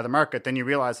be owned by the market, then you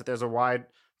realize that there's a wide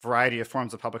variety of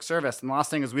forms of public service. And the last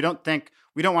thing is we don't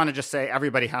want to just say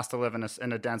everybody has to live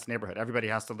in a dense neighborhood. Everybody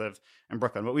has to live in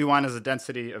Brooklyn. What we want is a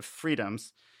density of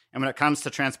freedoms. And when it comes to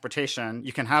transportation,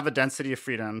 you can have a density of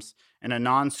freedoms in a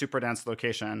non-super dense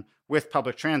location with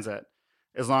public transit,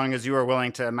 as long as you are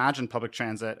willing to imagine public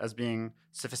transit as being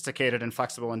sophisticated and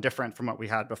flexible and different from what we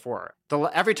had before.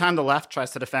 Every time the left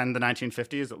tries to defend the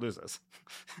 1950s, it loses.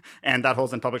 And that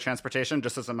holds in public transportation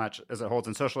just as much as it holds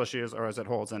in social issues or as it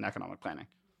holds in economic planning.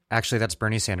 Actually, that's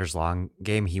Bernie Sanders' long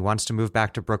game. He wants to move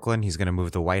back to Brooklyn. He's going to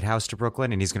move the White House to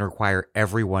Brooklyn, and he's going to require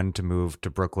everyone to move to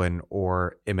Brooklyn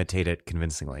or imitate it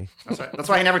convincingly. That's right. That's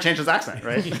why he never changed his accent,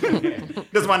 right? He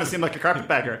doesn't want to seem like a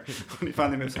carpetbagger when he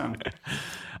finally moves home.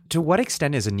 To what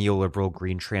extent is a neoliberal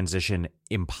green transition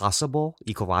impossible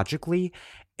ecologically?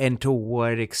 And to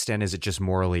what extent is it just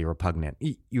morally repugnant?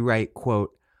 You write,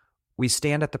 quote, "We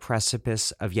stand at the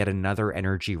precipice of yet another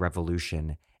energy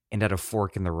revolution and at a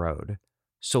fork in the road.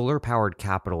 Solar-powered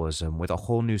capitalism with a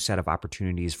whole new set of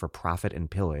opportunities for profit and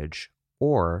pillage,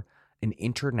 or an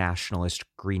internationalist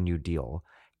Green New Deal,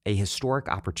 a historic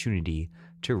opportunity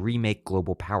to remake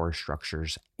global power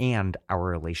structures and our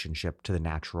relationship to the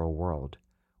natural world.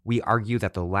 We argue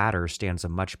that the latter stands a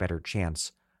much better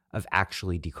chance of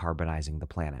actually decarbonizing the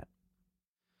planet."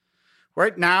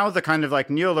 Right now, the kind of like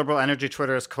neoliberal energy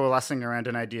Twitter is coalescing around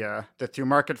an idea that through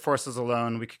market forces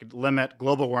alone, we could limit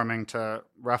global warming to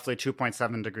roughly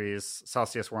 2.7 degrees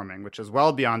Celsius warming, which is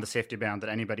well beyond the safety band that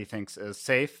anybody thinks is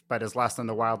safe, but is less than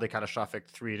the wildly catastrophic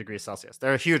 3 degrees Celsius.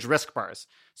 There are huge risk bars,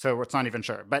 so it's not even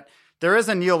sure. But there is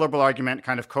a neoliberal argument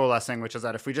kind of coalescing, which is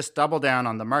that if we just double down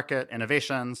on the market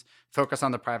innovations, focus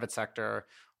on the private sector,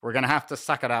 we're going to have to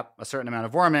suck it up a certain amount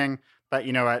of warming, but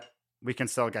you know what? We can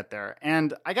still get there.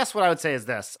 And I guess what I would say is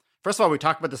this. First of all, we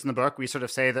talk about this in the book. We sort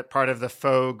of say that part of the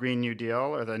faux Green New Deal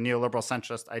or the neoliberal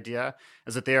centrist idea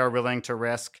is that they are willing to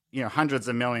risk, hundreds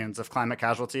of millions of climate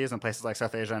casualties in places like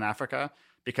South Asia and Africa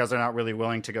because they're not really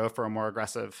willing to go for a more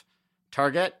aggressive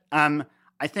target.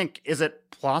 I think, is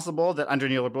it plausible that under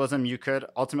neoliberalism you could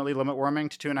ultimately limit warming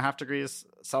to 2.5 degrees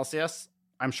Celsius?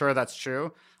 I'm sure that's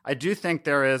true. I do think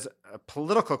there is a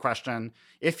political question.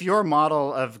 If your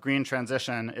model of green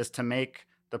transition is to make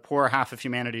the poor half of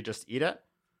humanity just eat it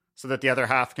so that the other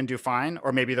half can do fine,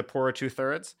 or maybe the poorer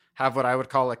 2/3 have what I would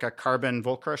call like a carbon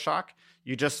Volcker shock,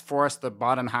 you just force the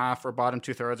bottom half or bottom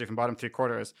 2/3 or even bottom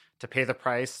 3/4 to pay the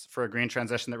price for a green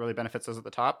transition that really benefits those at the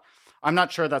top. I'm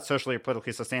not sure that's socially or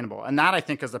politically sustainable. And that, I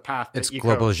think, is the path to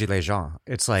global gilets jaunes.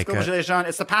 It's like global gilets jaunes.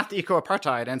 It's the path to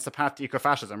eco-apartheid and it's the path to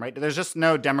eco-fascism, right? There's just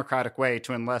no democratic way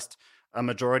to enlist a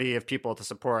majority of people to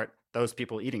support those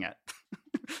people eating it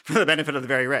for the benefit of the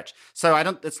very rich. So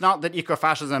it's not that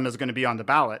eco-fascism is going to be on the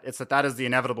ballot. It's that is the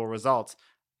inevitable result,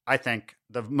 I think,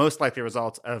 the most likely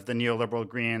result of the neoliberal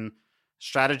green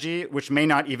strategy, which may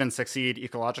not even succeed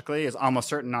ecologically, is almost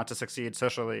certain not to succeed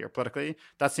socially or politically.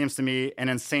 That seems to me an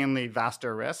insanely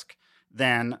vaster risk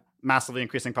than massively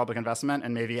increasing public investment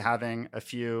and maybe having a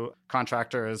few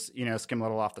contractors, skim a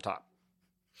little off the top.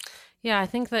 Yeah, I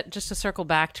think that just to circle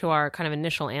back to our kind of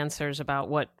initial answers about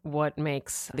what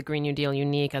makes the Green New Deal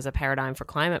unique as a paradigm for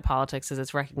climate politics is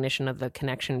its recognition of the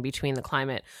connection between the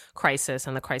climate crisis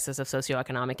and the crisis of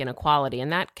socioeconomic inequality.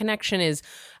 And that connection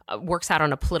works out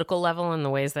on a political level in the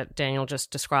ways that Daniel just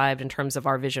described in terms of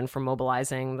our vision for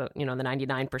mobilizing the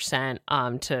 99%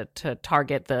 to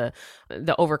target the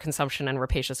overconsumption and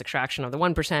rapacious extraction of the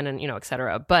 1% and et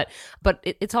cetera. But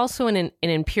it's also an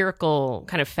empirical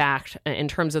kind of fact in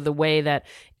terms of the way that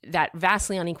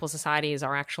vastly unequal societies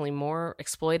are actually more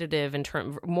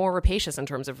exploitative more rapacious in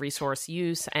terms of resource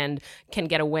use and can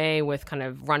get away with kind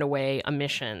of runaway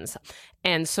emissions.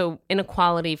 And so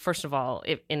inequality, first of all,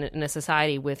 in a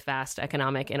society with vast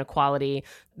economic inequality,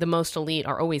 the most elite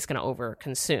are always going to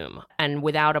overconsume. And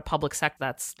without a public sector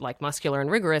that's like muscular and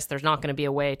rigorous, there's not going to be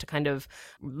a way to kind of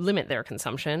limit their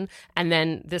consumption. And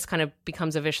then this kind of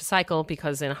becomes a vicious cycle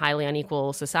because in highly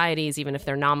unequal societies, even if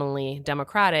they're nominally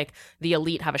democratic, the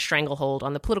elite have have a stranglehold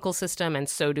on the political system, and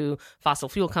so do fossil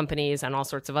fuel companies and all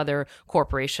sorts of other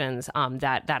corporations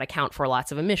that account for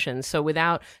lots of emissions. So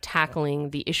without tackling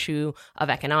the issue of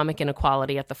economic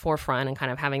inequality at the forefront and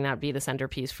kind of having that be the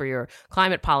centerpiece for your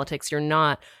climate politics, you're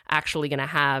not actually going to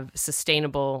have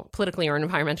sustainable, politically or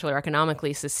environmentally or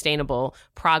economically sustainable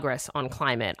progress on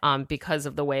climate because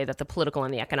of the way that the political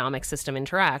and the economic system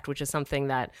interact, which is something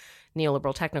that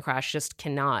neoliberal technocrats just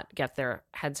cannot get their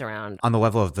heads around. On the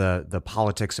level of the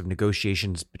politics of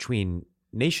negotiations between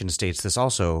nation states, this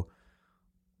also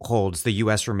holds. The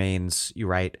U.S. remains, you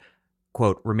write,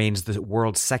 quote, remains the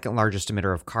world's second largest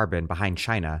emitter of carbon behind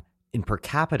China. In per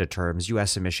capita terms,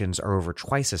 U.S. emissions are over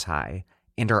twice as high,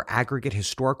 and our aggregate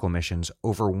historical emissions,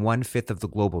 over 1/5 of the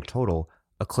global total,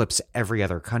 eclipse every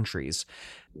other country's.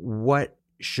 What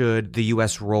should the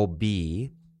U.S. role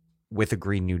be with a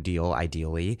Green New Deal,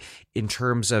 ideally, in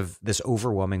terms of this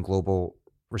overwhelming global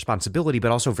responsibility,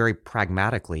 but also very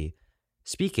pragmatically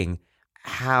speaking,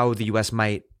 how the U.S.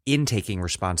 might, in taking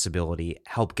responsibility,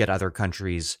 help get other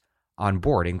countries on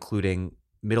board, including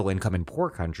middle income and poor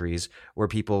countries where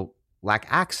people lack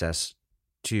access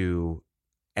to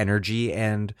energy,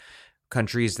 and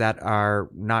countries that are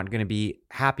not going to be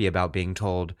happy about being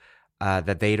told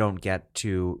that they don't get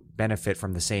to benefit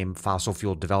from the same fossil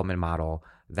fuel development model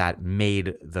that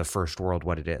made the first world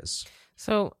what it is.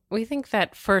 So we think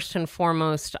that first and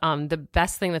foremost, the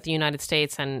best thing that the United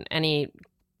States and any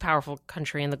powerful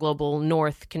country in the global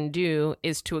north can do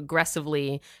is to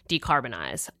aggressively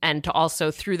decarbonize, and to also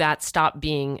through that stop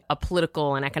being a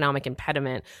political and economic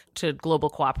impediment to global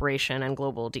cooperation and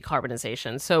global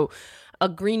decarbonization. So a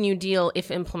Green New Deal,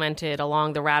 if implemented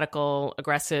along the radical,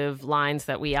 aggressive lines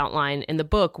that we outline in the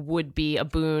book, would be a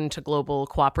boon to global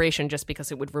cooperation, just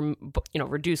because it would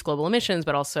reduce global emissions,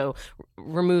 but also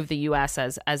remove the U.S.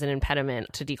 as an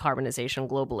impediment to decarbonization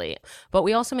globally. But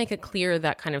we also make it clear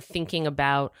that kind of thinking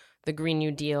about the Green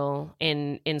New Deal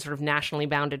in sort of nationally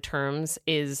bounded terms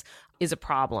is a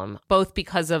problem, both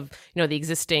because of the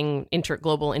existing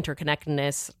global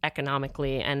interconnectedness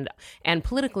economically and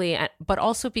politically, but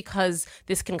also because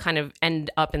this can kind of end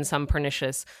up in some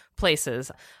pernicious places.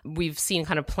 We've seen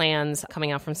kind of plans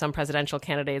coming out from some presidential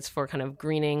candidates for kind of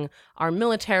greening our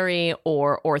military,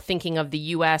 or thinking of the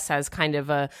U.S. as kind of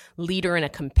a leader in a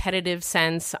competitive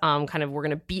sense, kind of we're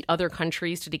going to beat other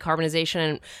countries to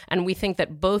decarbonization. And we think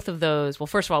that both of those, well,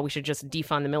 first of all, we should just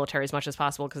defund the military as much as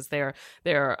possible, because they're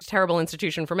a terrible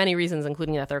institution for many reasons,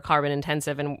 including that they're carbon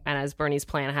intensive. And as Bernie's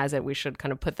plan has it, we should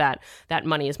kind of put that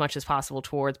money as much as possible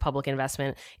towards public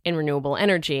investment in renewable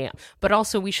energy. But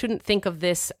also, we shouldn't think of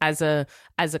this as a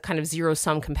kind of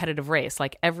zero-sum competitive race.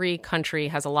 Like, every country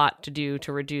has a lot to do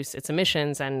to reduce its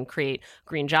emissions and create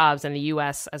green jobs, and the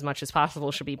U.S., as much as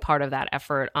possible, should be part of that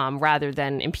effort, rather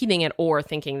than impeding it or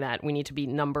thinking that we need to be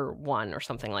number one or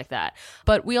something like that.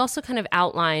 But we also kind of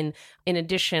outline, in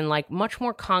addition, like much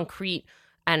more concrete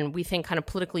and we think kind of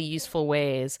politically useful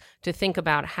ways to think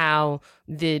about how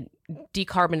the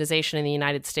decarbonization in the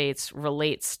United States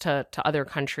relates to other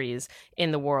countries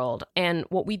in the world. And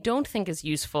what we don't think is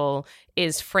useful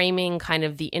is framing kind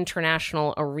of the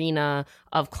international arena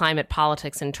of climate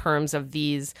politics in terms of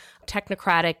these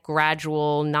technocratic,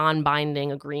 gradual,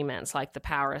 non-binding agreements like the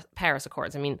Paris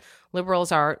Accords. I mean,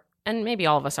 liberals are, and maybe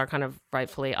all of us are, kind of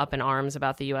rightfully up in arms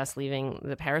about the U.S. leaving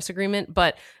the Paris Agreement,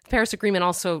 but the Paris Agreement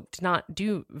also did not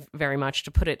do very much,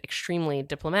 to put it extremely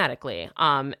diplomatically,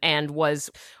 and was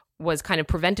kind of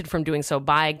prevented from doing so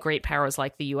by great powers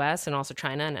like the U.S. and also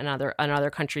China and other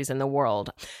countries in the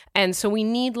world. And so we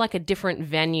need like a different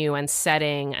venue and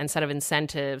setting and set of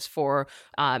incentives for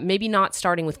maybe not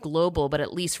starting with global, but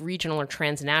at least regional or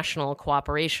transnational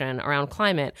cooperation around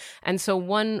climate. And so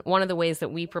one of the ways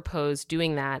that we propose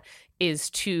doing that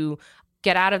is to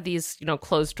get out of these,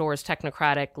 closed doors,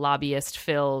 technocratic,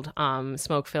 lobbyist-filled,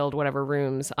 smoke-filled, whatever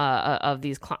rooms of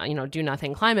these,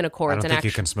 do-nothing climate accords. I don't think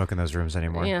you can smoke in those rooms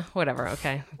anymore. Yeah, whatever.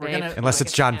 Okay, unless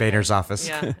it's John Boehner's office.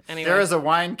 Yeah. Anyway. There is a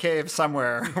wine cave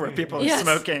somewhere where people are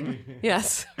smoking.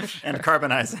 Yes. And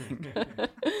carbonizing.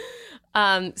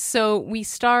 So we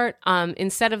start,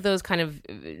 instead of those kind of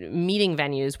meeting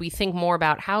venues, we think more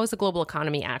about how is the global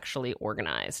economy actually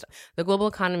organized. The global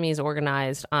economy is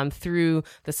organized through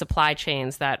the supply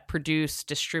chains that produce,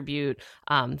 distribute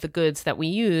the goods that we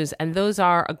use. And those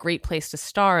are a great place to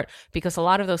start, because a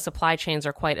lot of those supply chains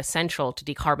are quite essential to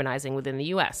decarbonizing within the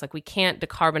U.S. Like, we can't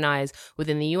decarbonize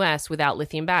within the U.S. without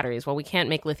lithium batteries. Well, we can't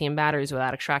make lithium batteries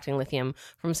without extracting lithium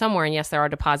from somewhere. And yes, there are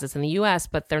deposits in the U.S.,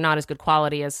 but they're not as good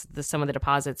quality as some some of the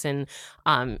deposits in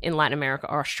Latin America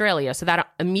or Australia. So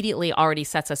that immediately already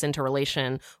sets us into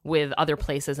relation with other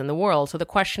places in the world. So the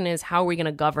question is, how are we going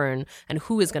to govern, and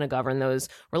who is going to govern those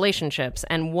relationships?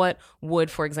 And what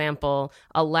would, for example,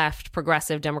 a left,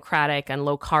 progressive, democratic, and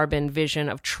low carbon vision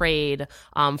of trade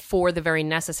for the very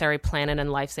necessary planet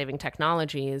and life-saving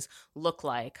technologies look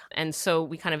like? And so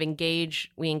we kind of engage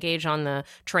on the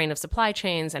terrain of supply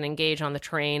chains and engage on the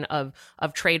terrain of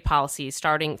trade policies,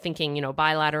 starting thinking,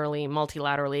 bilaterally,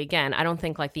 multilaterally. Again, I don't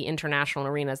think like the international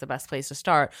arena is the best place to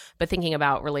start, but thinking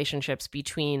about relationships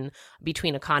between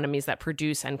economies that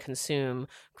produce and consume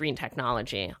green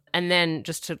technology. And then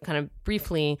just to kind of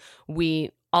briefly,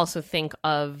 we also think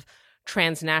of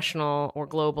transnational or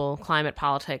global climate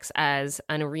politics as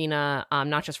an arena,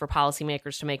 not just for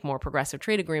policymakers to make more progressive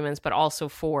trade agreements, but also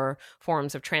for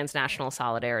forms of transnational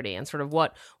solidarity. And sort of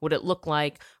what would it look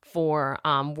like for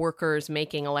workers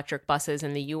making electric buses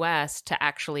in the U.S. to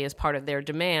actually, as part of their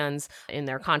demands in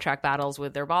their contract battles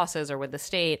with their bosses or with the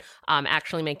state,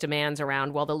 actually make demands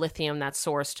around, well, the lithium that's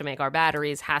sourced to make our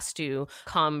batteries has to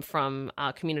come from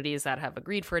communities that have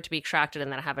agreed for it to be extracted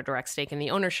and that have a direct stake in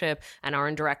the ownership and are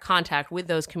in direct contact with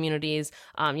those communities,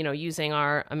 using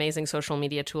our amazing social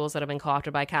media tools that have been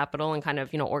co-opted by capital and kind of,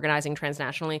 organizing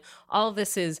transnationally. All of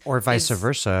this is... Or vice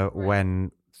versa, right.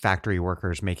 When factory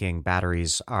workers making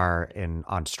batteries are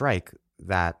on strike,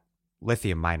 that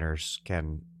lithium miners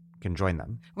can join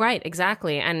them. Right,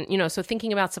 exactly. And, so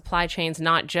thinking about supply chains,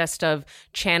 not just of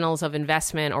channels of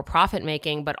investment or profit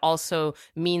making, but also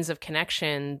means of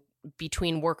connection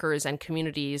between workers and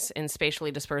communities in spatially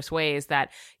dispersed ways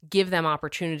that give them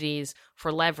opportunities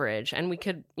for leverage. And we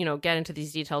could, get into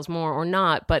these details more or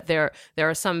not, but there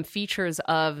are some features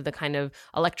of the kind of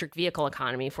electric vehicle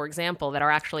economy, for example, that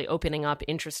are actually opening up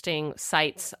interesting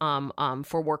sites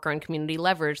for worker and community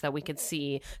leverage that we could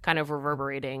see kind of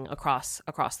reverberating across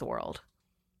the world.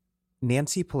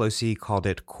 Nancy Pelosi called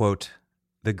it, quote,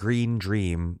 the green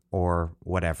dream or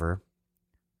whatever.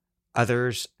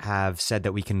 Others have said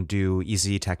that we can do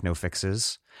easy techno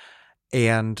fixes,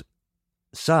 and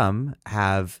some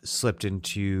have slipped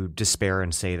into despair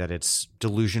and say that it's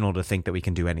delusional to think that we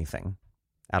can do anything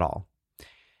at all.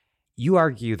 You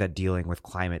argue that dealing with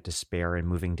climate despair and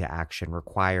moving to action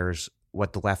requires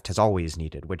what the left has always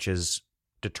needed, which is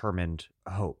determined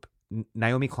hope.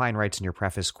 Naomi Klein writes in your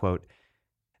preface, quote,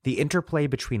 the interplay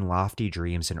between lofty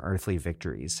dreams and earthly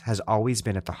victories has always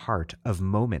been at the heart of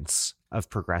moments of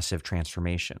progressive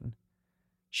transformation.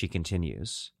 She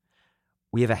continues,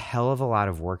 we have a hell of a lot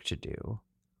of work to do.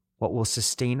 What will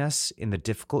sustain us in the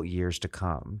difficult years to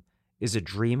come is a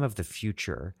dream of the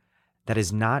future that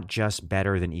is not just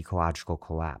better than ecological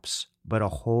collapse, but a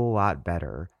whole lot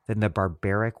better than the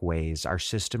barbaric ways our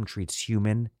system treats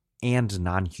human and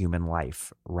non-human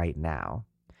life right now.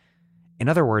 In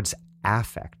other words,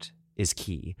 affect is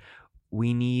key.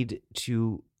 We need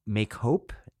to make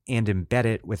hope and embed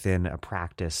it within a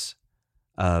practice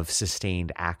of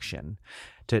sustained action.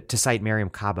 To cite Miriam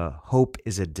Kaba, hope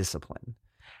is a discipline.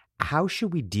 How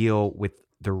should we deal with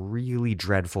the really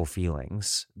dreadful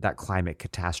feelings that climate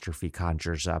catastrophe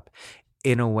conjures up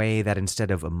in a way that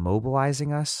instead of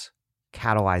immobilizing us,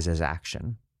 catalyzes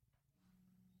action?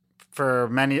 For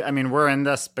many, we're in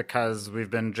this because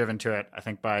we've been driven to it, I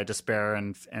think, by despair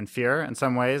and fear in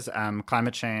some ways.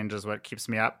 Climate change is what keeps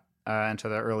me up into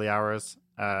the early hours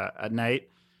at night,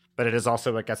 but it is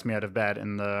also what gets me out of bed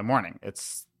in the morning.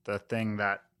 It's the thing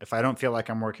that if I don't feel like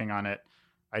I'm working on it,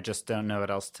 I just don't know what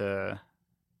else to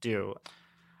do.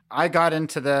 I got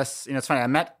into this, it's funny, I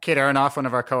met Kate Aronoff, one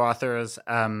of our co-authors,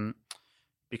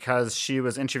 because she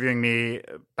was interviewing me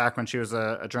back when she was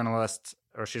a journalist,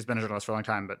 or she's been a journalist for a long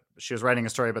time, but she was writing a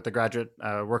story about the graduate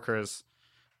workers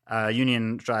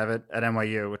union drive at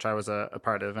NYU, which I was a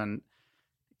part of. And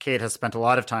Kate has spent a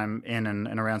lot of time in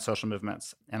and around social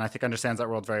movements, and I think understands that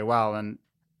world very well. And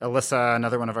Alyssa,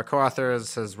 another one of our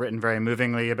co-authors, has written very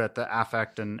movingly about the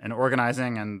affect and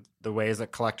organizing and the ways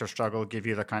that collective struggle give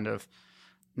you the kind of,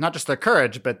 not just the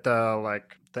courage, but the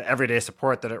everyday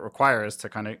support that it requires to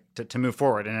kind of to move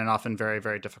forward in an often very,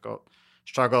 very difficult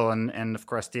struggle. And of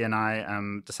course, Dee and I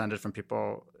descended from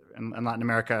people in Latin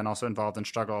America and also involved in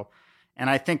struggle. And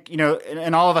I think,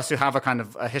 and all of us who have a kind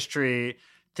of a history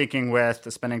thinking with,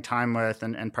 spending time with,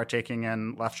 and partaking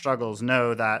in left struggles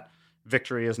know that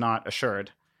victory is not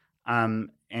assured. And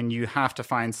you have to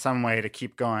find some way to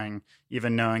keep going,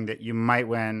 even knowing that you might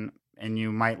win and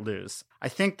you might lose. I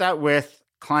think that with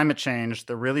climate change,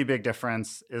 the really big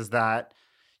difference is that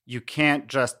you can't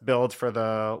just build for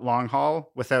the long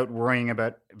haul without worrying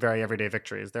about very everyday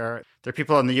victories. There are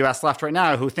people in the US left right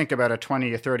now who think about a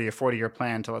 20, a 30, a 40-year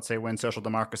plan to, let's say, win social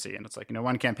democracy. And it's like,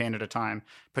 one campaign at a time,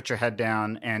 put your head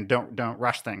down and don't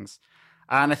rush things.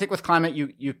 And I think with climate,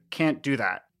 you can't do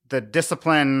that. The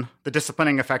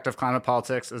disciplining effect of climate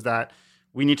politics is that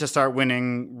we need to start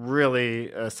winning really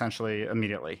essentially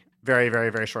immediately, very,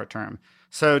 very, very short term.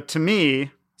 So to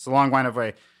me, it's a long winded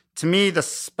way. To me, the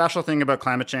special thing about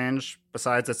climate change,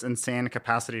 besides its insane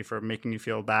capacity for making you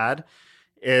feel bad,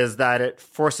 is that it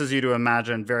forces you to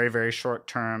imagine very, very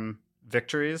short-term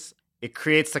victories. It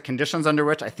creates the conditions under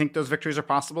which I think those victories are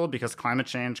possible because climate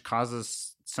change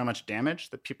causes so much damage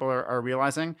that people are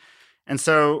realizing. And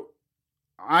so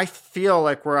I feel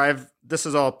like this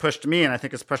has all pushed me, and I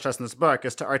think it's pushed us in this book,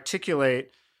 is to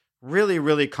articulate really,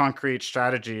 really concrete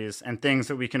strategies and things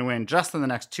that we can win just in the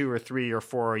next 2 or 3 or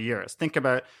 4 years. Think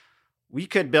about, we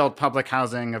could build public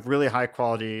housing of really high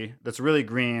quality that's really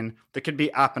green that could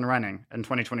be up and running in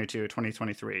 2022,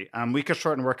 2023. We could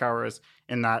shorten work hours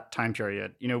in that time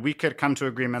period. We could come to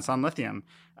agreements on lithium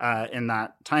in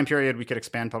that time period. We could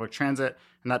expand public transit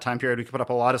in that time period. We could put up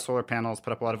a lot of solar panels,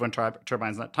 put up a lot of wind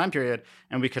turbines in that time period,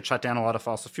 and we could shut down a lot of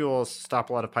fossil fuels, stop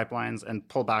a lot of pipelines, and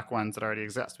pull back ones that already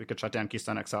exist. We could shut down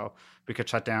Keystone XL. We could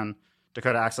shut down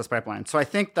Dakota Access Pipeline. So I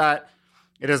think that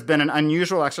it has been an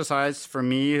unusual exercise for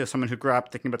me, as someone who grew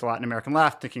up thinking about the Latin American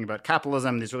left, thinking about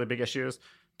capitalism, these really big issues,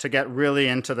 to get really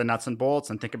into the nuts and bolts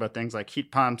and think about things like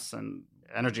heat pumps and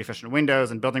energy efficient windows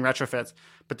and building retrofits.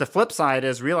 But the flip side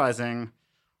is realizing,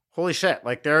 holy shit,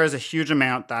 like there is a huge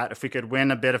amount that if we could win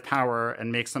a bit of power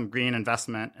and make some green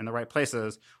investment in the right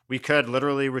places, we could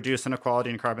literally reduce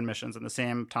inequality and carbon emissions in the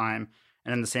same time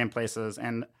and in the same places.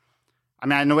 And I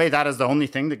mean, in a way, that is the only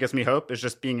thing that gives me hope, is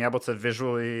just being able to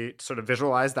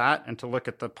visualize that and to look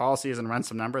at the policies and run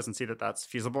some numbers and see that that's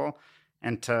feasible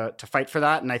and to fight for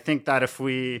that. And I think that if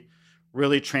we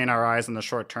really train our eyes in the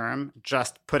short term,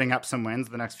 just putting up some wins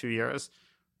the next few years,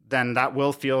 then that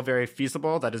will feel very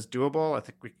feasible. That is doable. I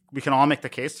think we can all make the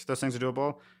case those things are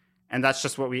doable. And that's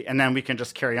just and then we can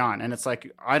just carry on. And it's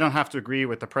like, I don't have to agree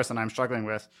with the person I'm struggling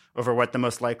with over what the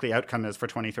most likely outcome is for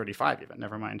 2035 even,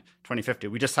 never mind 2050.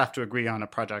 We just have to agree on a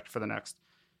project for the next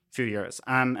few years.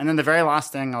 And then the very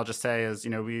last thing I'll just say is,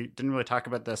 we didn't really talk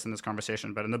about this in this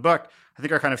conversation, but in the book, I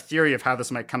think our kind of theory of how this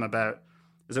might come about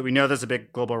is that we know there's a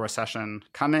big global recession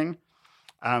coming.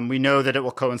 We know that it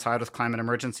will coincide with climate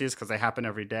emergencies because they happen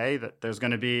every day, that there's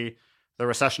going to be the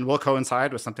recession will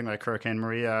coincide with something like Hurricane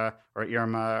Maria or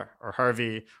Irma or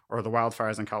Harvey or the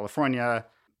wildfires in California,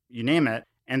 you name it.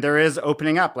 And there is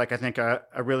opening up, I think, a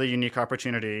really unique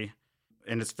opportunity.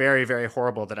 And it's very, very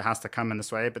horrible that it has to come in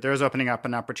this way. But there is opening up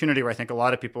an opportunity where I think a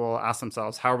lot of people will ask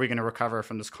themselves, how are we going to recover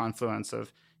from this confluence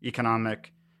of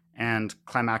economic and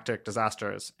climatic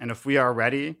disasters? And if we are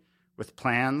ready with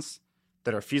plans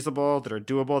that are feasible, that are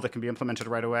doable, that can be implemented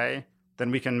right away,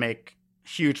 then we can make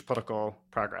huge political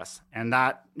progress. And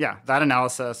that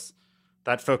analysis,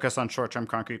 that focus on short-term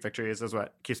concrete victories is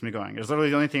what keeps me going. It's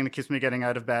literally the only thing that keeps me getting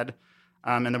out of bed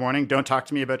in the morning. Don't talk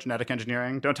to me about genetic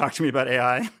engineering. Don't talk to me about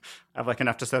AI. I have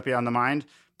enough dystopia on the mind.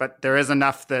 But there is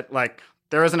enough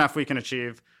we can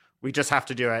achieve. We just have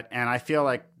to do it. And I feel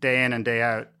like day in and day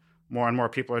out, more and more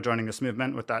people are joining this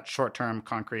movement with that short-term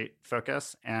concrete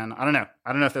focus. And I don't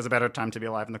know if there's a better time to be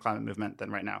alive in the climate movement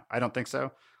than right now. I don't think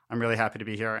so. I'm really happy to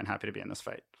be here and happy to be in this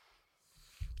fight.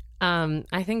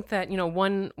 I think that,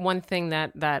 one thing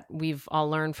that we've all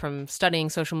learned from studying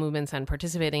social movements and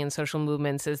participating in social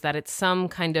movements is that it's some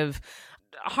kind of,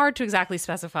 hard to exactly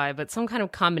specify, but some kind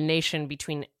of combination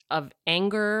of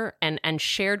anger and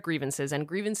shared grievances, and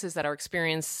grievances that are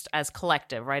experienced as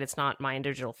collective, right? It's not my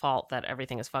individual fault that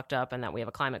everything is fucked up and that we have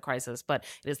a climate crisis, but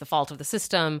it is the fault of the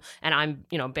system, and I'm,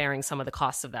 bearing some of the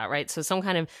costs of that, right? So some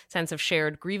kind of sense of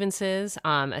shared grievances,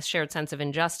 a shared sense of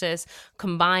injustice,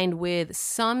 combined with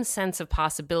some sense of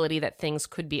possibility that things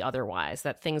could be otherwise,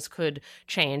 that things could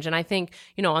change. And I think,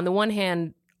 on the one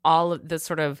hand, all of the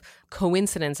sort of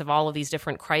coincidence of all of these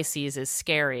different crises is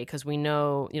scary because we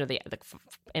know, the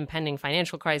impending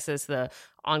financial crisis, the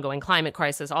ongoing climate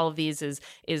crisis, all of these is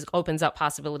opens up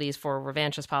possibilities for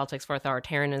revanchist politics, for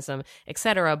authoritarianism, et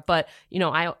cetera. But,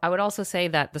 I would also say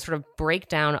that the sort of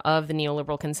breakdown of the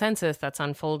neoliberal consensus that's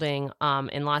unfolding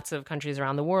in lots of countries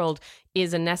around the world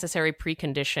is a necessary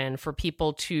precondition for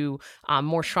people to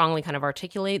more strongly kind of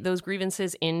articulate those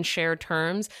grievances in shared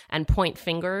terms and point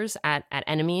fingers at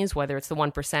enemies, whether it's the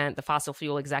 1%, the fossil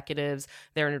fuel executives,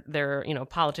 their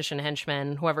politician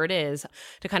henchmen, whoever it is,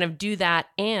 to kind of do that,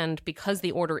 and because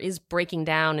the order is breaking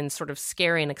down in sort of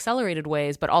scary and accelerated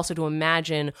ways, but also to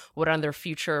imagine what other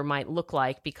future might look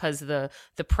like, because the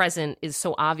present is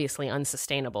so obviously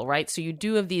unsustainable, right? So you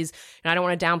do have these, and I don't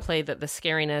want to downplay the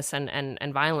scariness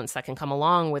and violence that can come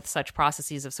along with such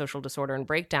processes of social disorder and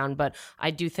breakdown, but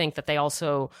I do think that they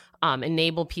also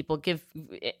enable people,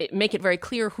 make it very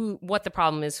clear what the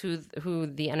problem is, who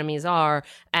the enemies are,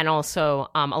 and also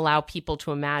allow people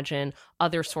to imagine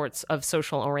other sorts of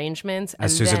social arrangements.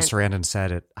 As Susan Sarandon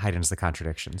said, it heightens the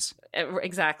contradictions.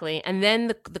 Exactly. And then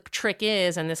the trick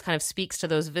is, and this kind of speaks to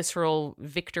those visceral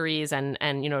victories and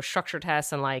structure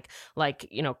tests and like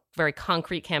very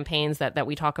concrete campaigns that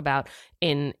we talk about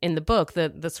in the book.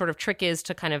 The sort of trick is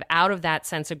to kind of, out of that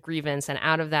sense of grievance and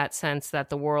out of that sense that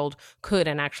the world could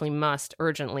and actually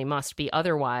urgently must be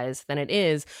otherwise than it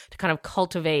is, to kind of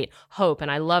cultivate hope. And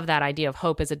I love that idea of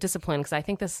hope as a discipline, because I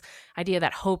think this idea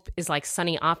that hope is like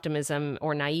sunny optimism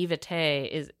or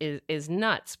naivete is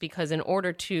nuts, because in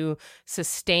order to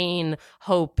sustain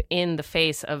hope in the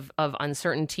face of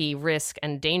uncertainty, risk,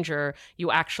 and danger, you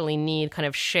actually need kind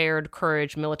of shared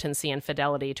courage, militancy, and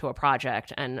fidelity to a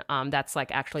project. And that's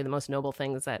like actually the most noble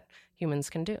things that humans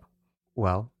can do.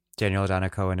 Well, Daniel Adana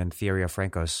Cohen and Thea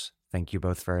Riofrancos, thank you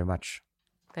both very much.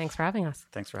 Thanks for having us.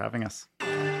 Thanks for having us.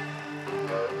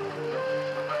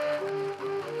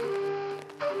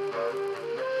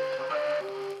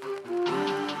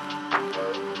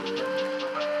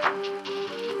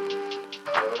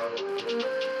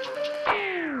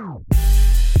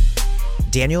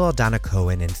 Daniel Adana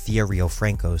Cohen and Thea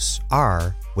Riofrancos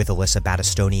are, with Alyssa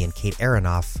Battistoni and Kate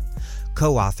Aronoff,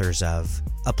 co-authors of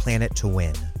A Planet to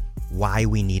Win: Why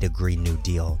We Need a Green New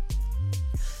Deal.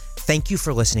 Thank you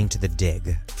for listening to The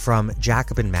Dig from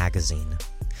Jacobin Magazine.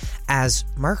 As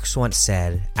Marx once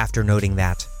said, after noting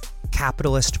that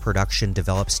capitalist production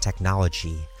develops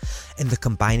technology and the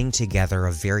combining together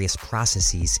of various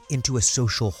processes into a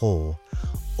social whole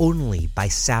only by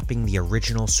sapping the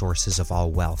original sources of all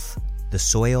wealth, the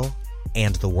soil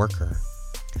and the worker.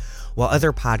 While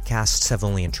other podcasts have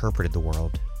only interpreted the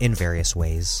world in various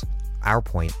ways, our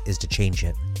point is to change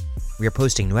it. We are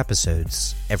posting new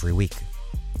episodes every week.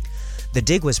 The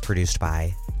Dig was produced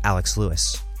by Alex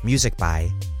Lewis, music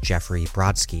by Jeffrey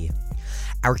Brodsky.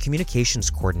 Our communications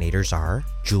coordinators are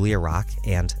Julia Rock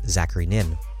and Zachary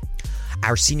Nin.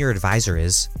 Our senior advisor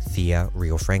is Thea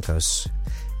Riofrancos.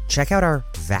 Check out our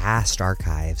vast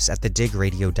archives at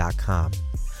thedigradio.com.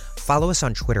 Follow us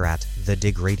on Twitter at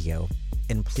thedigradio,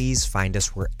 and please find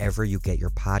us wherever you get your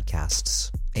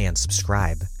podcasts and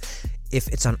subscribe. If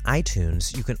it's on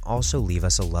iTunes, you can also leave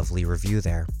us a lovely review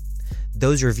there.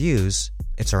 Those reviews,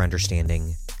 it's our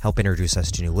understanding, help introduce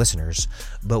us to new listeners,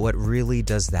 but what really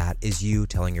does that is you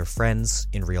telling your friends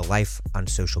in real life, on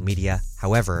social media,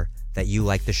 however, that you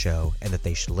like the show and that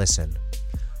they should listen.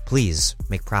 Please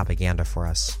make propaganda for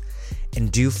us.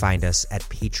 And do find us at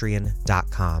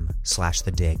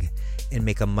patreon.com/thedig and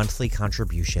make a monthly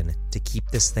contribution to keep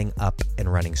this thing up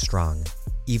and running strong.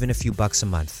 Even a few bucks a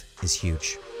month is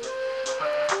huge.